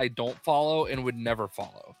people I don't follow and would never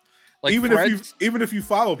follow. Like even Threads, if you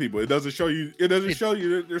follow people, it doesn't show you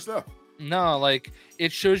their stuff. No, like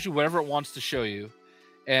it shows you whatever it wants to show you,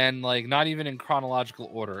 and like not even in chronological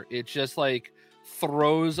order. It just like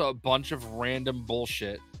throws a bunch of random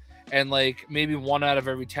bullshit, and like maybe 1 out of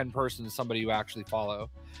every 10 person is somebody you actually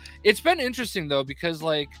follow. It's been interesting though, because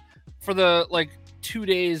like for the like 2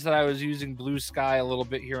 days that I was using Blue Sky a little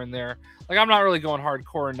bit here and there, like I'm not really going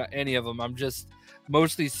hardcore into any of them. I'm just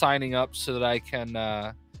mostly signing up so that I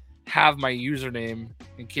can have my username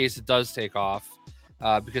in case it does take off,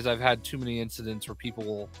 because I've had too many incidents where people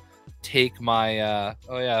will take my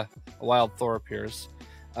a wild Thor appears.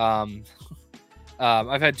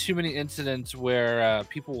 I've had too many incidents where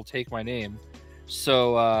people will take my name.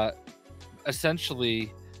 So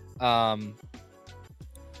essentially, Blue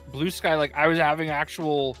Sky, like I was having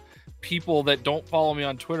actual people that don't follow me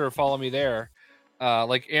on Twitter follow me there.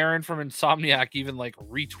 Like Aaron from Insomniac even like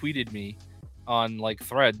retweeted me on like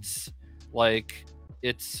Threads, like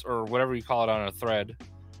it's, or whatever you call it on a thread,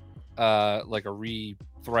 like a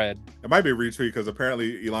re-thread. It might be a retweet because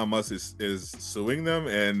apparently Elon Musk is suing them,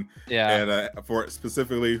 and for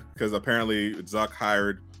specifically because apparently Zuck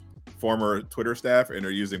hired former Twitter staff and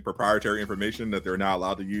are using proprietary information that they're not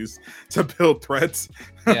allowed to use to build threads.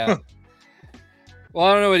 Yeah. Well,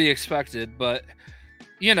 I don't know what he expected, but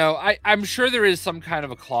I'm sure there is some kind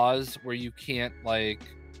of a clause where you can't like,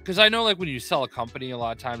 because I know like when you sell a company, a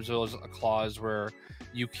lot of times there's a clause where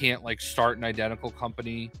you can't like start an identical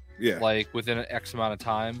company like within an X amount of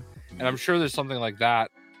time. And I'm sure there's something like that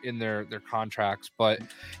in their contracts. But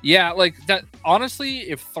yeah, like that, honestly,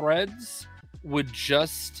 if Threads would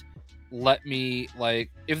just let me,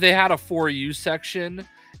 like, if they had a For You section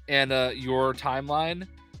and your timeline,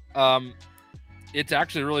 it's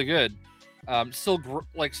actually really good. Still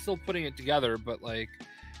putting it together, but like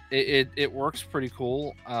it works pretty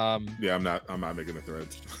cool. Yeah, I'm not making a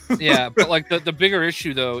Threads. Yeah, but like the bigger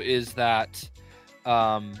issue though is that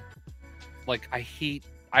like I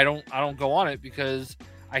don't go on it because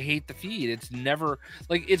I hate the feed. It's never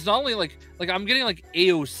like, it's not only like I'm getting like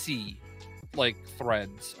AOC like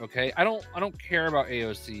threads. Okay, I don't care about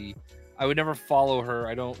AOC. I would never follow her.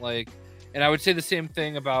 I don't like, and I would say the same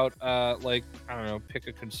thing about like, I don't know, pick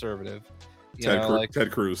a conservative.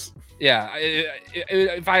 Ted Cruz. Yeah,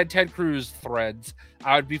 if I had Ted Cruz threads,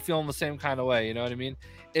 I would be feeling the same kind of way. You know what I mean?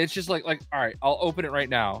 It's just like all right, I'll open it right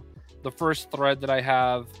now. The first thread that I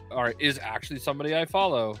have, all right, is actually somebody I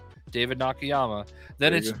follow, David Nakayama.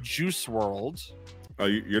 Then it's Juice WRLD. Oh,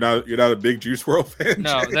 you're not a big Juice WRLD fan?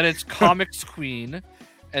 No, then it's Comics Queen,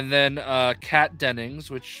 and then Kat Dennings,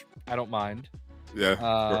 which I don't mind.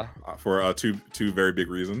 Yeah, for two very big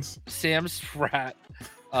reasons. Sam Spratt,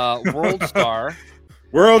 World Star.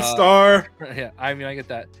 World Star. Yeah, I mean, I get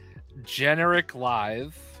that. Generic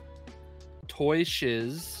Live, Toy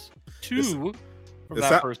Shiz, from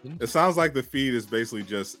that person. It sounds like the feed is basically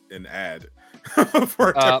just an ad.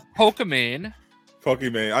 For Pokemon.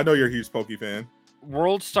 Pokemon. I know you're a huge Poke fan.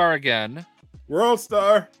 World Star again. World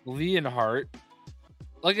Star. Leonhardt.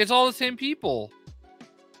 Like, it's all the same people.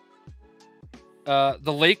 The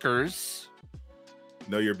Lakers.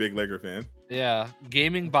 Know you're a big Laker fan. Yeah.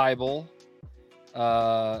 Gaming Bible.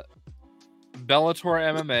 Bellator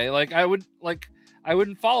MMA. Like, I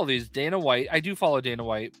wouldn't follow these. Dana White. I do follow Dana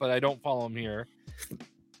White, but I don't follow him here.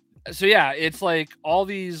 So yeah, it's like all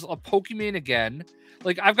these Pokemon again.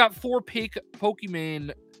 Like, I've got 4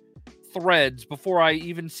 Pokemon threads before I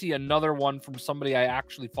even see another one from somebody I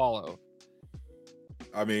actually follow.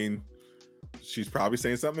 I mean, she's probably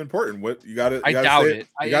saying something important. What you gotta? I doubt it.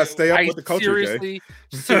 You gotta stay up with the culture.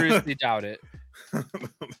 Seriously doubt it.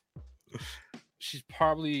 She's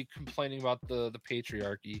probably complaining about the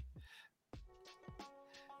patriarchy.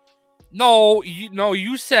 No,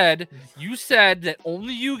 you said that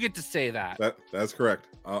only you get to say that. That's correct.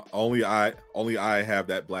 Only I have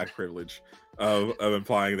that black privilege of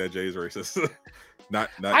implying that Jay's racist. not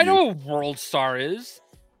I you. know what World Star is.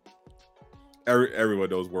 Everyone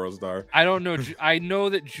knows World Star. I don't know. I know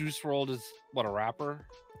that Juice WRLD is a rapper.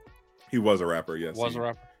 He was a rapper. Yes, a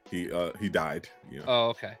rapper. He died. You know. Oh,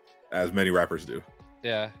 okay. As many rappers do.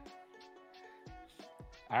 Yeah.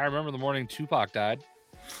 I remember the morning Tupac died.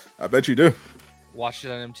 I bet you do. Watched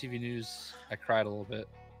it on MTV News. I cried a little bit.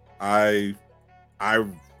 I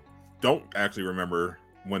don't actually remember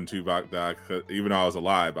when Tupac died, even though I was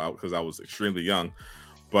alive, because I was extremely young.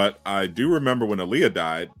 But I do remember when Aaliyah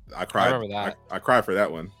died. I cried. I remember that. I cried for that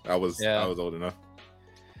one. I was old enough.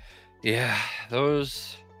 Yeah,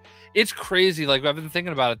 those. It's crazy. Like, I've been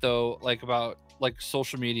thinking about it though, like about like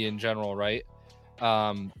social media in general, right?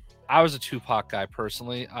 I was a Tupac guy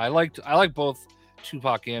personally. I like both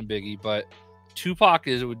Tupac and Biggie, but Tupac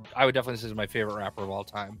I would definitely say is my favorite rapper of all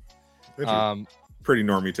time. Pretty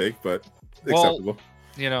normie take, but acceptable.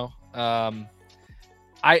 You know,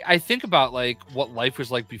 I think about like what life was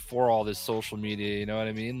like before all this social media. You know what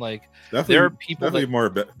I mean? Like, there are people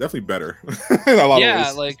definitely better. In a lot of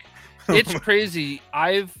ways. Like, it's crazy.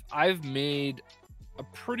 I've made a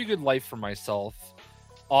pretty good life for myself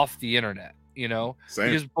off the internet. You know, Same.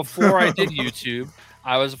 Because before I did YouTube,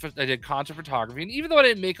 I did concert photography, and even though I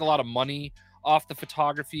didn't make a lot of money off the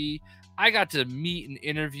photography, I got to meet and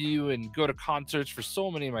interview and go to concerts for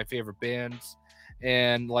so many of my favorite bands,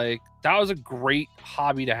 and like that was a great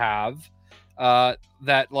hobby to have.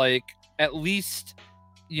 That like at least,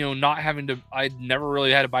 you know, not having to. I'd never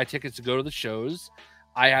really had to buy tickets to go to the shows.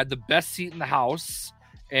 I had the best seat in the house,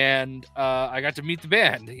 and I got to meet the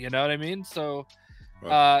band. You know what I mean? So.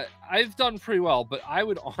 I've done pretty well, but I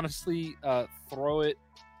would honestly throw it.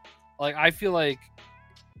 Like, I feel like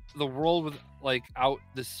the world with like out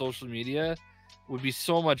this social media would be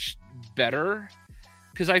so much better,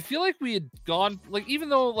 because I feel like we had gone, like, even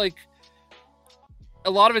though like a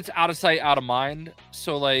lot of it's out of sight, out of mind.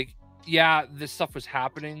 So like, yeah, this stuff was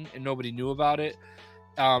happening and nobody knew about it.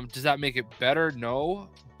 Does that make it better? No,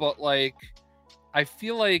 but like, I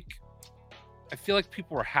feel like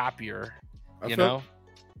people were happier.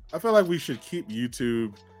 I feel like we should keep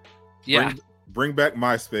YouTube. Yeah. Bring back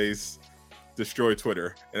MySpace, destroy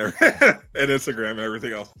Twitter and Instagram and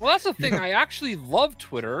everything else. Well, that's the thing. I actually love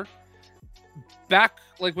Twitter. Back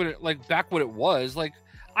when it was. Like,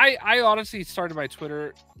 I honestly started my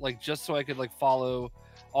Twitter like just so I could like follow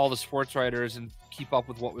all the sports writers and keep up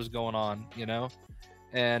with what was going on, you know?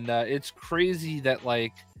 And it's crazy that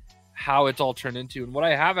like how it's all turned into. And what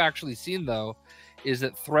I have actually seen though is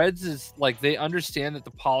that Threads is like, they understand that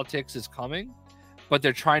the politics is coming, but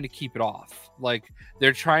they're trying to keep it off. Like,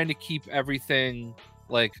 they're trying to keep everything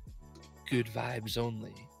like good vibes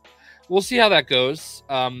only. We'll see how that goes.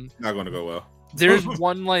 Not going to go well. There's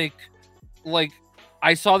one like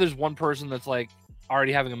I saw there's one person that's like,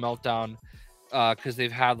 already having a meltdown because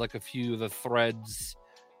they've had like a few of the threads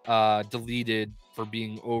deleted for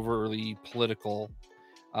being overly political,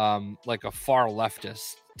 like a far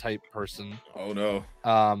leftist type person. Oh no.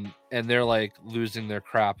 And they're like losing their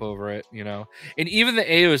crap over it, you know. And even the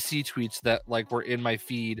AOC tweets that like were in my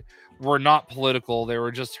feed were not political. They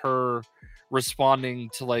were just her responding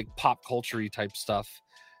to like pop culture-y type stuff.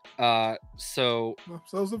 So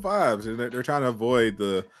those are the vibes, and they're trying to avoid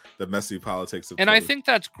the messy politics of and Twitter. I think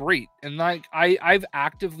that's great. And like I've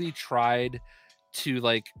actively tried to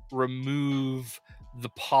like remove the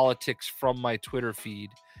politics from my Twitter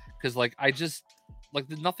feed because like I just like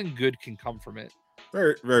nothing good can come from it.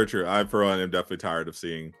 Very, very true. I, for one, am definitely tired of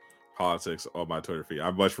seeing politics on my Twitter feed.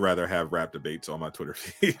 I'd much rather have rap debates on my Twitter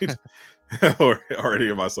feed or any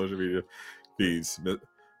of my social media feeds.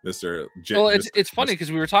 Mr. Well, it's funny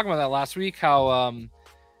because we were talking about that last week. How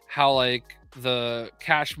like the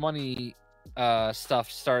Cash Money stuff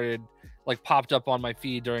started like popped up on my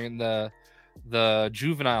feed during the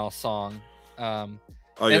Juvenile song. Oh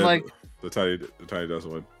yeah, and like the Tiny Desk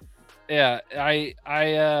one. Yeah, I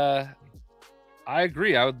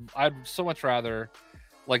agree. I'd so much rather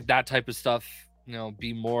like that type of stuff, you know,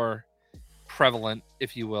 be more prevalent,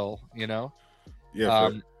 if you will, you know. Yeah,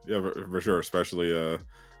 for sure. Especially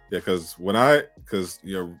because when I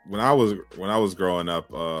was growing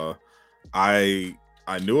up, I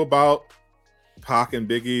knew about Pac and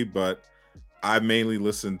Biggie, but I mainly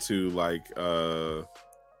listened to like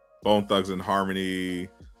Bone Thugs and Harmony,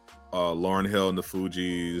 Lauryn Hill and the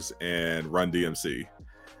Fugees, and Run DMC.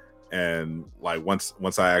 And like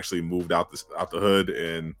once I actually moved out the hood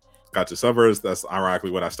and got to suburbs, that's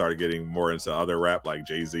ironically when I started getting more into other rap like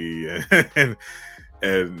Jay-Z and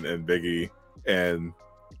Biggie, and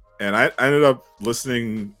I ended up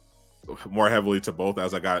listening more heavily to both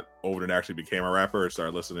as I got older and actually became a rapper and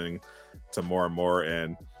started listening to more and more.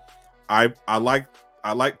 And I like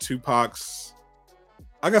Tupac's,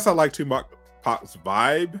 I guess I like Tupac's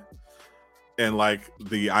vibe and like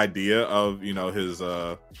the idea of, you know, his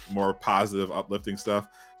more positive, uplifting stuff.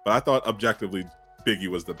 But I thought objectively Biggie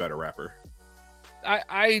was the better rapper.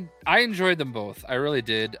 I enjoyed them both. I really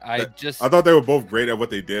did. I thought they were both great at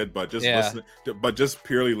what they did, but just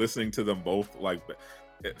purely listening to them both like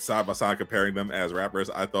side by side, comparing them as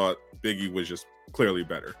rappers, I thought Biggie was just clearly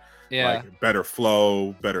better. Yeah, like better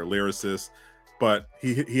flow, better lyricist, but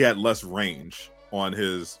he had less range on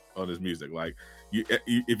his music. Like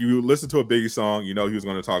if you listen to a Biggie song, you know he was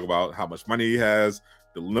going to talk about how much money he has,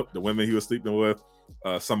 the women he was sleeping with,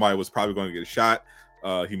 somebody was probably going to get shot.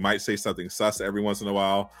 He might say something sus every once in a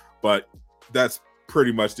while, but that's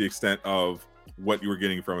pretty much the extent of what you were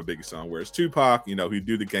getting from a Biggie song. Whereas Tupac, you know, he'd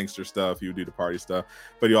do the gangster stuff, he would do the party stuff,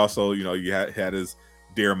 but he also, you know, you had his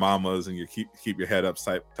Dear Mamas and you keep your head up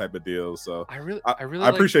type of deal. So I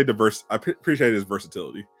appreciate I appreciate his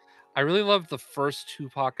versatility. I really loved the first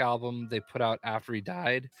Tupac album they put out after he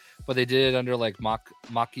died, but they did it under like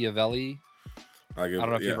Machiavelli. I don't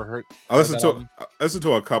know if you ever heard. I listened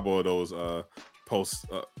to a couple of those post.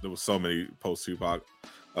 There was so many post Tupac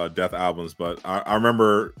death albums, but I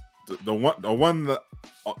remember the one that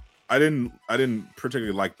I didn't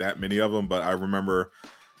particularly like that many of them, but I remember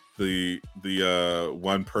the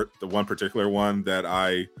one particular one that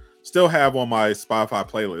I still have on my Spotify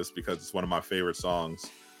playlist because it's one of my favorite songs.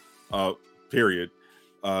 Period.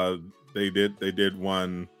 They did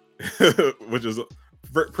one which is a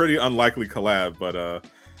pretty unlikely collab, but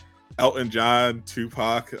Elton John,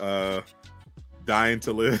 Tupac, Dying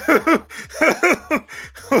to Live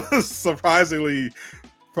surprisingly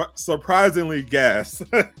gas.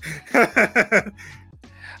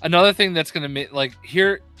 Another thing that's gonna make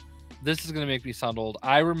this is gonna make me sound old.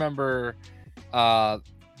 I remember the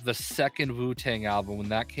second Wu-Tang album when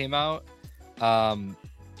that came out.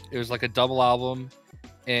 It was like a double album,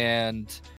 and